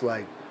Royce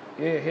like.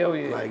 Yeah, hell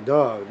yeah. Like,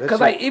 dog.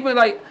 Because, like, even,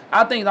 like,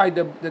 I think, like,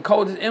 the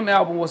coldest M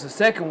album was the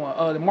second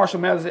one, the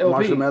Marshall Mathers LP.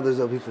 Marshall Mathers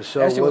LP for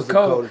sure that shit was the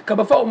coldest.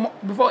 Because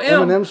before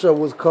M. Eminem show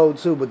was cold,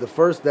 too, but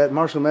that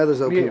Marshall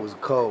Mathers LP was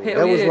cold. Hell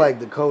that was, like,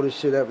 the coldest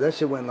shit ever. That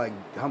shit went, like,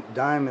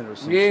 Diamond or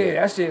some shit.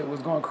 Yeah, that shit was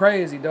going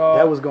crazy, dog.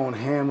 That was going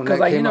ham when that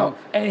like, came out.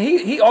 And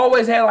he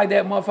always had, like,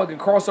 that motherfucking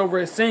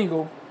crossover as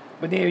single.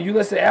 But then you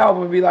listen to the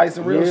album and be like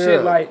some real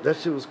shit. Like that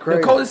shit was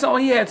crazy. The coldest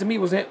song he had to me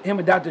was him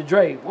and Dr.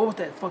 Dre. What was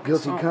that fucking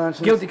Guilty song?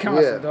 Conscience? Guilty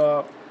Conscience,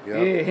 dog. Yep.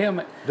 Yeah,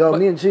 him. Dog,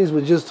 me and Cheese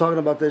were just talking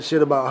about that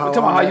shit about how. We're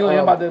talking about how you and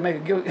him about to make a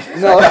guilty.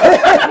 No.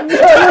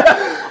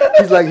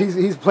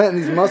 he's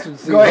planting these mustard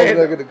seeds.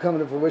 They're gonna come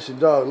into fruition.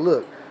 Dog,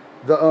 look,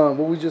 the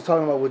what we just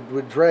talking about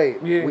with Dre.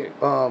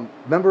 Yeah.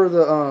 Remember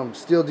the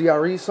Still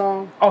DRE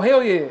song? Oh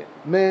hell yeah.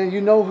 Man, you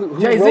know who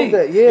Jay-Z. wrote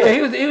that? Yeah,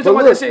 he was talking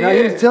about that shit. Now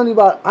he was telling you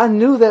about. I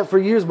knew that for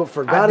years, but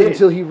forgot it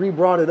until he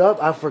re-brought it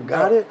up. I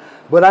forgot it.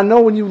 But I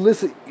know when you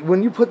listen,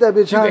 when you put that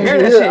bitch on,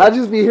 I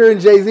just be hearing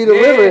Jay-Z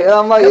deliver it, and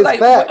I'm like, it's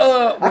fact.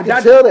 I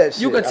can tell that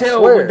shit. You could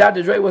tell when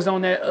Dr. Dre was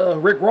on that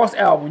Rick Ross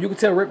album. You could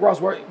tell Rick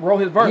Ross wrote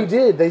his verse. He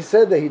did. They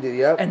said that he did.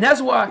 Yep. And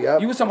that's why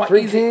you was talking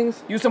about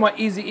Kings. You was talking about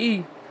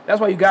Eazy-E. That's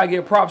why you gotta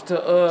give props to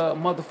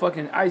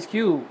motherfucking Ice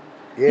Cube.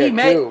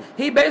 Yeah,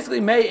 he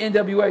basically made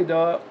NWA,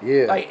 dog.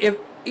 Yeah. Like if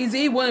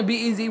Eazy-E wouldn't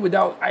be Eazy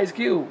without Ice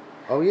Cube.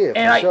 Oh yeah.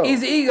 And like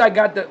Eazy-E like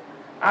got the.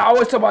 I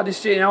always talk about this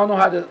shit, and I don't know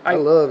how to. Like, I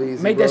love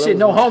Eazy, make that shit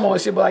no homo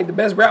and shit, but like the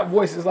best rap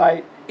voices,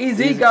 like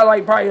Eazy got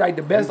like probably like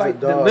the best like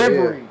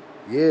delivery.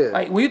 Yeah.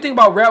 Like when you think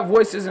about rap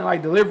voices and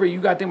like delivery,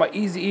 you gotta think about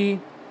Eazy-E.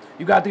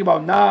 You gotta think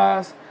about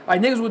Nas.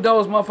 Like niggas with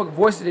those motherfucking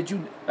voices that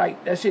you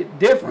like that shit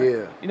different. Yeah.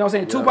 You know what I'm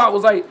saying? Tupac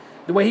was like.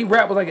 The way he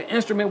rapped was like an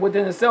instrument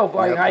within itself,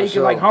 like how he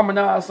could like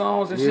harmonize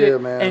songs and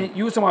shit. Man. And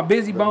you was talking about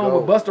Busy Bone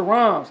with Busta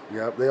Rhymes.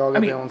 Yep, they all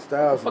got their own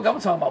styles. Fuck,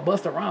 I'm talking about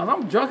Busta Rhymes.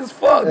 I'm drunk as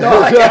fuck,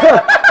 dog.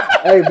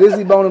 Hey,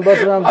 Busy Bone and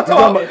Busta Rhymes. I'm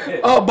talking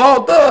about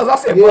Ball Thugs. I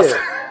said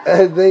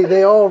Busta.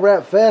 They all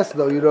rap fast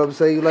though. You know what I'm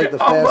saying? You like the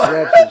fast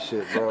raps and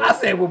shit, bro. I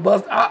said with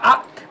Busta.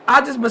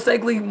 I just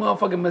mistakenly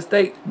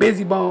mistake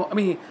Busy Bone. I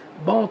mean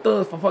Bone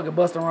Thugs for fucking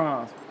Busta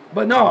Rhymes.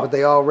 But no. But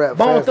they all rap.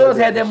 Bone Thugs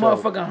had that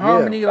motherfucking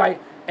harmony like.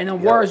 And the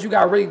words you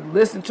got to really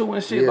listen to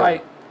and shit,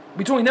 like,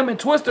 between them and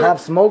Twister. Pop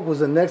Smoke was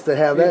the next to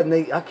have that,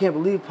 and I can't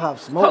believe Pop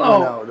Smoke went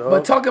out, dog.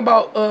 But talking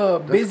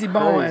about Busy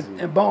Bone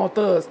and Bone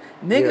Thugs,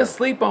 niggas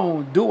sleep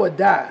on Do or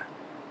Die.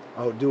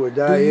 Oh, Do or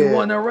Die, Do you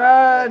want to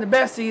ride in the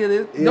backseat of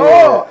this? Yeah.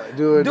 No.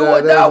 Do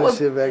or Die was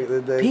shit back in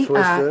the day.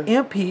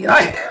 P-I-M-P.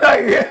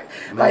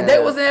 Like they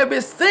was in that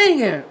bitch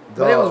singing.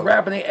 But they was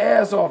rapping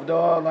their ass off,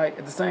 dog, like,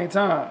 at the same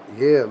time.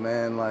 Yeah,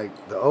 man,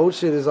 like, the old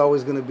shit is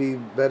always going to be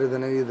better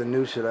than any of the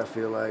new shit, I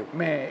feel like.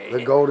 Man.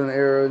 The golden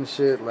era and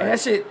shit. Like, and that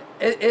shit,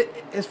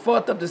 it's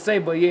fucked up to say,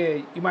 but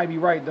yeah, you might be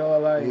right,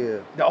 dog. Like,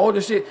 the older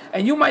shit.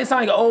 And you might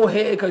sound like an old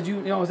head because you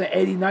know what I'm saying,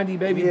 80, 90,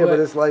 baby. Yeah, but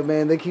it's like,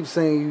 man, they keep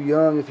saying you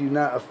young if you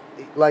not.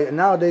 Like,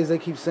 nowadays, they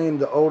keep saying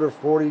the older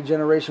 40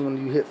 generation, when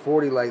you hit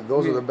 40, like,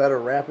 those are the better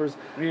rappers.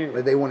 Yeah.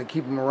 Like, they want to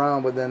keep them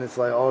around, but then it's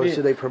like, all the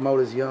shit they promote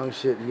is young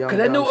shit, young shit.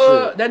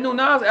 Because that new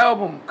Nas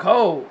album,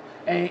 cold.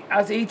 And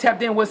I see he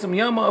tapped in with some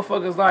young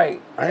motherfuckers,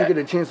 like. I didn't get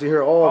a chance to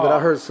hear all, but I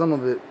heard some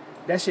of it.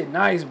 That shit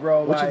nice,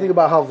 bro. What you think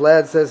about how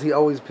Vlad says he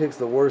always picks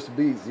the worst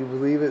beats? You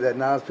believe it, that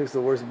Nas picks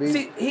the worst beats?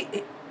 See,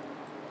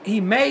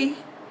 he may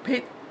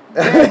pick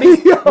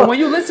beats, but when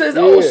you listen to his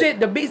old shit,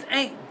 the beats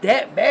ain't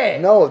that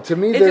bad. No, to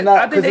me they're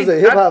not. Because as a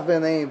hip hop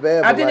fan, they ain't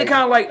bad. I think they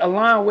kind of like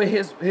align with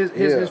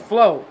his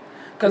flow.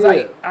 Because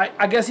like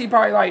I guess he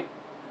probably like.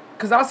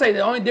 Because I say the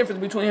only difference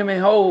between him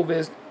and Hove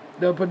is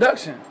the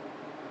production.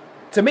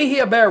 To me, he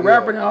a better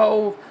rapper than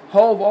Hove.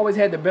 Hove always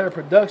had the better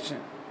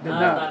production than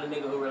Nas. Not a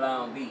nigga who rely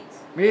on beats.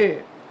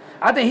 Yeah.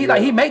 I think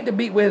he make the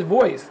beat with his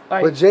voice.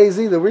 Like, but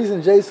Jay-Z, the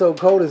reason Jay's so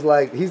cold is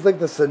like he's like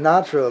the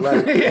Sinatra.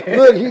 Like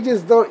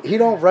look, he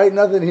don't write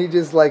nothing. He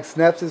just like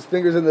snaps his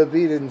fingers in the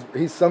beat and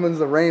he summons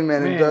the Rain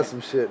Man and does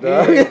some shit.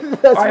 Dog. Yeah.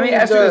 All right, let me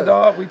ask you this,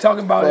 dog. We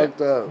talking about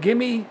it. Give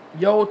me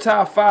your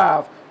top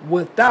 5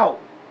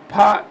 without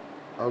Pac.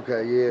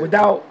 Okay, yeah.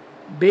 Without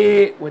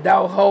Big,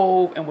 without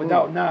Hove, and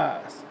without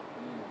Nas.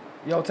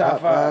 Your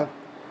top 5.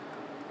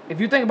 If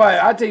you think about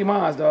it, I'll tell you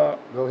mine, dog.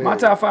 Go ahead. My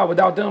top 5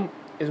 without them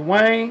is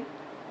Wayne,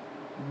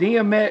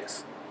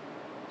 DMX,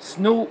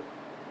 Snoop,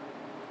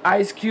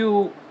 Ice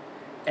Cube,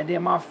 and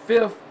then my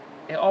 5th,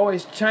 it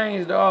always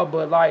changed, dog,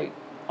 but like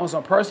on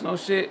some personal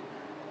shit,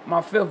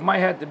 my 5th might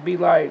have to be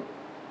like,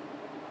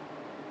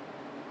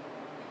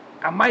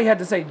 I might have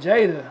to say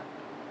Jada.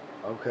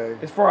 Okay.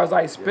 As far as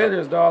like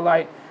spitters, dog,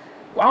 like,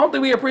 I don't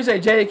think we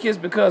appreciate Jada Kiss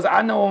because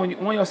I know on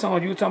one of your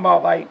songs you talking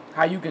about like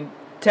how you can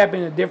tap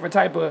into different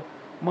type of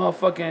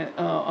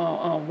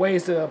motherfucking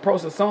ways to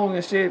approach a song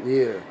and shit.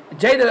 Yeah.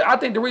 Jada, I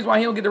think the reason why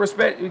he don't get the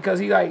respect because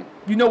he like,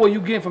 you know what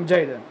you get from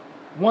Jada.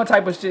 One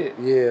type of shit.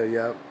 Yeah,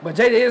 yeah. But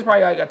Jada is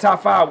probably like a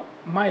top 5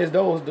 minus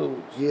those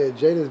dudes. Yeah,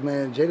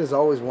 Jada's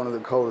always one of the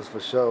coldest for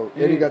sure.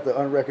 Yeah. And he got the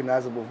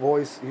unrecognizable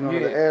voice, you know,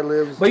 the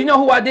ad-libs. But you know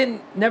who I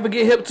didn't never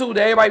get hip to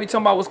that everybody be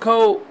talking about was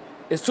cold?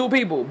 It's 2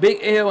 people, Big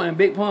L and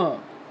Big Pun.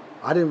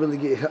 I didn't really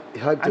get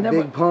hyped to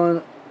Big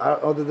Pun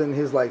other than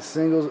his like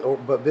singles,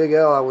 but Big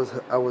L, I was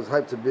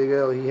hyped to Big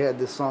L. He had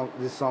this song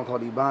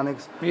called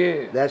Ebonics.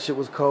 Yeah. That shit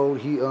was cold.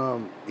 He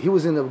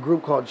was in a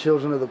group called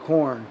Children of the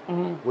Corn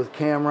with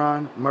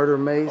Cameron, Murder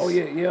Mace. Oh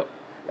yeah, yep.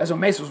 That's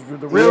when Mace was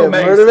the real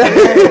Mace.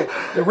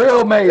 The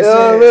real Mace.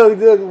 Yeah, really,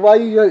 dude. Why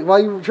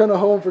you trying to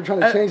hold him for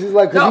trying to change his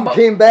life? Because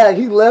he came back.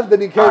 He left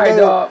and he came back.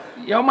 Dog.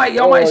 Y'all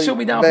might shoot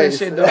me down for this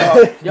shit,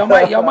 dog. Y'all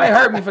might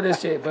hurt me for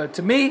this shit. But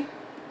to me,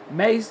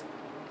 Mace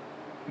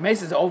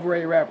is an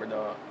overrated rapper,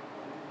 dog.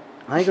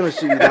 I ain't gonna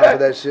shoot you down for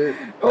that shit.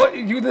 What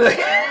you did?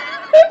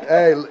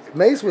 Hey,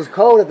 Mace was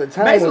cold at the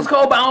time. Mace was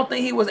cold, but I don't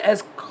think he was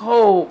as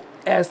cold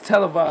as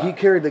televised. He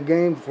carried the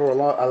game for a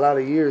lot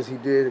of years. He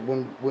did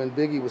when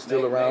Biggie was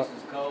still around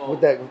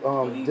with that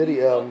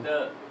Diddy album.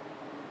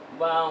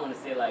 Well, I don't want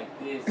to say it like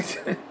this.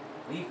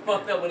 He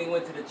fucked up when he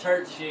went to the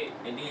church shit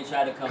and then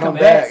tried to come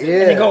back.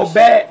 Yeah. And he go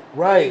back.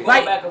 Right.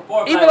 Like, back and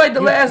forth. Even like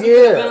the last.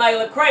 Yeah. Been like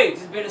Lecrae,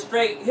 just been a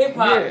straight hip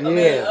hop. Yeah. I mean,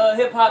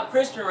 hip hop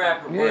Christian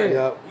rapper.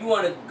 Yeah. You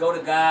want to go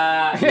to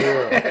God,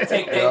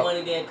 take that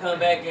money, then come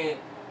back and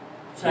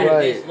try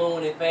to get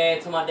Loon and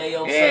Fad to my day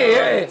old son.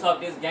 And talk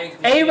this gangster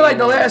and even like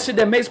the last shit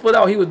that Mace put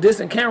out, he was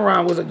dissing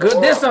Cameron was a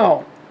good diss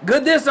song.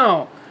 Good diss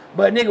song.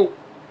 But nigga,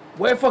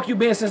 where the fuck you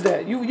been since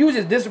that? You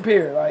just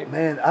disappeared, like.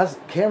 Man,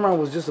 Cameron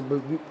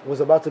was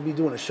about to be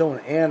doing a show in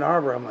Ann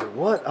Arbor. I'm like,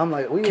 what? I'm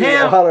like, we need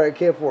to holler at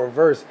Cam for a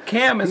verse.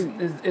 Cam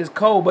is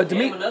cold, but to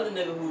me, another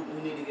nigga who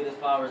need to get his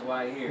flowers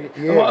while he here.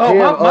 Yeah,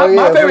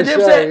 my favorite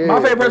Dipset,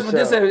 my favorite person for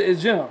Dipset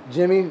is Jim.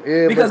 Jimmy,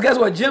 yeah. Because guess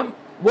what, Jim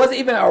wasn't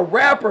even a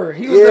rapper.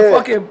 He was the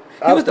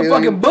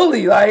fucking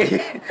bully. Like,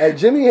 and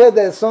Jimmy had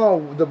that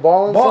song. The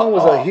Ballin' song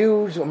was a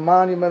huge,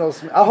 monumental.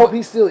 I hope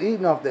he's still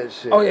eating off that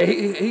shit. Oh yeah,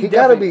 he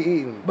gotta be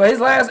eating. But his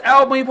last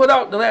album he put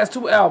out, the last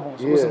 2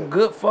 albums, was some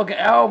good fucking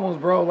albums,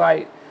 bro.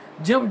 Like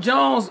Jim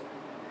Jones,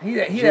 he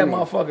that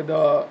motherfucker,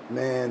 dog.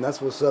 Man, that's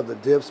what's up. The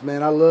Dips,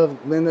 man. I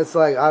love, man. That's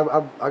like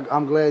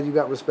I'm glad you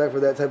got respect for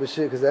that type of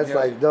shit because that's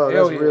like, dog.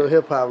 That's real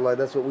hip hop. Like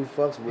that's what we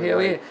fucks with. Hell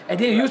like. yeah. And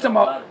then you talking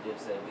about.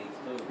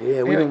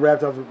 Yeah, we done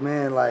wrapped up,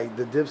 man, like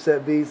the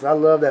Dipset beats. I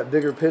love that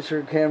Bigger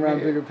Picture, Cameron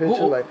Bigger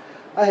Picture. Like,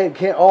 I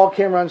had all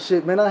Cameron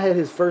shit, man. I had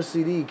his first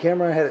CD.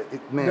 Cameron had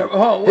it, man.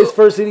 His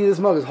first CD, this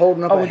mug is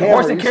holding up a hammer.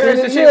 Horse and carriage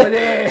and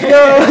shit.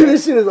 Yo,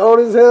 this shit is old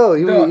as hell.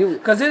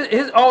 Because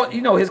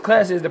his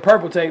class is the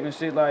Purple Tape and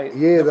shit. Like,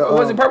 yeah,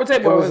 was it Purple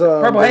Tape or was it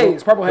Purple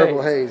Haze?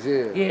 Purple Haze,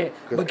 yeah. Yeah,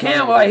 but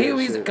Cam, like,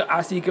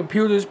 I see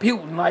computers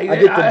puting. Like, I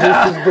get the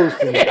boosters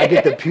boosting. I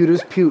get the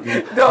pewters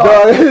puting.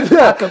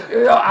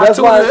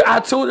 I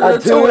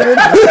tutored.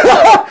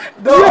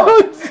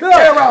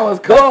 Cameron was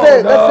cold.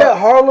 That's that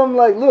Harlem.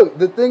 Like, look,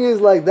 the thing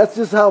is, like, that's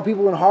just how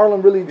people in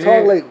Harlem really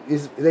talk. Like,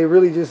 they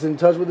really just in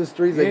touch with the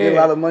streets. They get a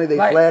lot of money. They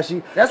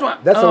flashy. That's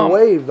a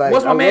wave. Like,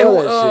 what's my man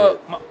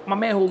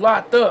who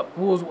locked up?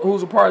 Who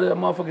was a part of that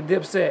motherfucking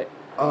Dipset?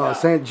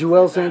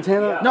 Joel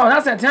Santana? No,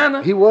 not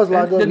Santana. He was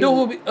locked up. The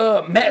dude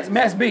who Max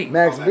B.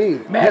 Max B.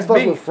 Max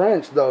B. He fucked with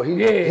French though.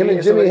 Him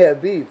and Jimmy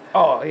had beef.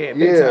 Oh yeah,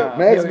 big time.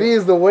 Max B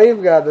is the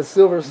wave guy, the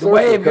Silver Surfer. The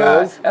wave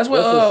guy. That's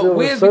what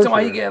Wiz be talking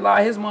about. He get a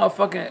lot of his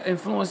motherfucking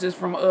influences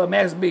from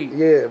Max B.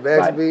 Yeah,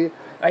 Max B.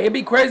 Like it'd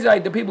be crazy,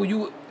 like the people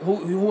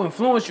who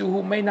influence you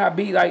who may not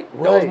be like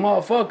those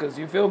motherfuckers.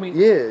 You feel me?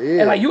 Yeah.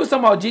 And like you was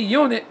talking about G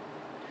Unit.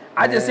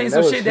 I just seen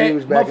some shit that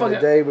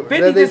motherfucker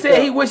 50 just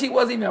said he wish he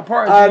wasn't even a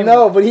part of it. I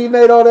know, but he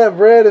made all that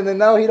bread and then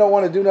now he don't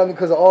want to do nothing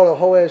because of all the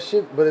whole ass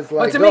shit. But it's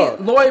like, but to me,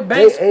 Lloyd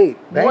Banks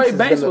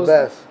was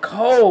best.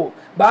 Cold.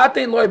 But I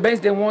think Lloyd Banks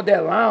didn't want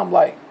that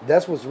limelight.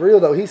 That's what's real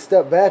though. He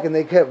stepped back and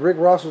Rick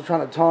Ross was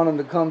trying to taunt him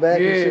to come back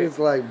and shit. It's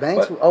like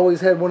Banks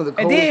always had one of the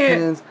coldest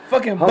pens.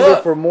 Fucking Hunger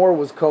Buck for More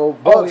was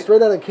cold. Buck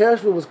straight out of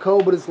Cashville was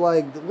cold, but it's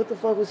like, what the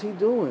fuck was he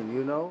doing,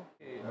 you know?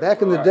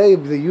 Back in the day,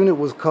 the unit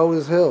was cold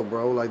as hell,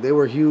 bro. Like, they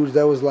were huge.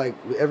 That was like,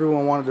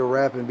 everyone wanted to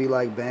rap and be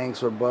like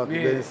Banks or Buck.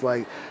 And then it's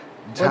like,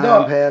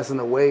 time passed and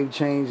the wave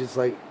changed. It's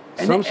like,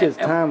 some shit's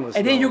timeless.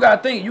 And then you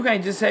gotta think, you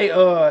can't just say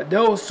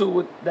those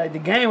two, like the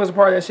game was a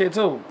part of that shit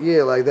too.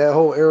 Yeah, like that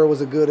whole era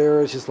was a good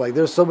era. It's just like,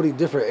 there's so many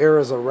different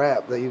eras of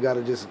rap that you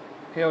gotta just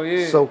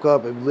soak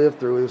up and live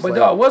through. But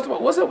dog,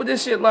 what's up with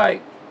this shit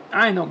like,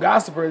 I ain't no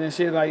gossiper and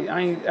shit. Like I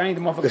ain't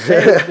the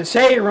motherfucking the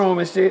shade room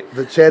and shit.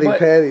 The chatty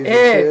patties.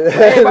 Yeah,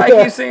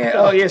 everybody keeps saying,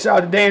 "Oh yeah, shout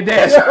out to Dame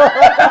Dash."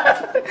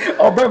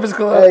 Oh, Breakfast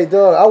Club. Hey,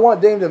 dog, I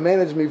want Dame to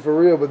manage me for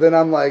real, but then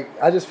I'm like,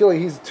 I just feel like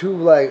he's too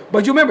like.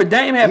 But you remember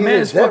Dame had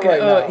managed fucking.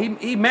 Right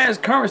he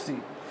managed Currency.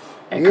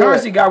 And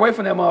Currency got away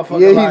from that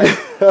motherfucker.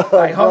 Yeah,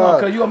 like hold on,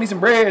 cause you owe me some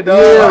bread, dog.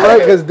 Yeah, right.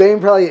 Because Dame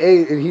probably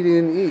ate and he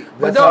didn't eat. That's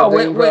but dog,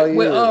 with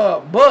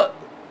Buck,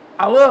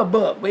 I love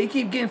Buck, but he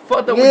keep getting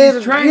fucked up with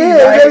these trains.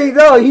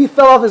 Yeah, like, he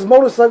fell off his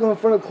motorcycle in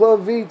front of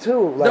Club V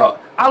too. Like, dog,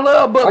 I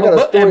love Buck,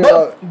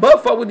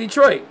 Buck fuck with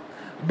Detroit.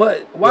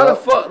 But why the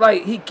fuck,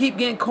 like, he keep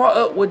getting caught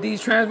up with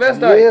these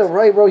transvestites? Yeah,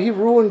 right, bro. He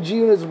ruined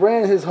G-Unit's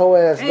brand, his whole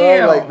ass,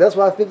 dog. Like, that's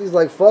why 50's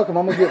like, fuck him.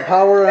 I'm going to get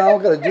power and I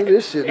don't got to do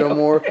this shit no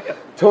more.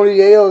 Tony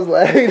Yayo's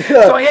like...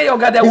 Tony Yayo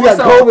got that one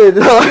song.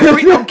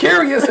 COVID. I'm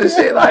curious and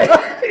shit. Like,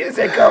 he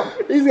said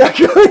COVID. He's got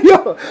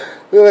COVID.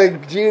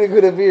 Like, G-Unit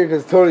couldn't be here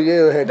because Tony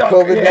Yayo had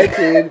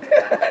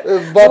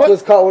COVID-19. Buck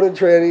was caught with a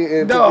tranny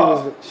and 50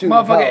 was shooting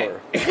power.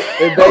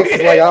 And Banks is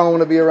like, I don't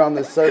want to be around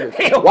this service.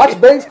 Watch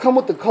Banks come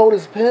with the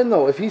coldest pen,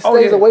 though. If he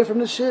stays away from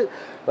this shit,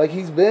 like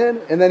he's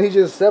been, and then he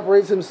just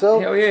separates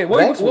himself. Hell yeah.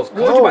 What you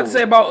about to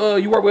say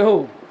about you work with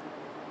who?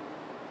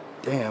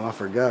 Damn, I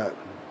forgot.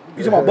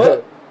 You talking about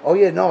Buck? Oh,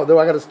 yeah, no. Though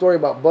I got a story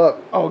about Buck.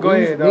 Oh, go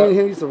ahead, dog. Me and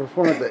him used to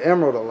perform at the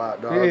Emerald a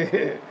lot, dog.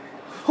 Yeah.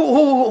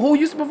 Who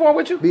used to perform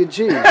with you? Be a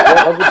Cheese.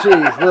 Uncle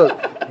Cheese.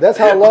 Look, that's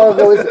how long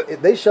ago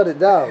they shut it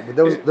down. But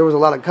there was a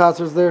lot of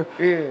concerts there.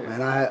 Yeah.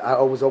 And I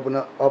always open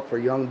up for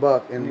Young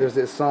Buck. And there's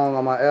this song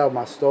on my album.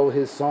 I stole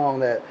his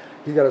song that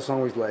he's got a song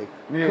where he's like,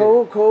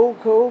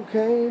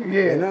 cocaine.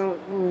 Yeah. And I'm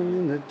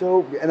in the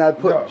dope. And I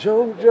put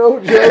Joe over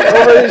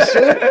his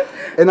shit.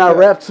 And I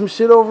rapped some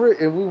shit over it.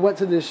 And we went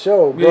to this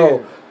show, bro.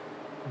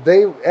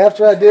 Yeah.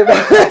 After I did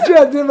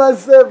my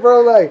set,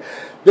 bro, like.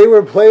 They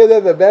were playing that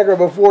in the background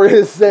before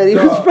his set. He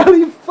was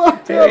probably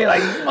fucked up. He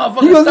like, this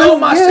motherfucker stole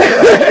my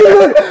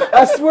shit.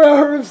 I swear I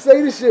heard him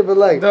say this shit, but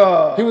like,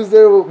 he was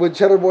there with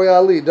Cheddar Boy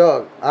Ali,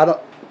 dog. I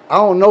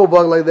don't know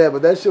Buck like that,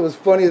 but that shit was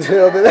funny as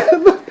hell.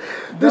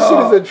 This shit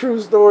is a true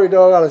story,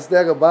 dog. On a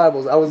stack of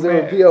Bibles. I was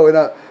there with P.O.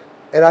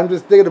 and I'm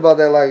just thinking about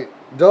that, like,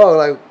 dog,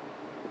 like.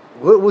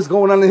 What was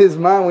going on in his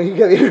mind when he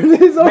kept hearing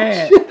his own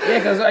shit? Yeah,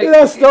 because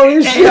like, stole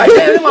his shit. Like,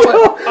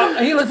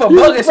 he looked for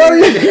Buck and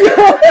shit.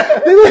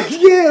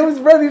 Yeah, it was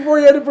right before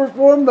he had to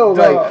perform though.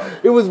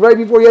 Like it was right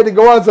before he had to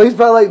go on. So he's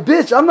probably like,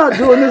 "Bitch, I'm not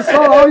doing this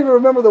song. I don't even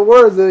remember the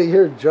words." And he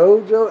heard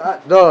Joe.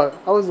 Dog,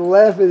 I was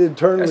laughing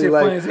internally. That shit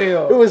like funny as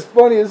hell. It was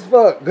funny as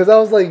fuck because I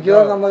was like,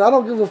 young. I'm like, I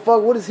don't give a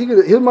fuck. What is he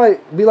gonna? He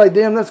might be like,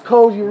 "Damn, that's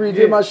cold. You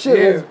redid my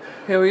shit." Yeah.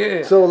 Hell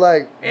yeah. So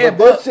like, but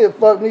that shit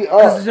fucked me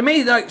up. To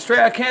me, like Straight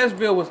Outta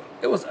Campsville was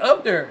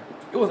up there.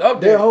 It was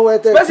up there.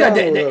 Especially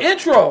like the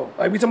intro.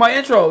 Like we talking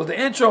about intros. The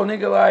intro,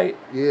 nigga, like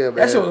man.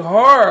 That shit was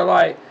hard.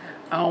 Like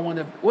I don't want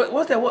to.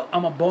 What's that? What?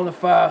 I'm a bona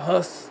fide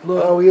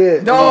hustler. Oh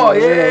yeah, dog.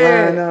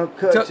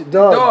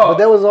 Dog. But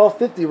that was all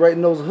 50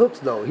 writing those hooks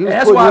though. He was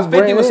that's why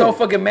 50 was so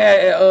fucking mad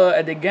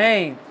at the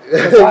game. On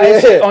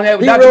that,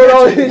 he wrote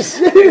all his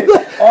shit.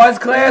 All his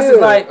classes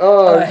like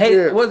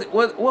hey,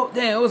 what?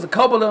 Damn, it was a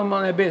couple of them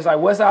on that bitch. Like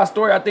West Side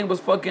Story, I think was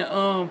fucking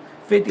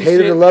 50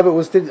 Hated to Love It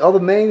was 50, all the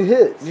main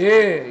hits.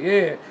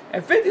 Yeah.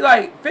 And 50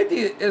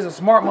 is a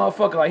smart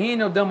motherfucker. Like, he ain't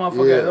no dumb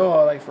motherfucker at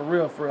all. Like, for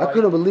real. I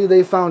couldn't believe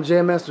they found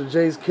Jam Master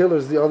Jay's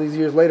killers all these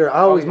years later.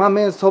 My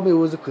man's told me it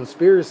was a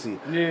conspiracy.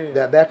 Yeah.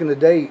 That back in the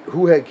day,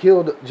 who had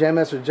killed Jam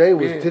Master Jay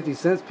was 50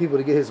 Cent's people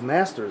to get his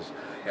masters.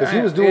 Because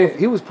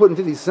he was putting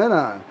 50 Cent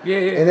on. Yeah.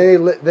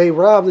 And they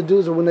robbed the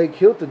dudes, or when they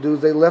killed the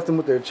dudes, they left them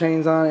with their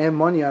chains on and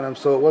money on them,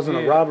 so it wasn't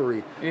a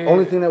robbery. Yeah.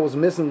 Only thing that was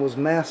missing was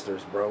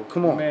masters, bro.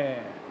 Come on.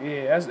 Man,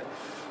 yeah.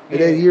 And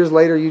then years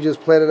later, you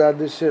just planted out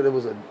this shit. It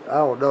was I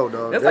don't know,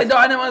 dog. That's like, dog,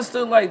 I never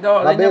understood, like,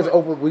 dog. My man's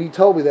open, when he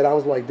told me that, I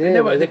was like,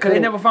 damn. Because they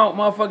never found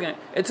motherfucking,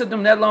 it took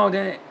them that long,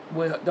 then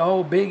with the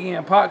whole Biggie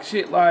and Pac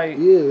shit, like,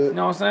 you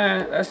know what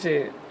I'm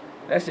saying?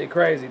 That shit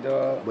crazy,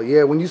 dog. But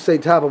yeah, when you say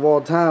top of all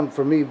time,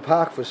 for me,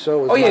 Pac for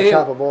sure is my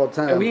top of all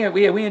time. We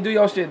didn't do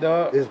your shit,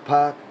 dog. It's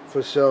Pac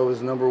for sure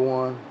is number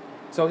one.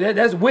 So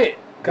that's wit.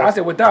 Cause I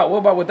said without. What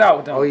about without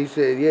with them? Oh, he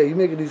said, yeah, you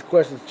making these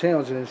questions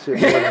challenging and shit.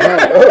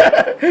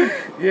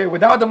 Yeah,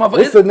 without the motherfucker.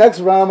 What's the next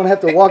round? I'm gonna have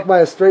to walk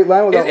by a straight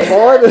line without the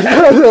hard.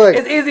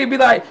 It's easy to be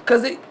like,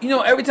 cause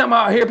every time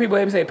I hear people,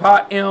 they say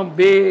Pac, M,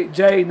 Big,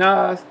 J,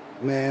 Nas.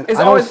 Man, I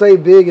don't say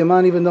Big in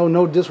mine, even though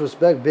no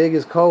disrespect, Big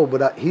is cold,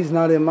 but he's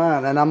not in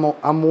mine, and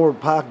I'm more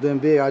Pac than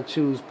Big. I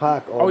choose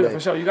Pac all day. Oh yeah,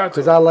 for sure, you got to.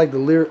 Because I like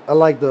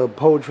the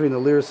poetry and the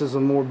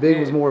lyricism more. Big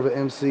was more of an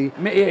MC.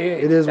 Yeah.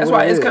 It is. That's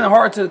why it's kind of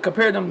hard to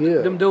compare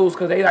them dudes,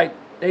 because they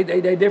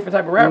different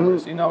type of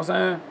rappers. You know what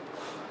I'm saying?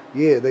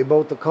 Yeah, they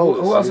both the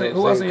coldest.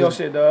 Who else in your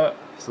shit, dog?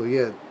 So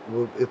yeah,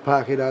 well, if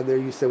Pac hit out there,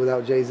 you said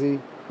without Jay-Z.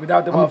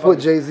 Without the I'm gonna put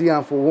Jay-Z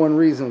on for one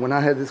reason. When I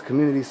had this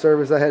community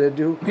service I had to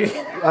do,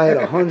 I had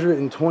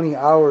 120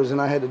 hours and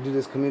I had to do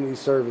this community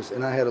service,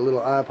 and I had a little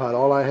iPod.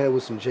 All I had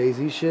was some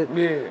Jay-Z shit.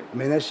 Yeah.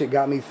 Man, that shit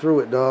got me through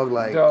it, dog.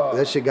 Like,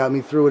 that shit got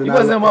me through it. And you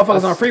wasn't them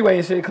motherfuckers on freeway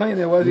and shit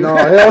cleaning, was you? No,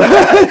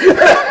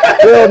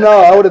 hell no.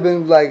 I would have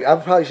been like, I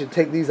probably should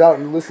take these out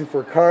and listen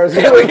for cars.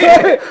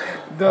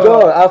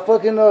 Dog, I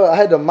fucking I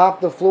had to mop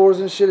the floors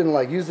and shit and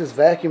like use this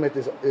vacuum at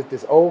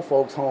this old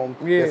folks home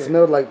that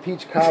smelled like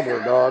peach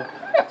cobbler, dog.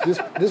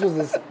 This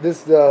was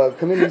this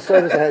community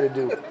service I had to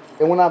do,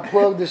 and when I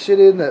plugged the shit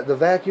in the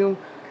vacuum,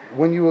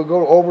 when you would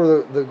go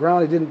over the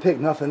ground, it didn't pick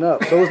nothing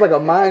up. So it was like a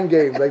mind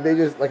game, like they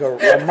just like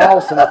a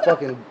mouse and a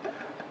fucking.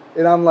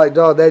 And I'm like,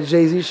 dog, that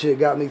Jay-Z shit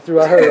got me through.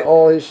 I heard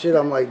all his shit.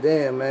 I'm like,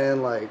 damn,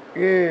 man, like,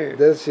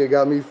 that shit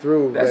got me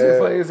through. That shit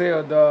funny as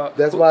hell, dog.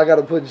 That's why I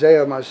gotta put Jay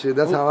on my shit.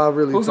 That's how I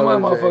really. Who's some other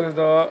motherfuckers,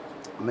 dog?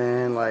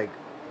 Man, like,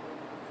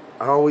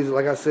 I always,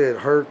 like I said,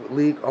 Herc,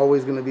 Leak,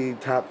 always gonna be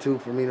top 2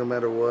 for me no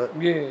matter what.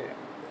 Yeah.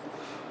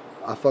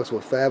 I fucks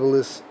with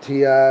Fabulous,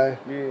 T.I.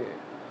 Yeah.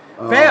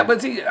 Fab,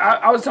 but see,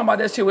 I was talking about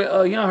that shit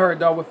with Young Herc,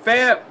 dog. With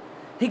Fab,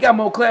 he got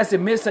more classic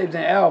mixtapes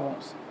than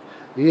albums.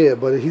 Yeah,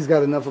 but he's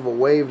got enough of a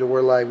wave to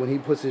where, like, when he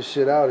puts his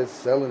shit out, it's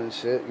selling and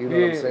shit. You know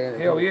what I'm saying?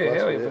 Hell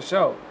yeah, for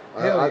sure.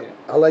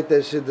 I like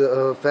that shit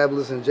the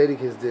Fabulous and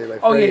Jadakiss did.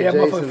 Like, that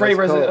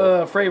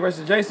motherfucker Frey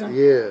versus Jason?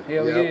 Yeah.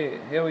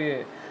 Hell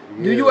yeah.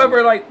 Do you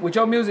ever, like, with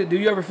your music, do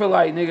you ever feel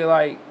like, nigga,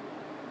 like,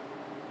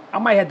 I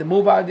might have to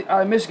move out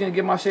of Michigan and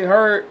get my shit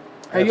heard?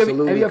 Have you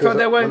ever felt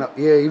that way?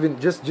 Even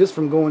just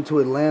from going to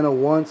Atlanta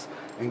once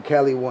and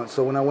Cali once.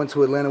 So when I went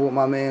to Atlanta with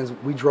my mans,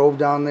 we drove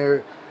down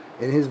there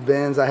in his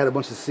Benz. I had a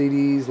bunch of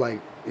CDs,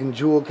 like, in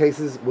jewel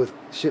cases with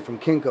shit from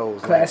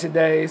Kinko's. Classic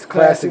days.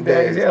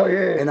 Hell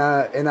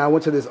yeah. And I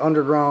went to this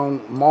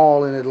underground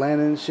mall in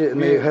Atlanta and shit,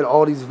 and they had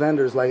all these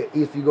vendors. Like,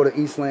 if you go to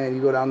Eastland,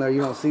 you go down there, you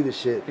don't see the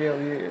shit.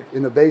 Hell yeah.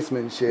 In the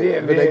basement and shit. Yeah,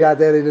 but they got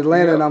that in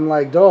Atlanta, and I'm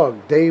like,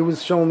 dog, they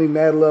was showing me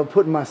mad love,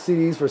 putting my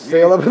CDs for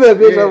sale up in that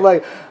bitch. I'm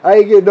like, I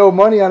ain't getting no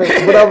money on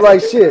it. But I'm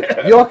like,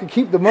 shit, y'all can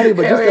keep the money,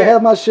 but just to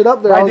have my shit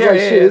up there, I was like,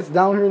 shit, it's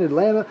down here in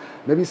Atlanta.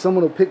 Maybe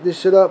someone will pick this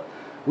shit up.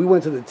 We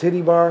went to the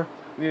Titty Bar,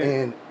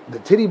 and the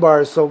Titty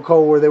Bar is so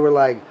cold where they were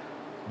like,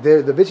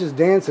 the bitches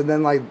dance, and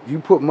then like you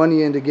put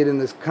money in to get in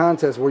this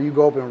contest where you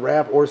go up and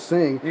rap or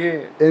sing.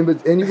 Yeah.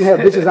 And you can have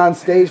bitches on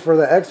stage for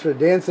the extra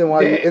dancing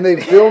while and they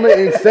film it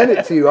and send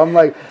it to you. I'm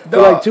like, for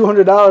like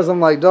 $200,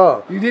 I'm like,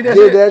 dog. You did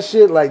that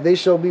shit? Like, they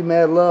showed me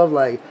mad love.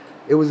 Like,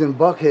 it was in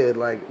Buckhead.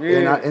 Like,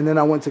 and then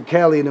I went to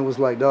Cali, and it was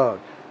like, dog,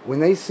 when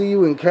they see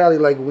you in Cali,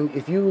 like,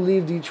 if you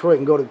leave Detroit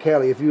and go to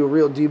Cali, if you're a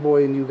real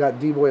D-boy and you got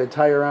D-boy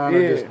attire on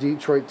or just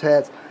Detroit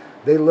tats,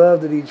 they love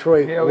the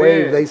Detroit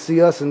wave. Yeah. They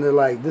see us and they're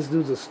like, this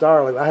dude's a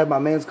star. Like, I had my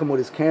mans come with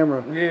his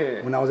camera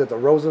when I was at the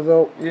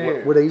Roosevelt,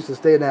 where they used to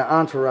stay in that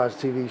Entourage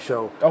TV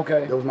show.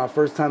 Okay. That was my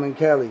first time in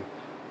Cali.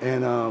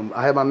 And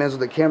I had my mans with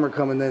the camera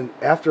come, and then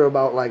after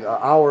about like an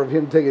hour of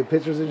him taking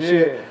pictures and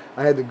shit,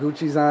 I had the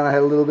Gucci's on, I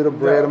had a little bit of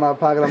bread in my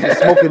pocket, I'm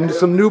just smoking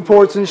some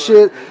Newports and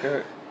shit.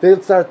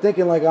 They'd start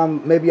thinking like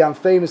maybe I'm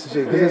famous and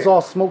shit, because it's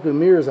all smoke and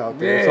mirrors out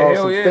there. It's all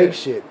some fake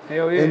shit.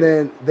 And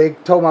then they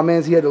told my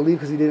mans he had to leave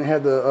because he didn't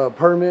have the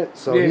permit,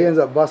 so he ends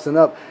up busting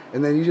up.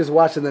 And then you just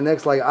watching the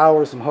next like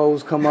hour, some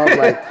hoes come up.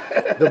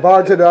 Like, the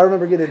bartender, I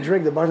remember getting a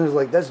drink. The bartender's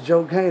like, "That's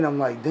Joe Kane." I'm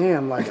like,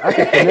 "Damn, like I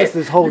could finesse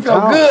this whole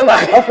town." Good,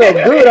 like. I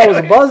felt good. I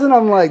was buzzing.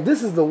 I'm like,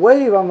 "This is the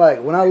wave." I'm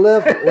like, when I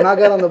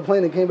got on the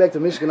plane and came back to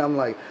Michigan, I'm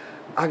like,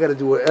 I got to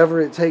do whatever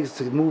it takes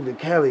to move to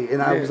Cali.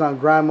 And I was on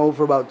grind mode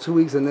for about 2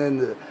 weeks, and then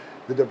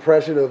the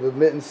depression of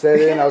admitting set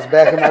in. I was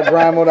back in my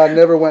grind mode. I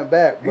never went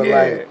back. But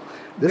like,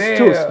 this is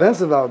too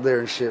expensive out there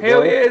and shit,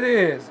 Hell bro. yeah, it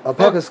is. A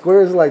pack of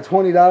squares is like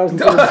 $20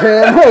 instead of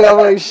 $10. I'm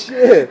like,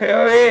 shit.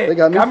 Hell yeah. They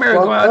got me I remember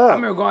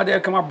fucked going there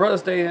because my brother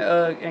stayed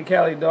in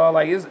Cali, dog.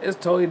 Like, it's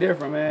totally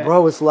different, man.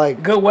 Bro, it's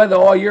like good weather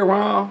all year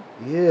round.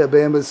 Yeah,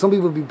 man, but some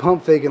people be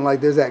pump faking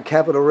like there's that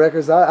Capitol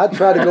Records. I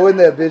try to go in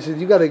that bitch.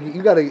 You gotta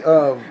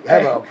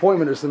have an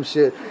appointment or some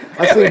shit.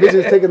 I seen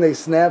bitches taking their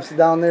snaps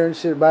down there and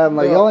shit by them.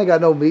 Like, y'all ain't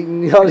got no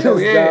meeting. Y'all just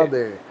down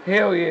there.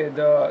 Hell yeah,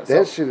 dog.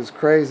 That shit is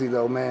crazy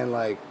though, man.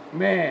 Like,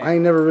 man, I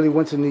ain't never really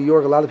went to New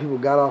York. A lot of people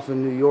got off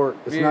in New York.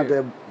 It's not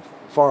that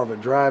far of a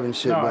drive and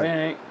shit. No, but it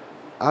ain't.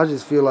 I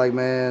just feel like,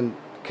 man,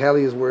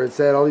 Cali is where it's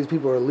at. All these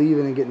people are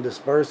leaving and getting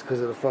dispersed because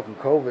of the fucking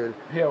COVID.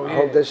 Hell yeah. I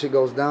hope that shit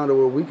goes down to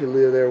where we can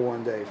live there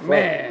one day. Fuck.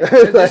 Man,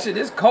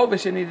 this COVID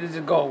shit needs to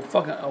just go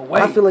fucking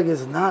away. I feel like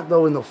it's not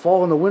though. In the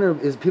fall and the winter,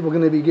 is people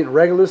going to be getting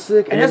regular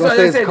sick? And that's they're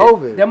going to say it's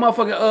COVID. That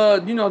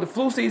motherfucking, the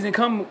flu season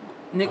come,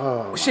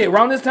 shit,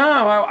 around this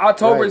time,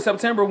 October,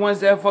 September, once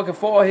that fucking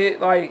fall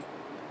hit, like,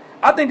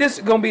 I think this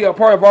is going to be a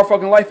part of our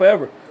fucking life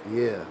forever.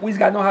 Yeah. We just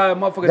got to know how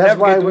motherfuckers That's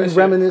why we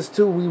reminisce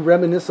too. We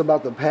reminisce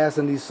about the past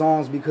in these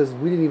songs because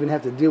we didn't even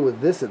have to deal with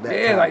this at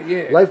that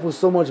time. Life was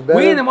so much better.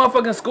 We in the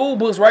motherfucking school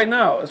books right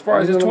now as far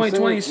as this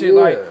 2020 shit.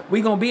 Like,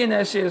 we going to be in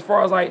that shit as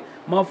far as, like,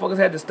 motherfuckers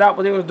had to stop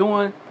what they was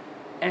doing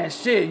and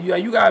shit.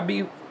 You got to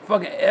be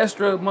fucking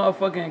extra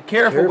motherfucking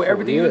careful with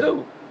everything you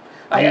do.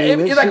 Like,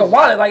 it's like a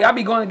wallet. Like, I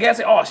be going to gas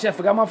and, oh, shit, I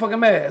forgot my fucking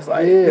mask.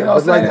 Like, yeah, you know what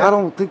I'm saying? Like, I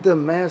don't think the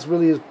mask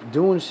really is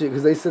doing shit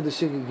because they said the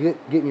shit could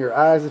get in your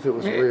eyes if it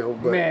was real.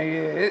 But,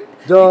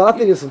 dog, I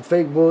think it's some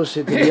fake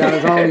bullshit, to be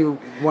honest. I don't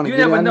even want to get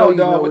it. I know, dog, you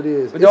know what it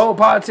is. With the old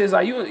politics,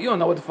 like, you don't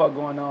know what the fuck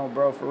going on,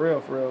 bro. For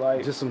real.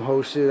 Like, just some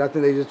whole shit. I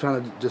think they just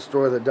trying to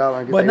destroy the dollar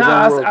and get but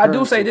nah, I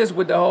do say this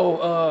with the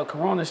whole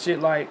Corona shit.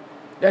 Like,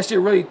 that shit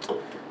really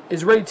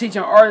is really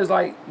teaching artists,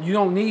 like, you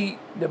don't need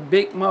the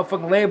big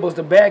motherfucking labels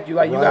to back you.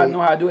 Like, you gotta know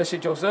how to do that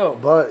shit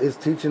yourself. But it's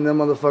teaching them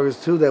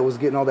motherfuckers too that was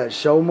getting all that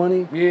show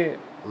money. Yeah.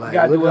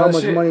 Like, look how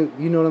much money,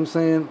 you know what I'm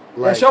saying?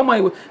 Like, that show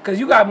money, because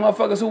you got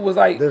motherfuckers who was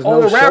like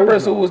old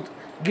rappers who was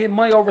getting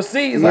money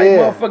overseas, like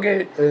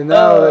motherfucking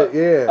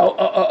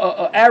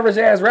average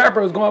ass rapper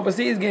was going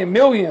overseas getting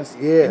millions.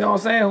 Yeah. You know what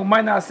I'm saying? Who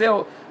might not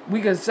sell,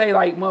 we can say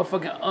like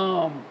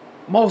motherfucking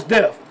Most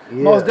Def.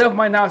 Yeah. Most Def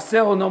might not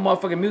sell no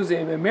motherfucking music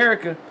in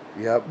America.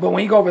 Yep. But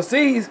when you go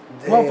overseas,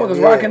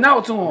 motherfuckers rocking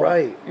out to him.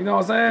 Right. You know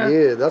what I'm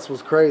saying? Yeah, that's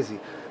what's crazy.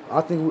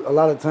 I think a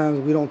lot of times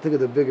we don't think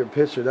of the bigger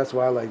picture. That's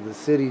why, like, the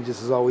city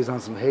just is always on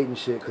some hating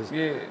shit because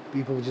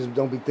people just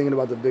don't be thinking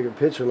about the bigger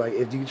picture. Like,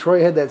 if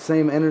Detroit had that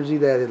same energy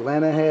that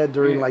Atlanta had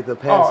during like the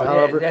past,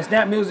 however, that's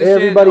not music.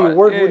 Everybody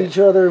worked with each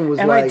other and was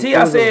and like T,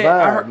 I said,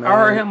 I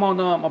heard him on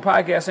my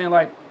podcast saying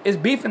like it's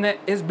beefing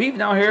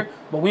out here,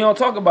 but we don't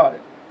talk about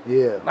it.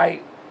 Yeah.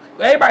 Like,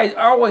 everybody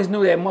always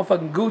knew that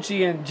motherfucking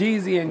Gucci and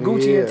Jeezy and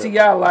Gucci and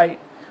T.I.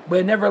 like, but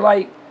it never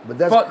like. But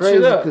that's crazy.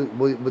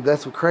 But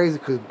that's crazy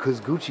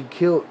because Gucci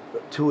killed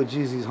two of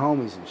Jeezy's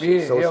homies and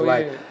shit. Yeah, so it's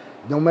like,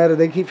 no matter,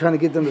 they keep trying to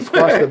get them to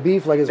squash the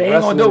beef like it's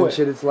wrestling and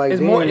shit. It's like,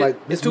 it's more, like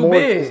it's too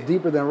big. It's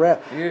deeper than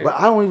rap. Yeah. But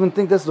I don't even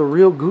think that's the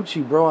real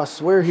Gucci, bro. I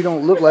swear he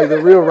don't look like the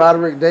real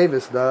Roderick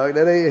Davis, dog.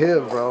 That ain't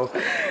him, bro.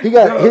 He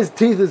got his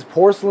teeth is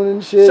porcelain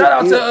and shit. Shout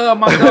out to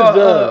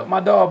my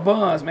dog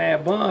Buns,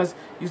 man. Buns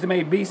used to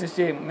make beats and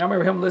shit. I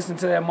remember him listening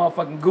to that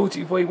motherfucking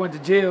Gucci before he went to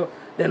jail.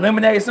 That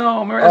Lemonade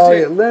song, remember that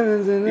shit? Yeah,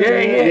 lemons and that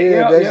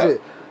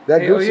shit.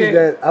 That Gucci,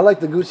 that I like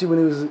the Gucci when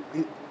he was.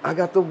 I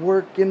got the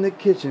work in the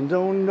kitchen.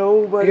 Don't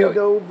nobody.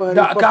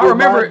 I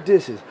remember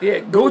dishes. Yeah,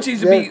 Gucci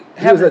used to be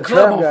having the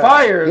club on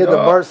fire. He had the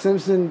Bart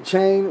Simpson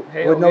chain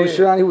with no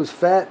shirt on. He was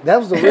fat. That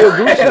was the real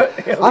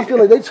Gucci. I feel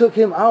like they took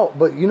him out,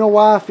 but you know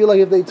why? I feel like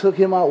if they took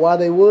him out, why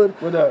they would?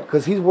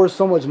 Because he's worth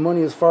so much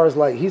money as far as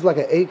like he's like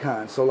an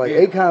Akon. So like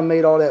Akon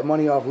made all that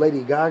money off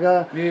Lady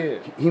Gaga. Yeah.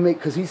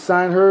 Because he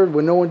signed her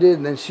when no one did,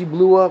 and then she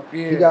blew up.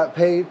 Yeah. He got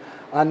paid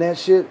on that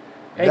shit.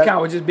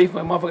 Akon was just beefing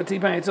with motherfucking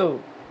T-Pain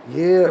too.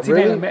 Yeah,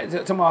 really?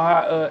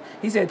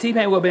 He said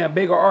T-Pain would have been a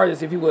bigger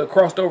artist if he would have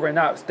crossed over and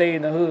not stayed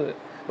in the hood.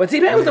 But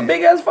T-Pain was a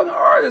big ass fucking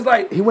artist.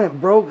 Like, he went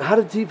broke. How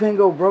did T-Pain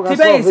go broke?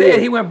 T-Pain said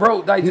he went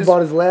broke. Like, he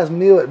bought his last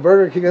meal at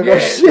Burger King.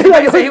 Shit.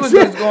 Like, he was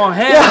just going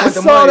ham with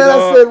the money.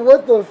 I said,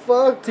 what the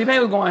fuck?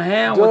 T-Pain was going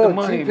ham with the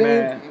money,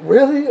 man.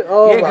 Really?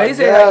 Oh, yeah, because he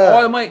said like,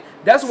 all the money.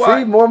 That's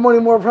why. See, more money,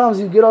 more problems.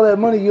 You get all that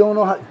money, you don't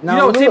know how.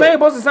 Now, T-Pain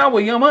supposed to sign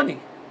with Young Money.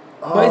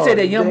 But he said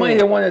that Young Money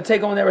didn't want to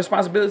take on that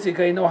responsibility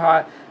because he know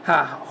how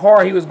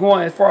hard he was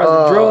going as far as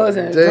the drugs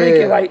and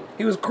drinking. Like,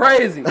 he was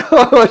crazy.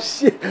 Oh,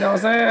 shit. You know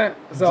what I'm saying?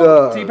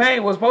 So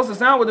T-Pain was supposed to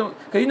sign with him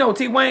because, you know,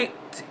 T-Wayne,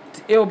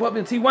 it was up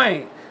in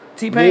T-Wayne.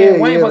 T-Pain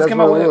and Wayne supposed to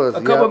come out with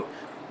a couple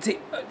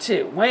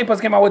Wayne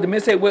supposed to come out with the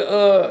mixtape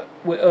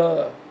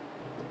with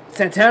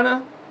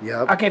Santana.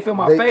 Yep. I Can't Feel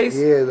My Face.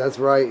 Yeah, that's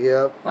right.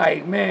 Yep.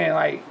 Like, man,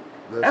 like,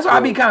 that's why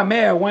I be kind of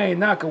mad at Wayne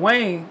now, because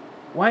Wayne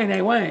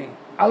ain't Wayne.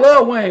 I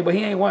love Wayne, but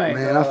he ain't Wayne.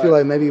 Man, I feel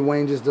like maybe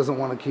Wayne just doesn't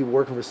want to keep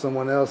working for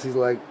someone else. He's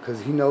like,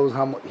 because he knows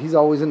how much, he's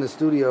always in the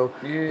studio.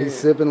 Yeah. He's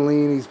sipping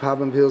lean, he's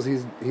popping pills,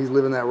 he's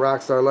living that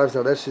rock star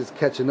lifestyle. That shit's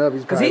catching up.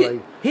 He's probably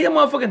like, he the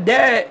motherfucking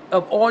dad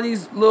of all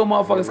these little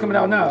motherfuckers coming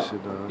out now. Shit,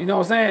 you know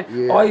what I'm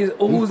saying? Yeah. All these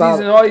Uzis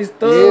and all these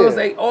thugs,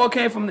 they all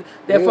came from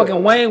that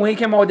fucking Wayne when he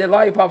came out with that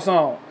Lollipop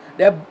song.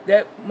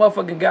 That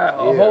motherfucking got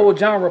a whole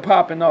genre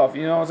popping off,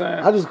 you know what I'm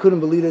saying? I just couldn't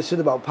believe that shit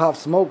about Pop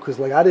Smoke, because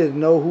like I didn't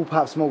know who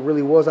Pop Smoke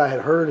really was. I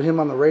had heard him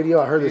on the radio,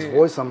 I heard his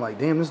voice, I'm like,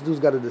 damn, this dude's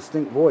got a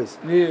distinct voice.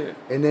 Yeah.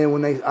 And then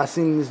when I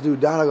seen this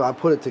dude die, I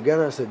put it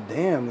together, I said,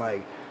 damn,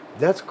 like,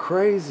 that's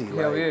crazy.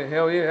 Hell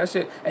yeah, that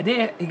shit. And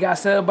then he got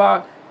said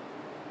about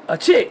a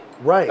chick.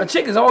 Right. A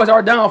chick is always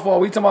our downfall.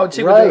 We talking about a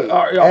chick with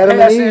our Adam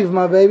and Eve,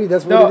 my baby.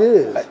 That's what it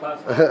is.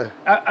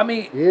 I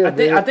mean, I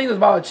think it was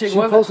about a chick. She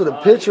posted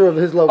a picture of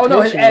his location. Oh,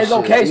 no, his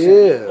location.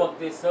 Yeah. Fucked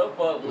this up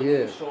when he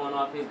was showing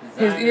off his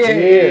design.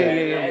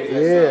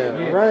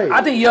 Yeah, right.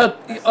 I think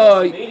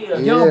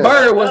Young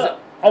Bird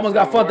almost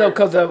got fucked up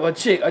because of a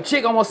chick. A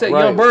chick almost said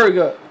Young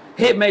Bird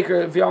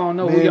Hitmaker, if y'all don't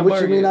know who Young Bird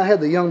is. What you mean? I had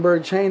the Young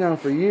Bird chain on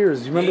for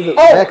years. You remember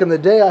back in the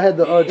day, I had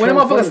the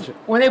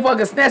when they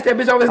fucking snatched that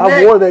bitch off his neck.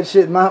 I wore that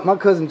shit. My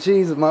cousin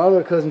Cheese, my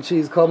other cousin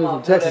Cheese, called me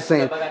from Texas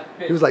saying,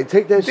 he was like,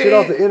 take that shit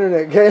off the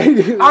internet,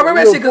 Kane. I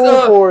remember that shit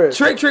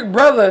because Trick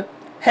brother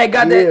had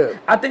got that.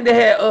 I think they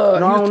had.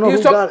 No, I don't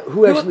know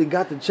who actually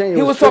got the chain.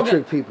 It was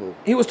Trick people.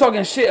 He was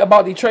talking shit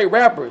about Detroit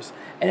rappers,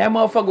 and that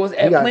motherfucker was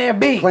at Plan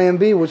B. Plan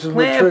B, which is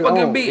Plan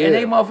fucking B, and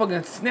they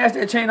motherfucking snatched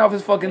that chain off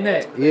his fucking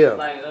neck. Yeah.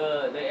 Like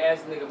they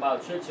asked nigga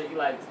about Trick. He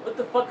like, what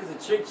the fuck is a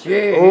Trick?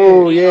 Yeah.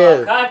 Oh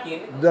yeah.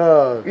 Cocky.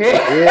 Duh.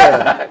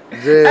 Yeah.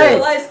 Hey,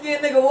 light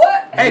skinned nigga,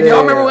 what? Hey, do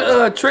y'all remember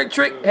when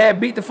Trick had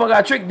beat the fuck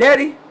out Trick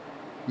Daddy?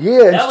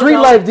 Yeah, and Street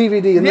Life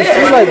DVD. And the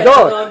Street Life,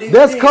 dog.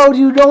 That's code,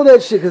 you know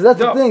that shit, because that's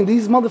the thing.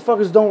 These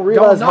motherfuckers don't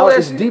realize how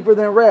it's deeper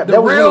than rap.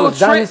 That was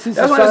Dynasty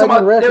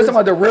Society records. They was talking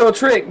about the real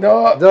Trick,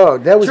 dog.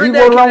 Dog, that was, he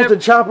went around with the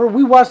chopper.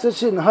 We watched that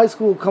shit in high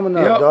school coming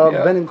up, dog.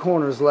 Bending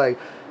corners, like,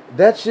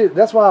 that shit,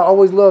 that's why I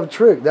always loved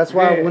Trick. That's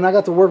why when I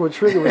got to work with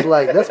Trick, it was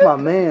like, that's my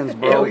man's,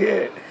 bro. Hell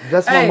yeah.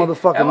 That's my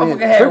motherfucking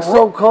man. Trick's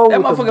so cold. That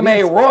motherfucker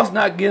made Ross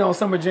not get on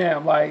Summer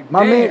Jam. Like,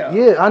 my man,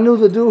 yeah, I knew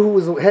the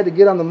dude who had to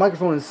get on the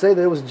microphone and say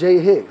that it was Jay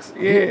Hicks.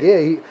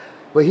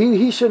 But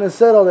he shouldn't have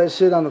said all that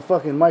shit on the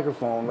fucking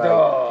microphone.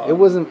 Like, it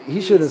wasn't.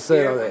 He shouldn't have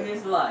said all that.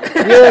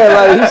 Yeah,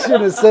 like he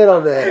shouldn't have said all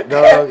that,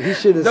 dog. He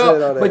shouldn't have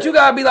said all that. But you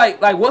gotta be like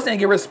what's name?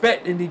 Get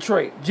respect in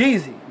Detroit.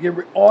 Jeezy, get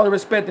all the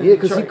respect in Detroit.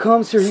 Yeah, because he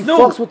comes here, he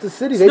fucks with the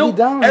city. They be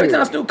down every here. Every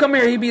time Snoop come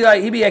here, he be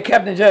at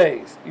Captain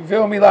J's. You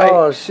feel me? Like,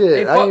 oh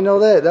shit, I didn't know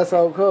that. That's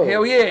how it goes.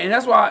 Hell yeah, and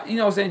that's why you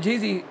know what I'm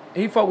saying. Jeezy,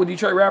 he fuck with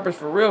Detroit rappers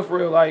for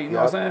real. Like, you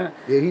know what I'm saying?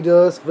 Yeah, he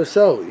does for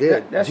sure. Yeah,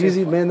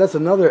 Jeezy, man, that's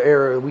another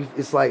era.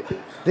 It's like,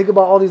 think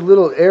about all these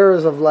little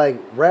eras of like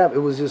rap. It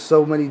was just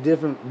so many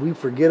different. We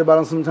forget about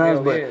them sometimes,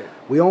 but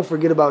we don't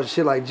forget about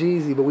shit like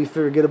Jeezy. But we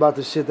forget about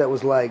the shit that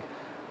was like.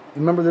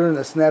 Remember during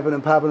the snapping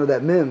and popping of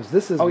that Mims?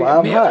 This is why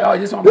I'm hot.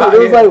 It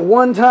was like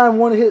one time,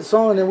 one hit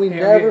song, and we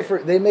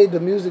they made the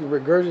music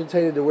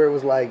regurgitated to where it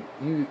was like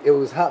it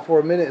was hot for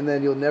a minute, and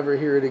then you'll never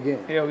hear it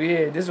again. Hell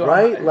yeah, this was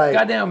right. Like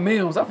goddamn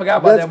Mims, I forgot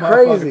about that. That's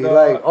crazy.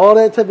 Like all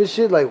that type of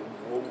shit. Like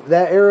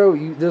that era,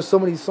 there's so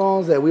many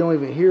songs that we don't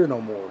even hear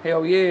no more.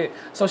 Hell yeah.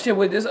 So shit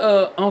with this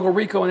Uncle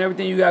Rico and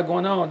everything you got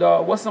going on,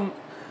 dog.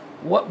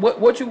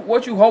 What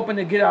you hoping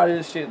to get out of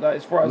this shit, like,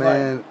 as far as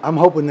man, I'm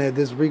hoping that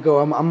this Rico,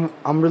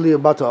 I'm really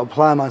about to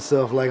apply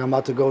myself. Like, I'm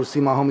about to go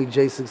see my homie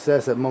Jay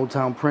Success at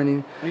Motown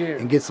Printing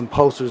and get some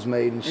posters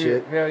made and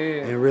shit. Hell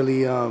yeah. And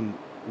really,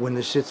 when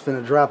the shit's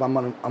finna drop, I'm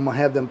gonna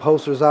have them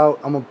posters out.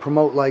 I'm gonna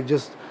promote like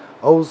just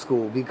old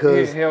school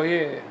because hell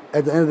yeah.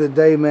 At the end of the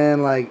day,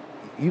 man, like,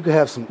 you could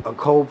have a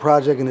cold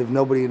project, and if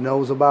nobody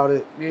knows about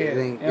it,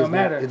 it don't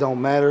matter. It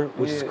don't matter,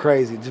 which is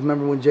crazy. Just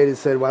remember when Jada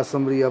said, "Why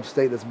somebody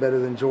upstate that's better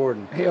than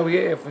Jordan?" Hell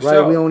yeah, for sure.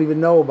 Right? We don't even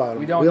know about him.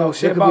 We don't know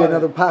shit about it. There could be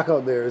another Pac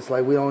out there. It's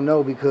like we don't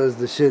know because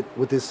the shit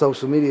with this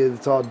social media,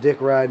 it's all dick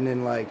riding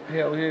and like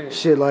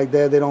shit like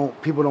that.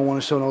 People don't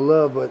want to show no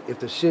love. But if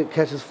the shit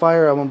catches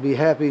fire, I'm gonna be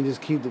happy and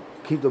just keep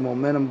the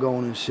momentum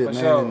going and shit, man.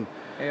 Sure.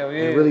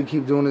 And really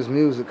keep doing this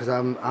music because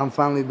I'm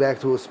finally back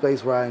to a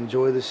space where I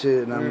enjoy the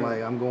shit and I'm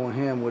like I'm going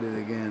ham with it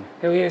again.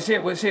 Hell yeah,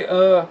 shit. What shit?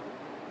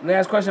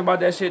 Last question about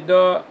that shit,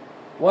 dog.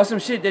 What's some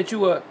shit that you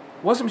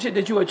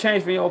would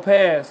change from your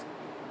past,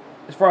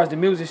 as far as the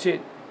music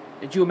shit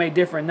that you would make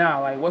different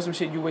now? Like, what's some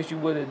shit you wish you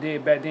would have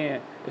did back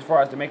then, as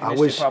far as to making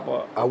this shit pop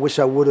up? I wish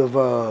I would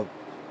have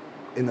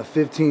in the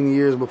 15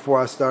 years before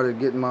I started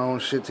getting my own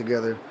shit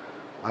together.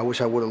 I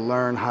wish I would have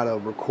learned how to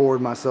record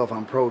myself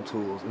on Pro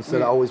Tools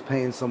instead of always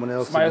paying someone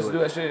else to do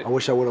that shit. I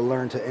wish I would have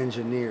learned to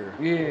engineer.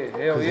 Yeah,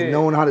 hell yeah.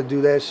 Knowing how to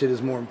do that shit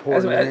is more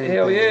important than anything,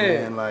 hell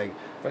yeah. man. Like,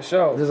 for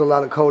sure. There's a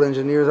lot of code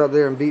engineers out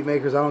there and beat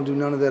makers. I don't do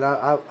none of that.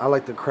 I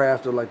like the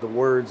craft of like the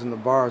words and the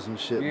bars and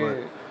shit.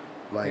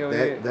 But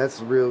like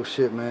that's real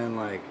shit, man.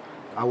 Like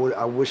I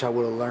wish I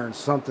would have learned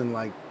something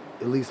like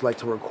at least like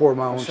to record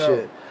my own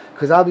shit.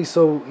 Cause I'll be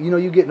so,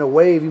 you get in a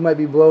wave, you might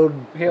be blowed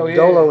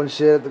dolo and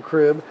shit at the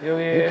crib.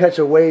 You catch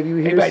a wave, you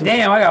hear like,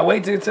 damn, I gotta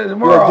wait till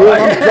tomorrow.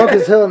 Yeah, dude, I'm drunk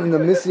as hell and the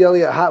Missy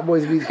Elliott Hot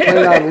Boys beats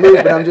playing on loop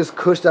and I'm just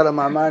cushed out of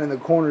my mind in the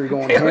corner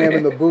going ham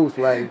in the booth.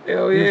 Like,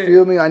 you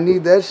feel me? I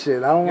need that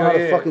shit. I don't know how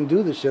to fucking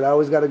do this shit. I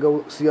always gotta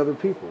go see other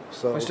people.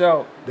 So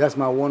that's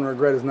my one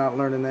regret is not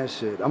learning that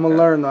shit. I'm gonna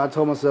learn though. I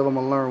told myself I'm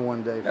gonna learn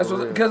one day.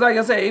 Because like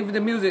I said, even the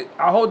music,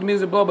 I hope the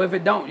music blow, but if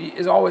it don't,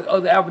 it's always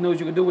other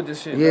avenues you can do with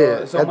this shit.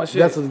 Yeah, so much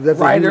shit. That's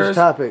a huge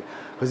topic.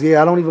 Cause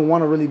I don't even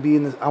want to really be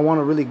in this. I want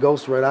to really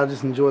ghostwrite. I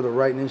just enjoy the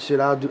writing and shit.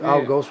 I'll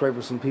ghostwrite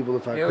for some people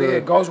if I could. Yeah,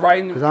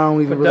 ghostwriting. Because I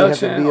don't even really have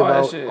to be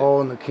about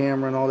all in the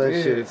camera and all that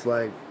shit. It's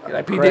like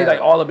P Diddy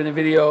like all up in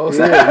the videos.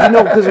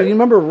 Yeah, because you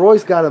remember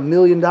Royce got $1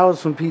 million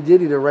from P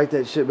Diddy to write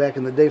that shit back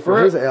in the day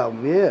for his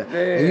album. Yeah,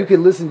 and you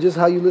can listen just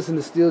how you listen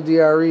to Still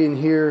Dre and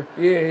hear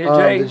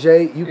the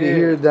Jay. You can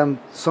hear them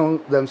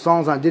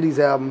songs on Diddy's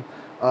album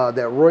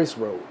that Royce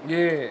wrote.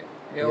 Yeah.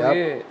 Hell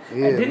yeah.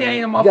 And Diddy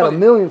ain't a motherfucker. You got $1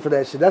 million for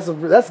that shit.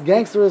 That's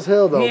gangster as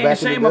hell though. He ain't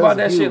ashamed about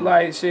that shit.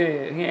 Like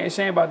shit. He ain't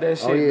ashamed about that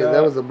shit. Oh yeah,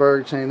 that was the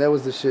Berg chain. That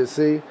was the shit.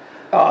 See.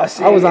 Oh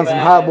shit. I was on some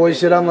hot boy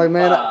shit. I'm like,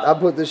 man, I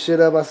put this shit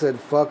up. I said,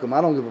 fuck him.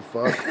 I don't give a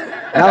fuck.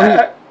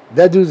 Now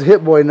that dude's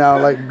hit boy now.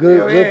 Like good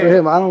for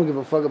him. I don't give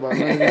a fuck about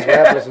none of these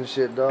rappers and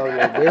shit, dog.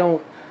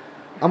 Like,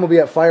 I'm gonna be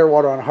at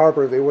Firewater on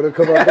Harper. They would have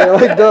come up there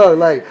like, dog,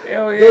 like,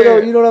 hell yeah.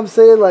 You know what I'm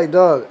saying? Like,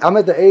 dog, I'm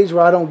at the age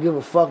where I don't give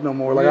a fuck no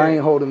more. Like, I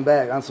ain't holding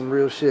back on some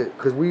real shit.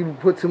 Because we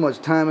put too much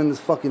time in this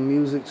fucking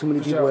music. Too many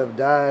people have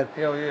died.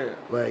 Hell yeah.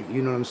 Like,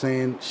 you know what I'm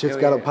saying? Shit's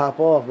got to pop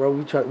off, bro.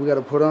 We got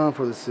to put on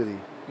for the city.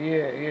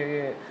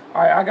 Yeah.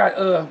 All right, I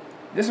got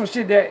this some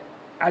shit that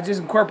I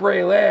just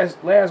incorporated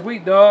last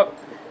week, dog.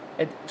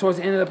 Towards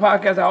the end of the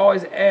podcast, I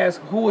always ask,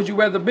 who would you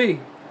rather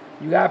be?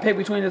 You got to pick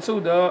between the two,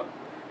 dog.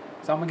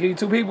 So I'm going to give you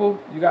two people.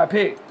 You got to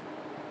pick.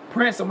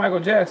 Prince or Michael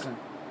Jackson?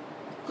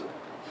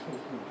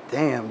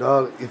 Damn,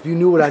 dog. If you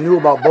knew what I knew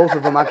about both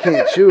of them, I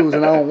can't choose,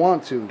 and I don't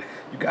want to.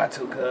 You got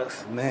to,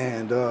 cuz.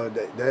 Man, dog,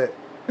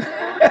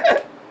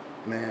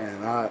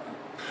 man,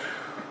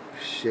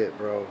 shit,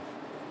 bro.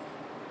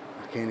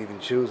 I can't even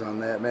choose on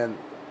that, man.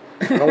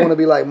 I don't want to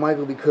be like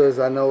Michael because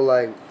I know,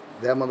 like,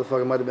 that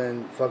motherfucker might have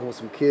been fucking with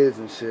some kids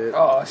and shit.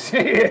 Oh,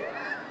 shit.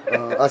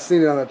 I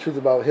seen it on the Truth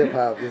About Hip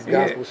Hop, this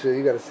gospel shit.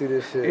 You got to see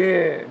this shit.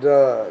 Yeah.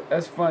 Dog.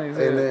 That's funny.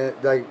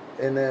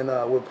 And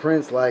then with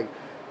Prince, like,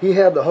 he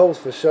had the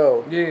host for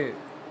show. Yeah.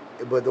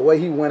 But the way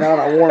he went out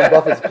on Warren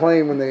Buffett's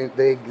plane when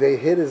they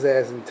hit his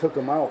ass and took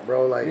him out,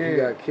 bro, like, he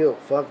got killed.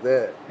 Fuck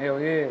that. Hell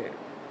yeah.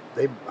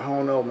 I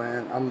don't know,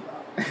 man.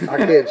 I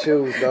can't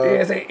choose, dog.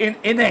 Yeah, say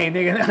inane,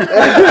 nigga.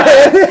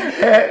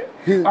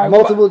 He's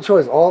multiple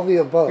choice, all the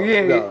above.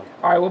 Yeah. Dog.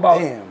 All right, what about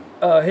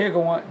here go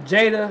one,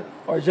 Jada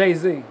or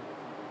Jay-Z?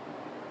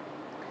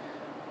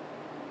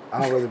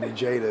 I'd rather be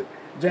Jada.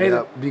 Jada?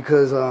 Yeah,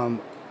 because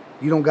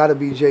you don't got to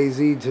be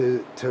Jay-Z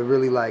to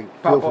really, like,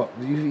 feel for,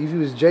 if you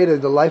was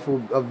Jada, the life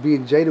of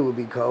being Jada would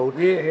be cold.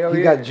 Yeah, hell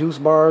He got juice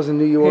bars in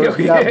New York. Hell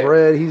he got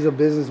bread. He's a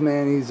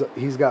businessman.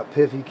 He's got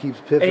piff. He keeps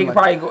piffing. He can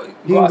probably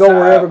he can go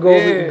wherever,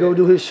 go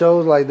do his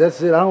shows. Like,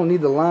 that's it. I don't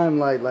need the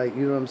limelight. Like,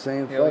 you know what I'm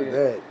saying? Fuck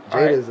that.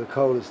 Jada's the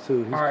coldest,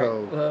 too. He's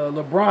cold.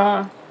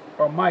 LeBron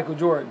or Michael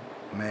Jordan?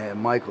 Man,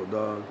 Michael,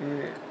 dog.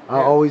 Yeah.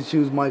 I always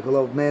choose Michael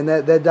over. Man,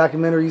 that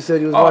documentary you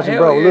said you was watching,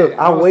 bro. Yeah. Look,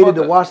 I waited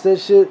to watch that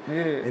shit,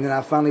 and then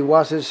I finally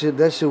watched that shit.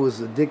 That shit was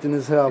addicting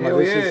as hell. Like,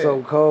 this shit's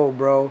so cold,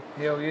 bro.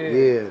 Hell yeah.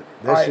 Yeah,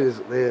 that shit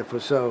is, for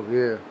sure,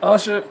 yeah.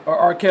 Usher or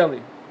R.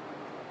 Kelly?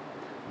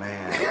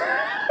 Man.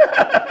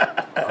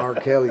 R.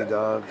 Kelly,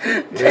 dog.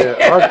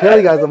 Yeah, R.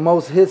 Kelly got the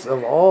most hits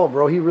of all,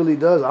 bro. He really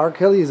does. R.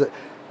 Kelly is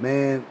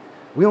man.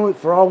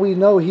 For all we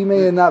know, he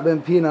may have not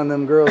been peeing on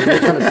them girls. They're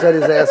trying to set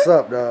his ass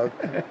up, dog.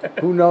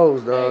 Who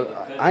knows, dog?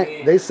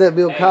 They set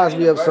Bill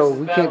Cosby up, so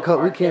we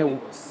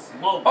can't.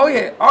 Oh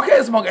yeah, R.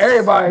 Kelly smoked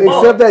everybody.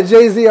 Except that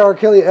Jay-Z R.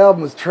 Kelly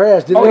album was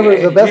trash. Did you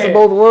remember the best of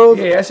both worlds?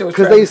 Yeah, that shit was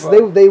trash.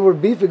 Because they were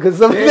beefing because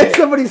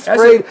somebody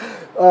sprayed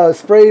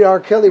R.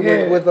 Kelly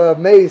with a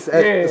mace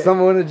at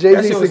someone in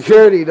Jay-Z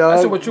security,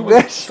 dog.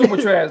 That's super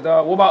trash,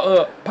 dog. What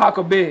about Pac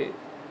or Big?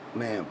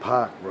 Man,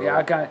 Pac, bro. Yeah,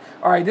 I got it.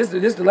 All right, this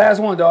is the last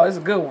one, dog. This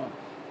is a good one.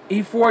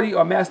 E40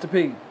 or Master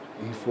P?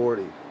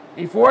 E40.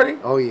 E40?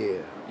 Oh,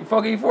 yeah. You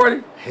fuck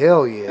E40?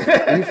 Hell yeah.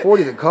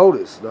 E40 the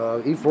coldest,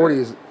 dog. E40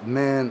 is,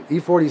 man,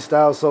 E40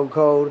 style so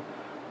cold.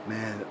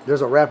 Man,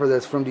 there's a rapper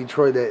that's from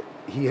Detroit that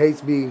he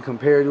hates being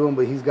compared to him,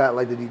 but he's got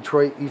like the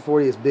Detroit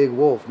E40 is Big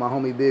Wolf, my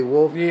homie Big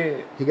Wolf.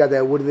 Yeah. He got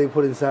that, what did they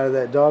put inside of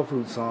that dog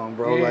food song,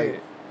 bro? Yeah.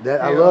 Like,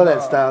 that. I love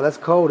that style. That's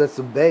cold. That's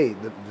the Bay.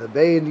 The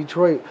Bay in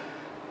Detroit,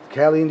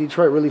 Cali and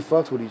Detroit really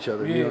fucks with each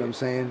other. You know what I'm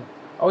saying?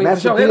 Oh, yeah,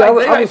 Master sure. P,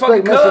 I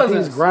respect Master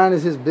P's grind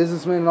as his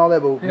businessman and all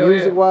that, but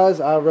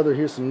music-wise, I'd rather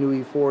hear some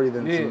new E40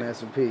 than some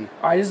Master P. All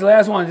right, this is the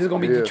last one. This is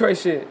going to be Detroit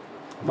shit.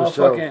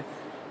 Motherfucking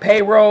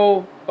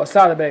Payroll or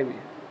Sada Baby?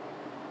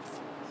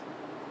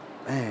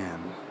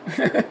 Man.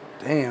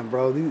 Damn,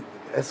 bro.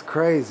 That's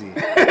crazy.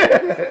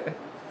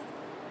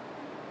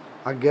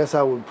 I guess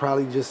I would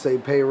probably just say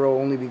Payroll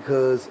only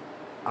because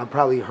I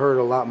probably heard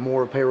a lot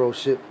more Payroll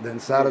shit than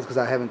Sada's because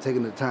I haven't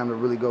taken the time to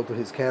really go through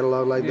his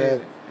catalog like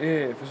that.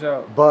 Yeah, for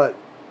sure. But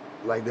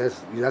like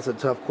that's a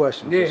tough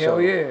question. Yeah, for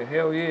sure.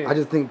 hell yeah. I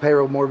just think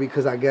Payroll more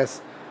because I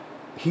guess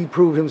he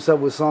proved himself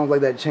with songs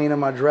like that Chain on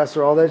My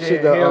Dresser, all that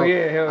shit. Hell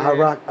yeah. I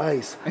Rock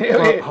Ice,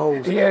 Fuck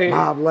Hoes,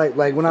 Mob Light.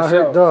 Like when I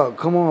heard Doug,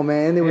 come on,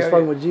 man, and they was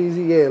fucking with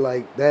Jeezy. Yeah,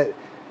 like that.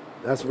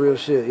 That's real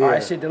shit. Yeah. All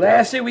right, shit. The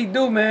last shit we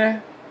do,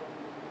 man.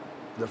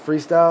 The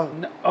freestyle?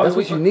 No, that's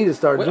what you need to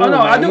start doing. Oh no,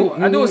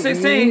 man. I do a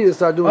 16. You need to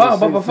start doing.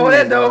 But before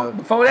that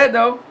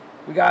though,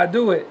 we gotta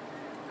do it.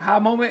 High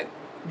moment,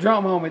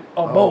 drunk moment,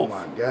 or both. Oh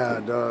my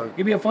god, dog.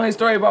 Give me a funny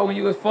story about when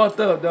you was fucked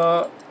up,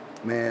 dog.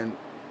 Man,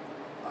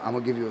 I'm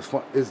gonna give you a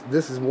fun.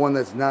 This is one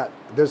that's not.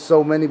 There's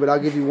so many, but I'll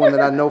give you one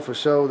that I know for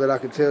sure that I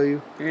could tell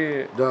you.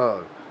 Yeah.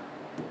 Dog.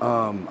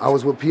 I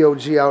was with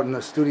POG out in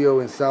the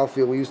studio in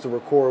Southfield. We used to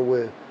record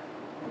with.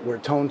 Where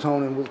Tone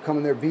and was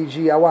coming there.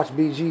 BG, I watched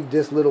BG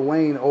diss Lil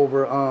Wayne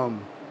over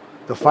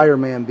the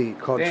Fireman beat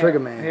called Trigger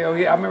Man. Hell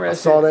yeah, I remember that. I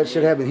saw that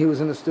shit happen. He was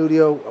in the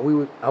studio.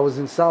 I was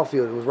in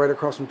Southfield. It was right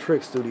across from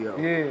Trick's studio.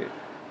 Yeah.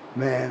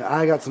 Man,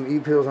 I got some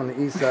E-pills on the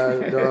east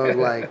side, dog.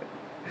 Like,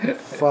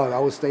 fuck. I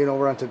was staying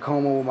over on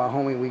Tacoma with my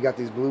homie. We got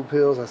these blue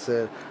pills. I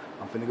said,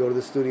 I'm finna go to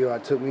the studio. I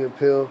took me a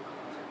pill.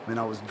 and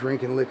I was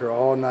drinking liquor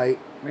all night.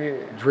 Yeah.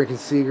 Drinking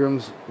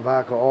Seagram's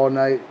vodka all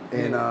night,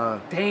 and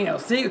damn,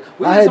 Seagram.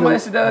 We did some of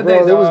that shit the other day,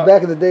 dog. It was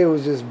back in the day. It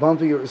was just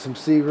bumpy with some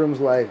Seagram's,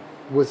 like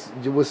with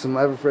some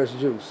Everfresh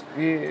juice.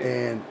 Yeah.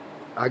 And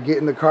I get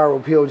in the car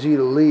with POG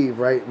to leave.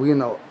 Right, we in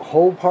the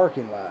whole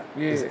parking lot.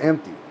 Yeah. It's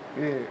empty.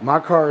 Yeah. My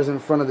car is in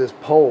front of this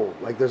pole.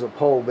 Like there's a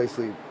pole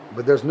basically,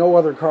 but there's no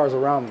other cars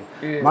around me.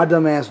 Yeah. My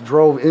dumb ass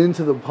drove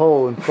into the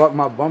pole and fucked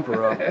my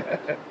bumper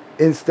up.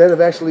 Instead of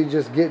actually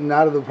just getting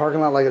out of the parking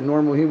lot like a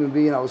normal human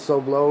being, I was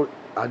so blowed.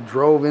 I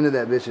drove into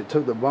that bitch. It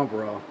took the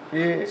bumper off.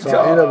 Yeah. So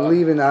I ended up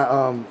leaving.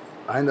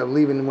 I ended up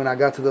leaving when I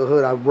got to the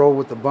hood. I rode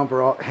with the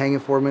bumper hanging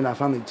for a minute. I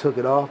finally took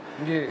it off.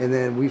 Yeah. And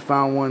then we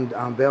found one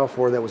on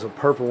Balfour that was a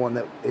purple one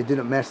that it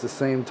didn't match the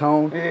same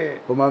tone. Yeah.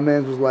 But my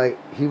man was like,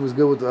 he was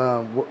good with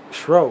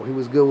Shro. He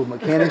was good with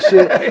mechanic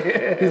shit.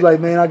 Yeah. He's like,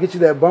 man, I'll get you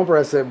that bumper.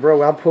 I said,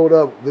 bro, I pulled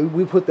up.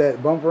 We put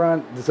that bumper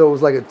on. So it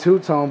was like a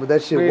two-tone, but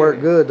that shit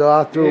worked good,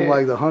 dog. I threw him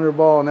like the 100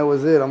 ball and that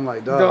was it. I'm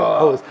like,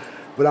 dog.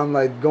 But I'm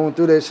like going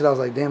through that shit. I was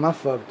like, damn, I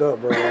fucked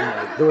up, bro.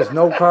 Like, there was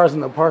no cars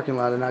in the parking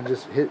lot, and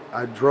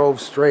I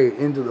drove straight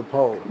into the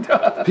pole.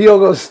 P.O.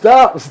 goes,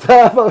 stop.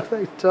 I was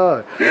like,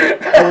 dog.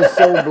 I was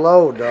so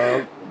blowed,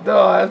 dog.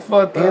 Dog, that's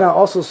fucked up. And I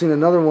also seen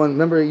another one.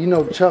 Remember, you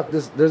know, Chuck.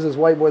 There's this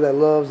white boy that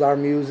loves our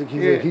music.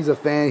 He's a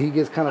fan. He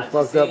gets kind of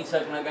fucked up.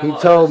 He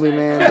told me,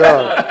 man,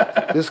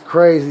 dog, this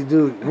crazy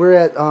dude. We're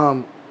at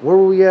where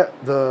were we at?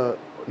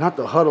 Not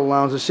the Huddle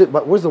Lounge, the shit,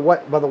 but where's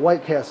by the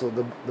White Castle,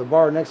 the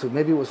bar next to it?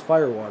 Maybe it was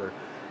Firewater.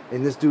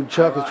 And this dude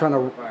Chuck is trying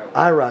to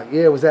IROC.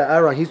 Yeah, it was at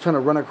IROC. He's trying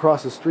to run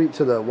across the street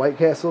to the White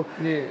Castle.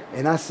 Yeah.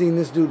 And I seen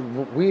this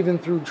dude weaving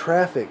through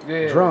traffic,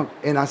 drunk,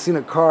 and I seen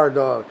a car,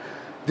 dog.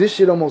 This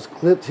shit almost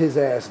clipped his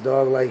ass,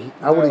 dog. Like he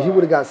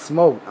would have got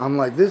smoked. I'm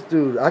like, this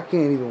dude, I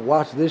can't even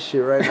watch this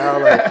shit right now.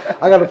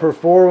 Like I gotta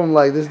perform.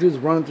 Like this dude's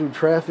running through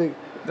traffic.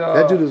 Dog.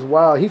 That dude is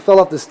wild. He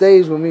fell off the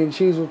stage when me and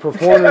Cheese was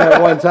performing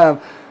at one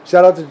time.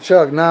 Shout out to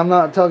Chuck. Nah, I'm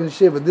not talking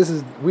shit, but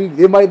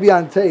it might be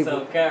on tape. It's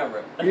on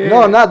camera. Yeah.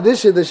 No, not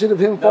this shit. The shit of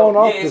him falling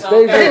off the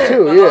stage there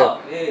too.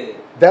 Yeah.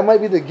 That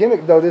might be the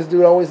gimmick though. This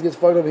dude always gets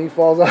fucked up and he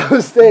falls off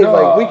the stage.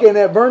 Like Weekend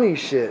at Bernie's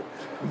shit.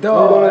 Dog, you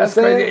know what that's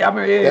I'm saying? Crazy. I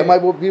mean, that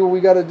might be what we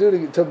gotta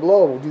do to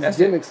blow these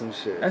gimmicks and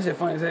shit. That shit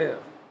funny as hell.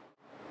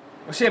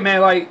 Well, shit,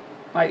 man. Like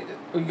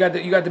you got the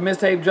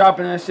mixtape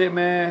dropping and shit,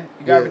 man.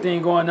 You got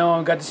everything going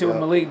on. Got the shit with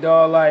Malik,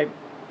 dog. Like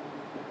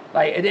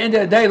at the end of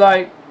the day,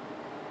 like.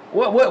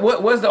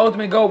 What's the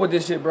ultimate goal with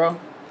this shit, bro?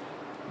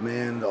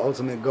 Man, the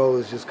ultimate goal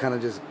is just kind of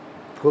just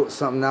put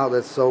something out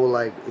that's so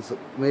like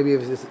maybe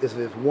if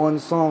it's one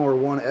song or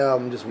one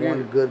album, just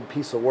one good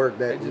piece of work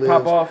that just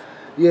pop off.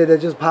 Yeah,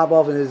 that just pop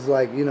off and it's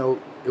like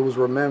it was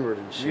remembered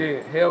and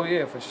shit. Yeah, hell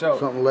yeah, for sure.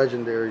 Something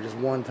legendary, just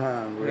one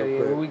time.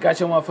 Yeah. Well, we got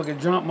your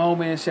motherfucking drunk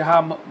moment and shit,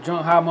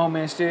 drunk high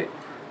moment and shit.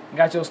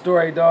 Got your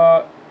story,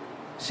 dog.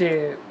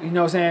 Shit, you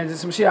know what I'm saying?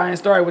 Some shit I ain't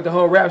started with the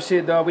whole rap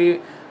shit, dog.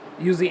 We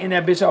usually end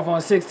that bitch off on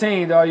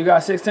 16, dog. You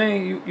got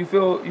 16. You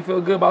feel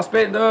good about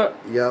spitting, dog?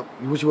 Yep.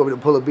 You want me to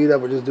pull a beat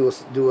up or just do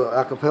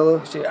a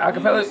acapella? Shit,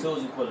 acapella. As soon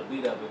as you pull a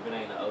beat up, if it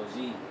ain't an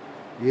OG.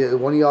 Yeah,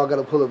 one of y'all got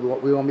to pull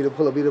up. We want me to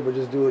pull a beat up or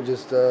just do it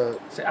just.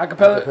 Say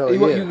acapella. You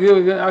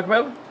good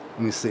acapella?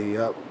 Let me see.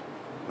 Yep.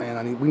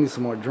 Man, we need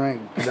some more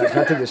drink. Can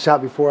I take a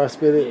shot before I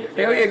spit it?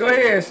 Hell yeah, go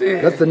ahead.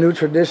 Shit. That's the new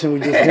tradition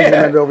we just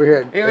implemented over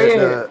here. Hell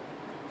yeah.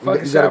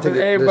 Fucking shot for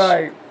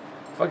everybody.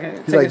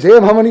 He's like,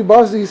 damn, how many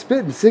bars are you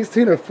spitting?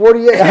 16 or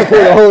 48? I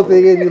put the whole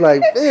thing in. You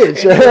like,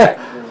 bitch.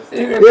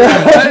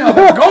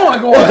 Going.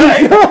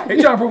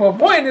 He trying to prove a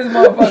point in this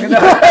motherfucker.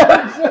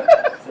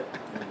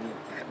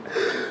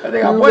 I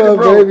think I put it,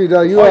 bro. Baby,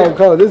 dog. You all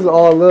color. This is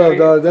all love,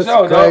 dog. That's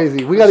crazy.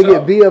 Dog. We got to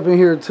get B up in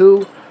here,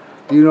 too.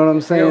 You know what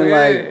I'm saying?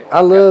 Like,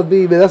 I love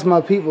B, but that's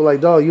my people. Like,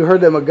 dog, you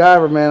heard that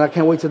MacGyver, man. I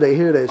can't wait till they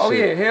hear that shit. Oh,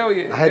 yeah, hell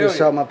yeah. I had to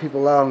shout my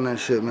people out on that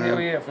shit, man.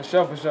 Hell yeah, for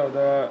sure,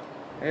 dog.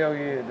 Hell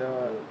yeah,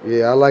 dog.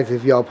 Yeah, I like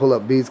if y'all pull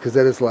up beats because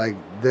that is like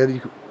that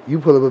you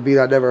pull up a beat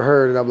I never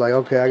heard and I'm like,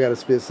 okay, I gotta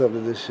spit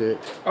something to this shit.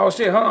 Oh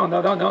shit, hold on,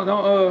 don't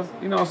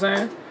you know what I'm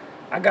saying?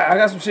 I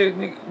got some shit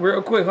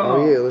real quick, hold on.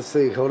 Oh yeah, let's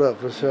see. Hold up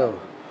for sure.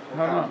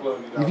 Hold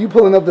on. If you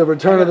pulling up the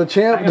Return of the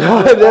Champ,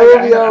 that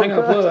would be all. I ain't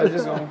gonna plug,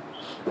 just gonna.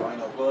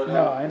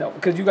 No, I know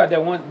because you got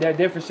that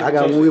different shit. I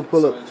got when we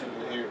pull up.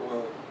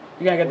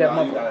 You gotta get that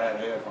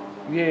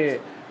motherfucker. Yeah.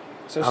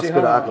 So I'll shit,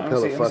 spit an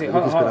acapella. Fuck it, we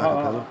can spit an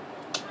acapella.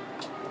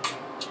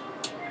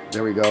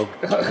 There we go.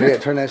 Yeah,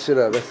 turn that shit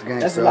up. That's the game.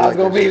 That's the last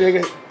gonna be,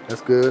 nigga.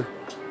 That's good.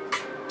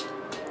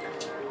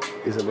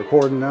 Is it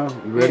recording now?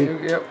 You ready?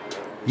 Yep.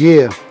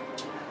 Yeah.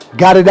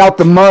 Got it out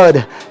the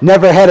mud.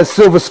 Never had a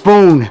silver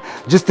spoon.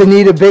 Just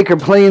Anita Baker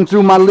playing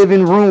through my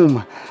living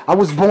room. I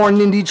was born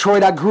in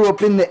Detroit. I grew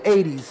up in the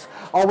 80s.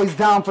 Always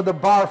down for the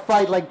bar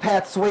fight like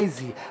Pat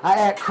Swayze. I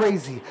act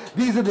crazy.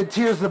 These are the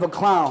tears of a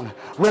clown.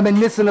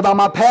 Reminiscing about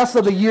my past,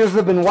 so the years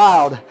have been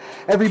wild.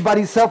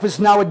 Everybody's selfish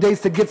nowadays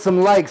to get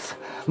some likes.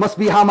 Must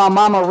be how my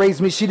mama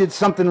raised me, she did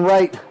something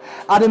right.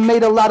 I done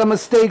made a lot of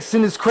mistakes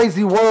in this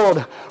crazy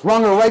world.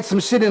 Wrong or right, some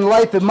shit in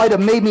life, it might have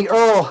made me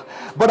Earl.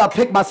 But I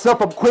pick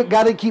myself up quick,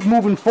 gotta keep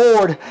moving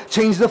forward.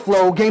 Change the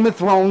flow, Game of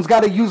Thrones,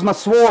 gotta use my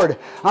sword.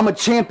 I'm a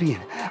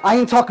champion, I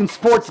ain't talking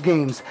sports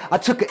games. I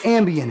took an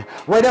Ambien,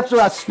 right after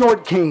I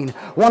snort Kane.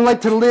 One life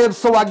to live,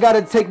 so I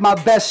gotta take my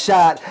best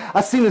shot.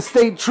 I seen the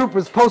state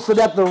troopers posted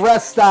at the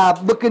rest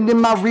stop. Looking in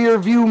my rear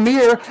view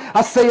mirror,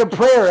 I say a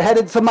prayer.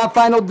 Headed to my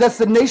final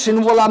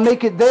destination, will I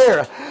make it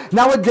there?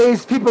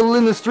 Nowadays, people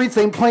in the streets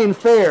ain't playing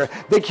fair.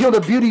 They killed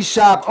a beauty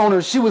shop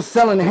owner, she was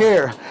selling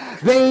hair.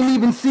 They ain't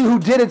even see who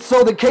did it,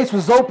 so the case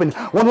was open.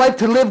 One life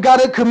to live,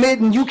 gotta commit,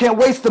 and you can't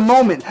waste a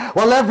moment.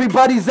 While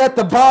everybody's at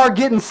the bar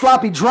getting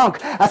sloppy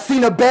drunk, I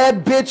seen a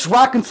bad bitch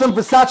rocking some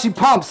Versace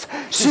pumps.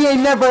 She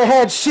ain't never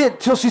had shit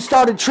till she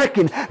started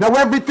tricking. Now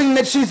everything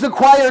that she's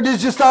acquired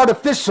is just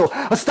artificial.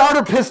 A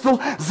starter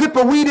pistol, zip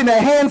of weed, and a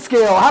hand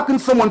scale. How can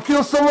someone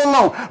feel so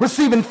alone,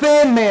 receiving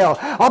fan mail?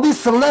 All these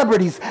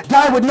celebrities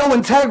die with no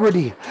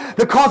integrity.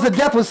 The cause of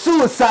death was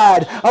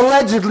suicide,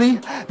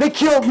 allegedly. They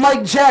killed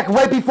Mike Jack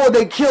right before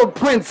they killed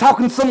Prince. How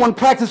can someone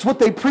practice what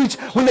they preach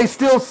when they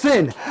still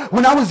sin?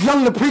 When I was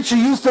young, the preacher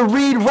used to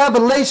read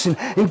Revelation.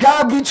 In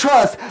God we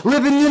trust,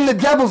 living in the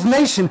devil's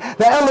nation.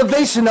 The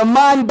elevation of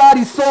mind,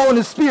 body, soul, and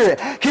the spirit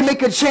can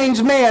make a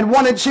changed man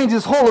want to change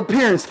his whole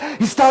appearance.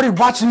 He started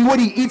watching what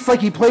he eats like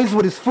he plays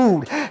with his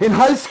food. In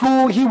high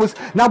school,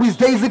 now he's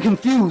dazed and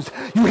confused.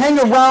 You hang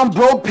around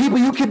broke people,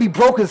 you can be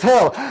broke as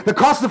hell. The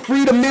cost of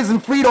freedom isn't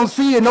free, don't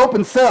see an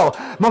open cell.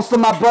 Most of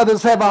my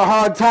brothers have a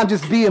hard time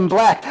just being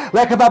black.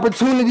 Lack of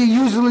opportunity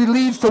usually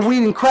leads to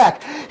weed and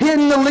crack.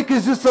 Hitting the lick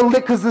is just a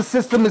lick cause the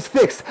system is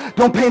fixed.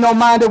 Don't pay no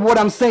mind to what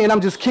I'm saying, I'm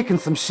just kicking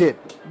some shit.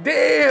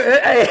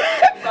 Damn, hey.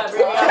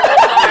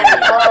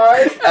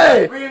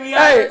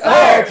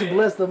 Hey,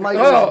 bless the mic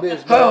on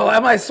this bitch, hold on, I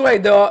might sway,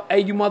 dog.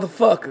 Hey, you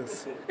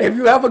motherfuckers. If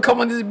you ever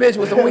come on this bitch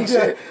with some weak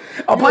shit,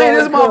 I'm playing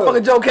this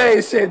motherfucking Joe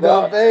Kane shit,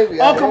 dog.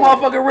 Uncle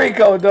motherfucking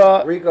Rico,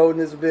 dog. Rico in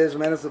this bitch,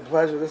 man. It's a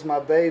pleasure. This is my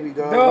baby,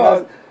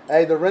 dog.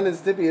 Hey, the Ren and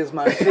Stimpy is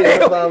my shit.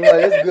 That's why I'm like,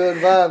 it's good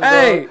vibes,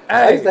 dog.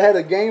 I used to have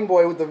a Game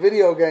Boy with the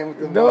video game with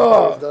the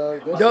motherfuckers,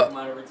 dog. Look.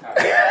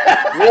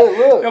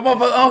 That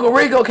motherfucker Uncle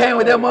Rico came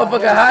with that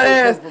motherfucking hot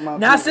ass.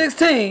 Not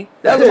 16.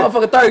 That was a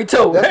motherfucker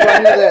 32. That's why I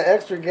need that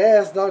extra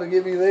gas, dog, to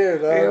get me there,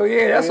 dog. Hell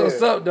yeah, that's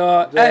what's up,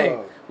 dog. Hey,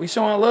 we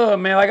showing love,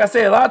 man. Like I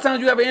said, a lot of times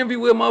you have an interview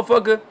with a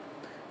motherfucker,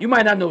 you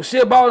might not know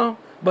shit about them,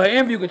 but an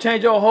interview can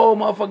change your whole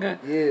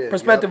motherfucking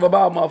perspective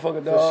about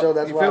motherfucker, dog. For sure,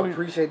 that's why I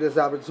appreciate this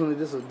opportunity.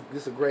 This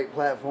is a great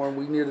platform.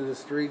 We near to the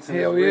streets, and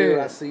hell it's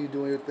real. I see you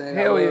doing your thing.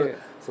 Hell yeah.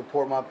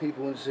 Support my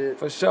people and shit.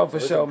 For sure, man.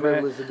 It's a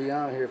privilege to be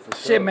on here, for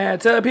sure. Shit, man.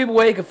 Tell people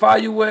where you can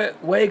find you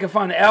where you can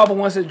find the album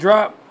once it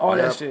drop, all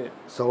that shit.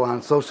 So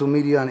on social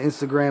media, on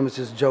Instagram, it's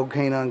just Joe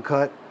Kane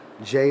Uncut,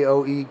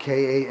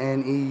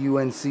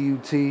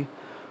 JoeKaneUncut.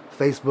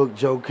 Facebook,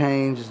 Joe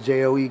Kane, just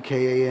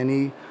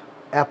JoeKane.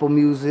 Apple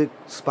Music,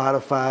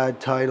 Spotify,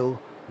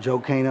 Tidal, Joe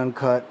Kane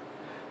Uncut.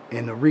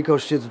 And the Rico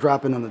shit's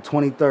dropping on the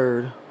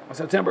 23rd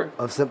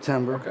of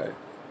September. Okay.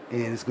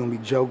 And it's going to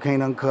be Joe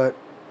Kane Uncut.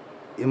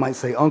 It might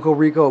say Uncle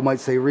Rico, it might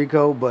say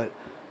Rico, but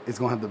it's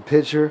going to have the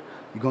picture.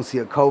 You're going to see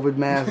a COVID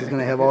mask. It's going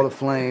to have all the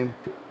flame.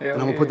 And I'm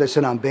going to put that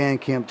shit on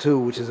Bandcamp too,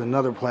 which is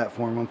another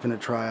platform I'm finna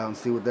try out and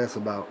see what that's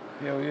about.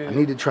 Hell yeah. I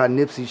need to try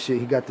Nipsey shit.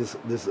 He got this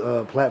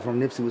platform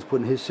Nipsey was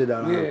putting his shit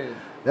out on.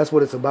 That's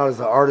what it's about, is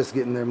the artists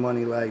getting their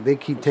money. Like, they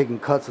keep taking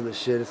cuts of the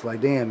shit. It's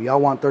like, damn,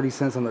 y'all want 30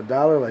 cents on the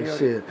dollar? Like,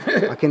 shit,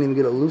 I can't even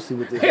get a Lucy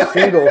with this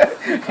single. I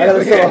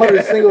gotta sell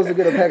 100 singles to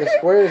get a pack of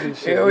squares and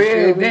shit. Hell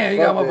yeah, damn, you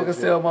got motherfuckers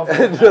sell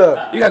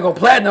motherfuckers. You gotta go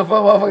platinum for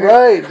motherfuckers.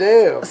 Right,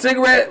 damn. A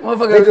cigarette,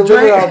 motherfucker. They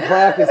deliver on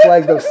plaque. It's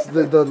like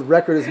the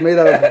record is made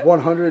out of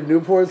 100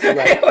 Newports.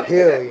 Like,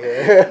 hell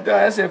yeah. Dog,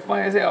 that shit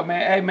funny as hell,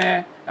 man. Hey,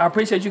 man, I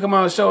appreciate you coming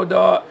on the show,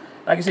 dog.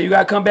 Like I said, you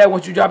gotta come back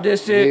once you drop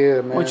this shit.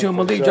 Yeah, man. Once you and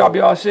Malik drop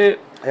y'all shit.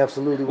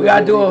 Absolutely. We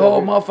gotta do a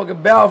whole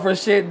motherfucking battle for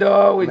shit,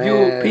 dog. With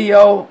you,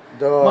 P.O.,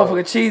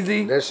 motherfucking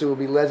Cheesy. That shit would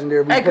be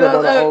legendary. We hey, put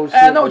out the whole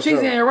shit. I know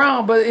Cheesy ain't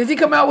around, but is he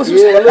coming out with some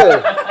shit?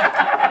 Look.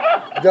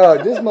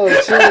 Dog, this mother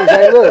Cheese,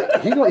 hey,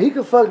 look, he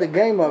could fuck the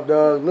game up,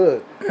 dog.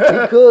 Look,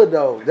 he could,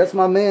 though. That's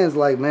my man's,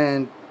 like,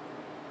 man,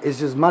 it's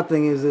just, my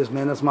thing is this,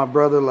 man. That's my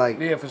brother,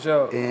 like. Yeah, for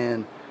sure.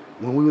 And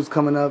when we was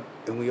coming up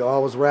and we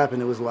all was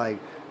rapping, it was like,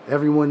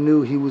 everyone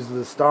knew he was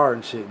the star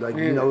and shit. Like,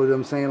 you know what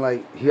I'm saying?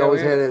 Like, he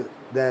always had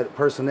that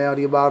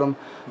personality about him.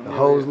 The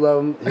hoes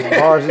love him. His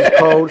bars is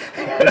cold.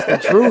 It's the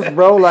truth,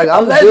 bro. Like,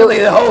 I'm allegedly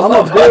the hoes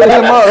love him. Build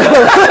him up.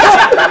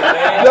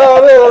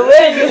 No, man,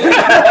 allegedly.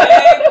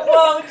 Hey, come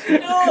on, what you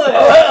doing?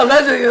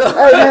 Allegedly.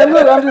 Hey, man,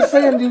 look, I'm just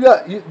saying,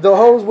 the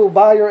hoes will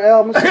buy your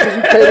albums because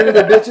you cater to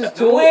the bitches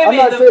too. The women, I'm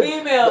not the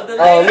females, the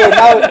ladies.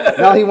 Look,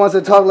 now he wants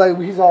to talk like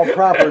he's all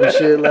proper and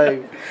shit.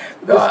 Like,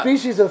 the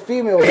species of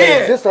females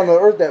that exist on the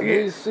earth that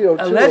breathes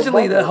CO2.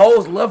 Allegedly, the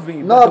hoes love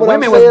me. No, but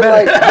women I'm saying, was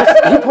better.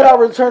 like, he put out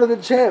Return of the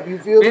Champ. You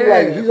feel me?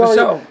 Like, he's already,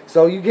 sure.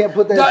 So you can't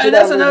put that dog, shit and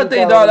that's out another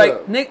thing, dog.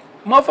 Like, Nick,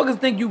 motherfuckers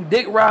think you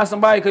dick ride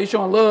somebody because you're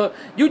showing love.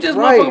 You just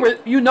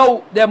motherfucker, you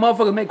know that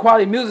motherfuckers make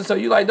quality music, so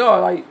you like,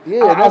 dog, like,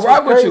 yeah, I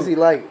rock with you.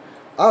 Like,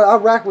 I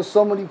rock with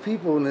so many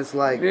people, and it's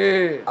like,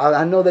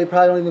 I know they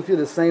probably don't even feel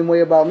the same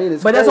way about me.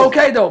 But that's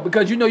okay though,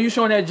 because you know you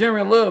showing that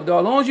genuine love,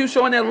 dog. As long as you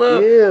showing that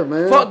love,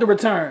 man. Fuck the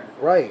return.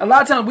 Right. A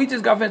lot of times we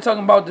just got finished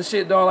talking about the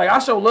shit, dog. Like I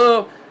show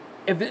love.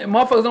 If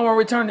motherfuckers don't want to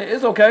return it,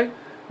 it's okay.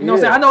 You know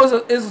what I'm saying? I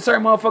know it's a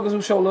certain motherfuckers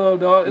who show love,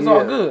 dog. It's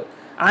all good.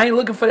 I ain't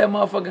looking for that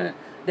motherfucking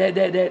that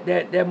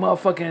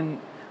motherfucking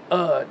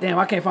damn,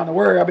 I can't find the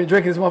word. I've been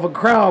drinking this motherfucking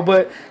Crown,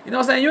 but you know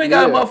what I'm saying? You ain't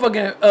gotta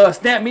motherfucking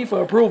stamp me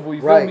for approval.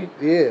 You feel me?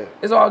 Yeah.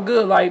 It's all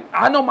good. Like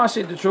I know my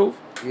shit the truth.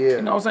 Yeah.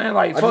 You know what I'm saying?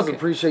 Like I just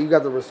appreciate you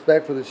got the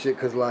respect for the shit,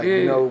 cause like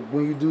you know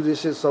when you do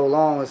this shit so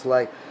long, it's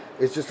like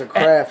it's just a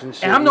craft and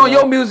shit. And I'm knowing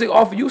your music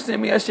off of you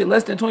send me that shit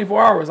less than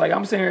 24 hours. Like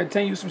I'm sitting here and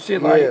telling you some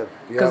shit like,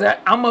 cause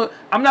I'm not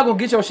gonna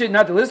get your shit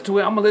not to listen to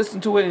it. I'm gonna listen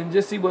to it and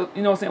just see what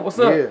you know what I'm saying. What's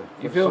up?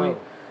 You feel me?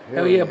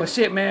 Hell yeah. But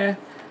shit, man.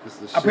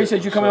 I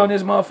appreciate you coming on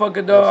this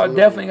motherfucker, dog.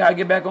 Definitely gotta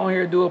get back on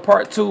here and do a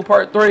part 2,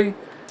 part 3,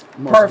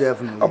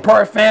 a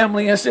part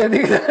family and shit.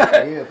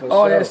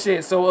 All that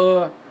shit.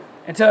 So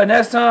until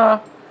next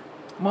time,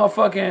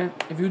 motherfucking,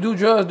 if you do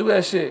drugs, do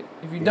that shit.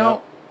 If you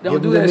don't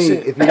do that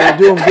shit. If you don't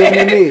do them, give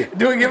them to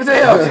me. Give it to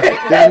him.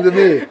 Give them to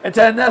me.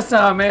 Until next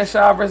time, man.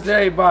 Shad versus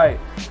everybody.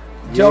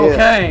 Joe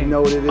Kane. You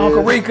know what it is.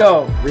 Uncle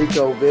Rico.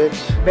 Rico,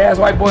 bitch.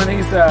 Baddest white boy on the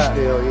east side.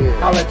 Hell yeah.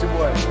 Holla at your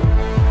boy.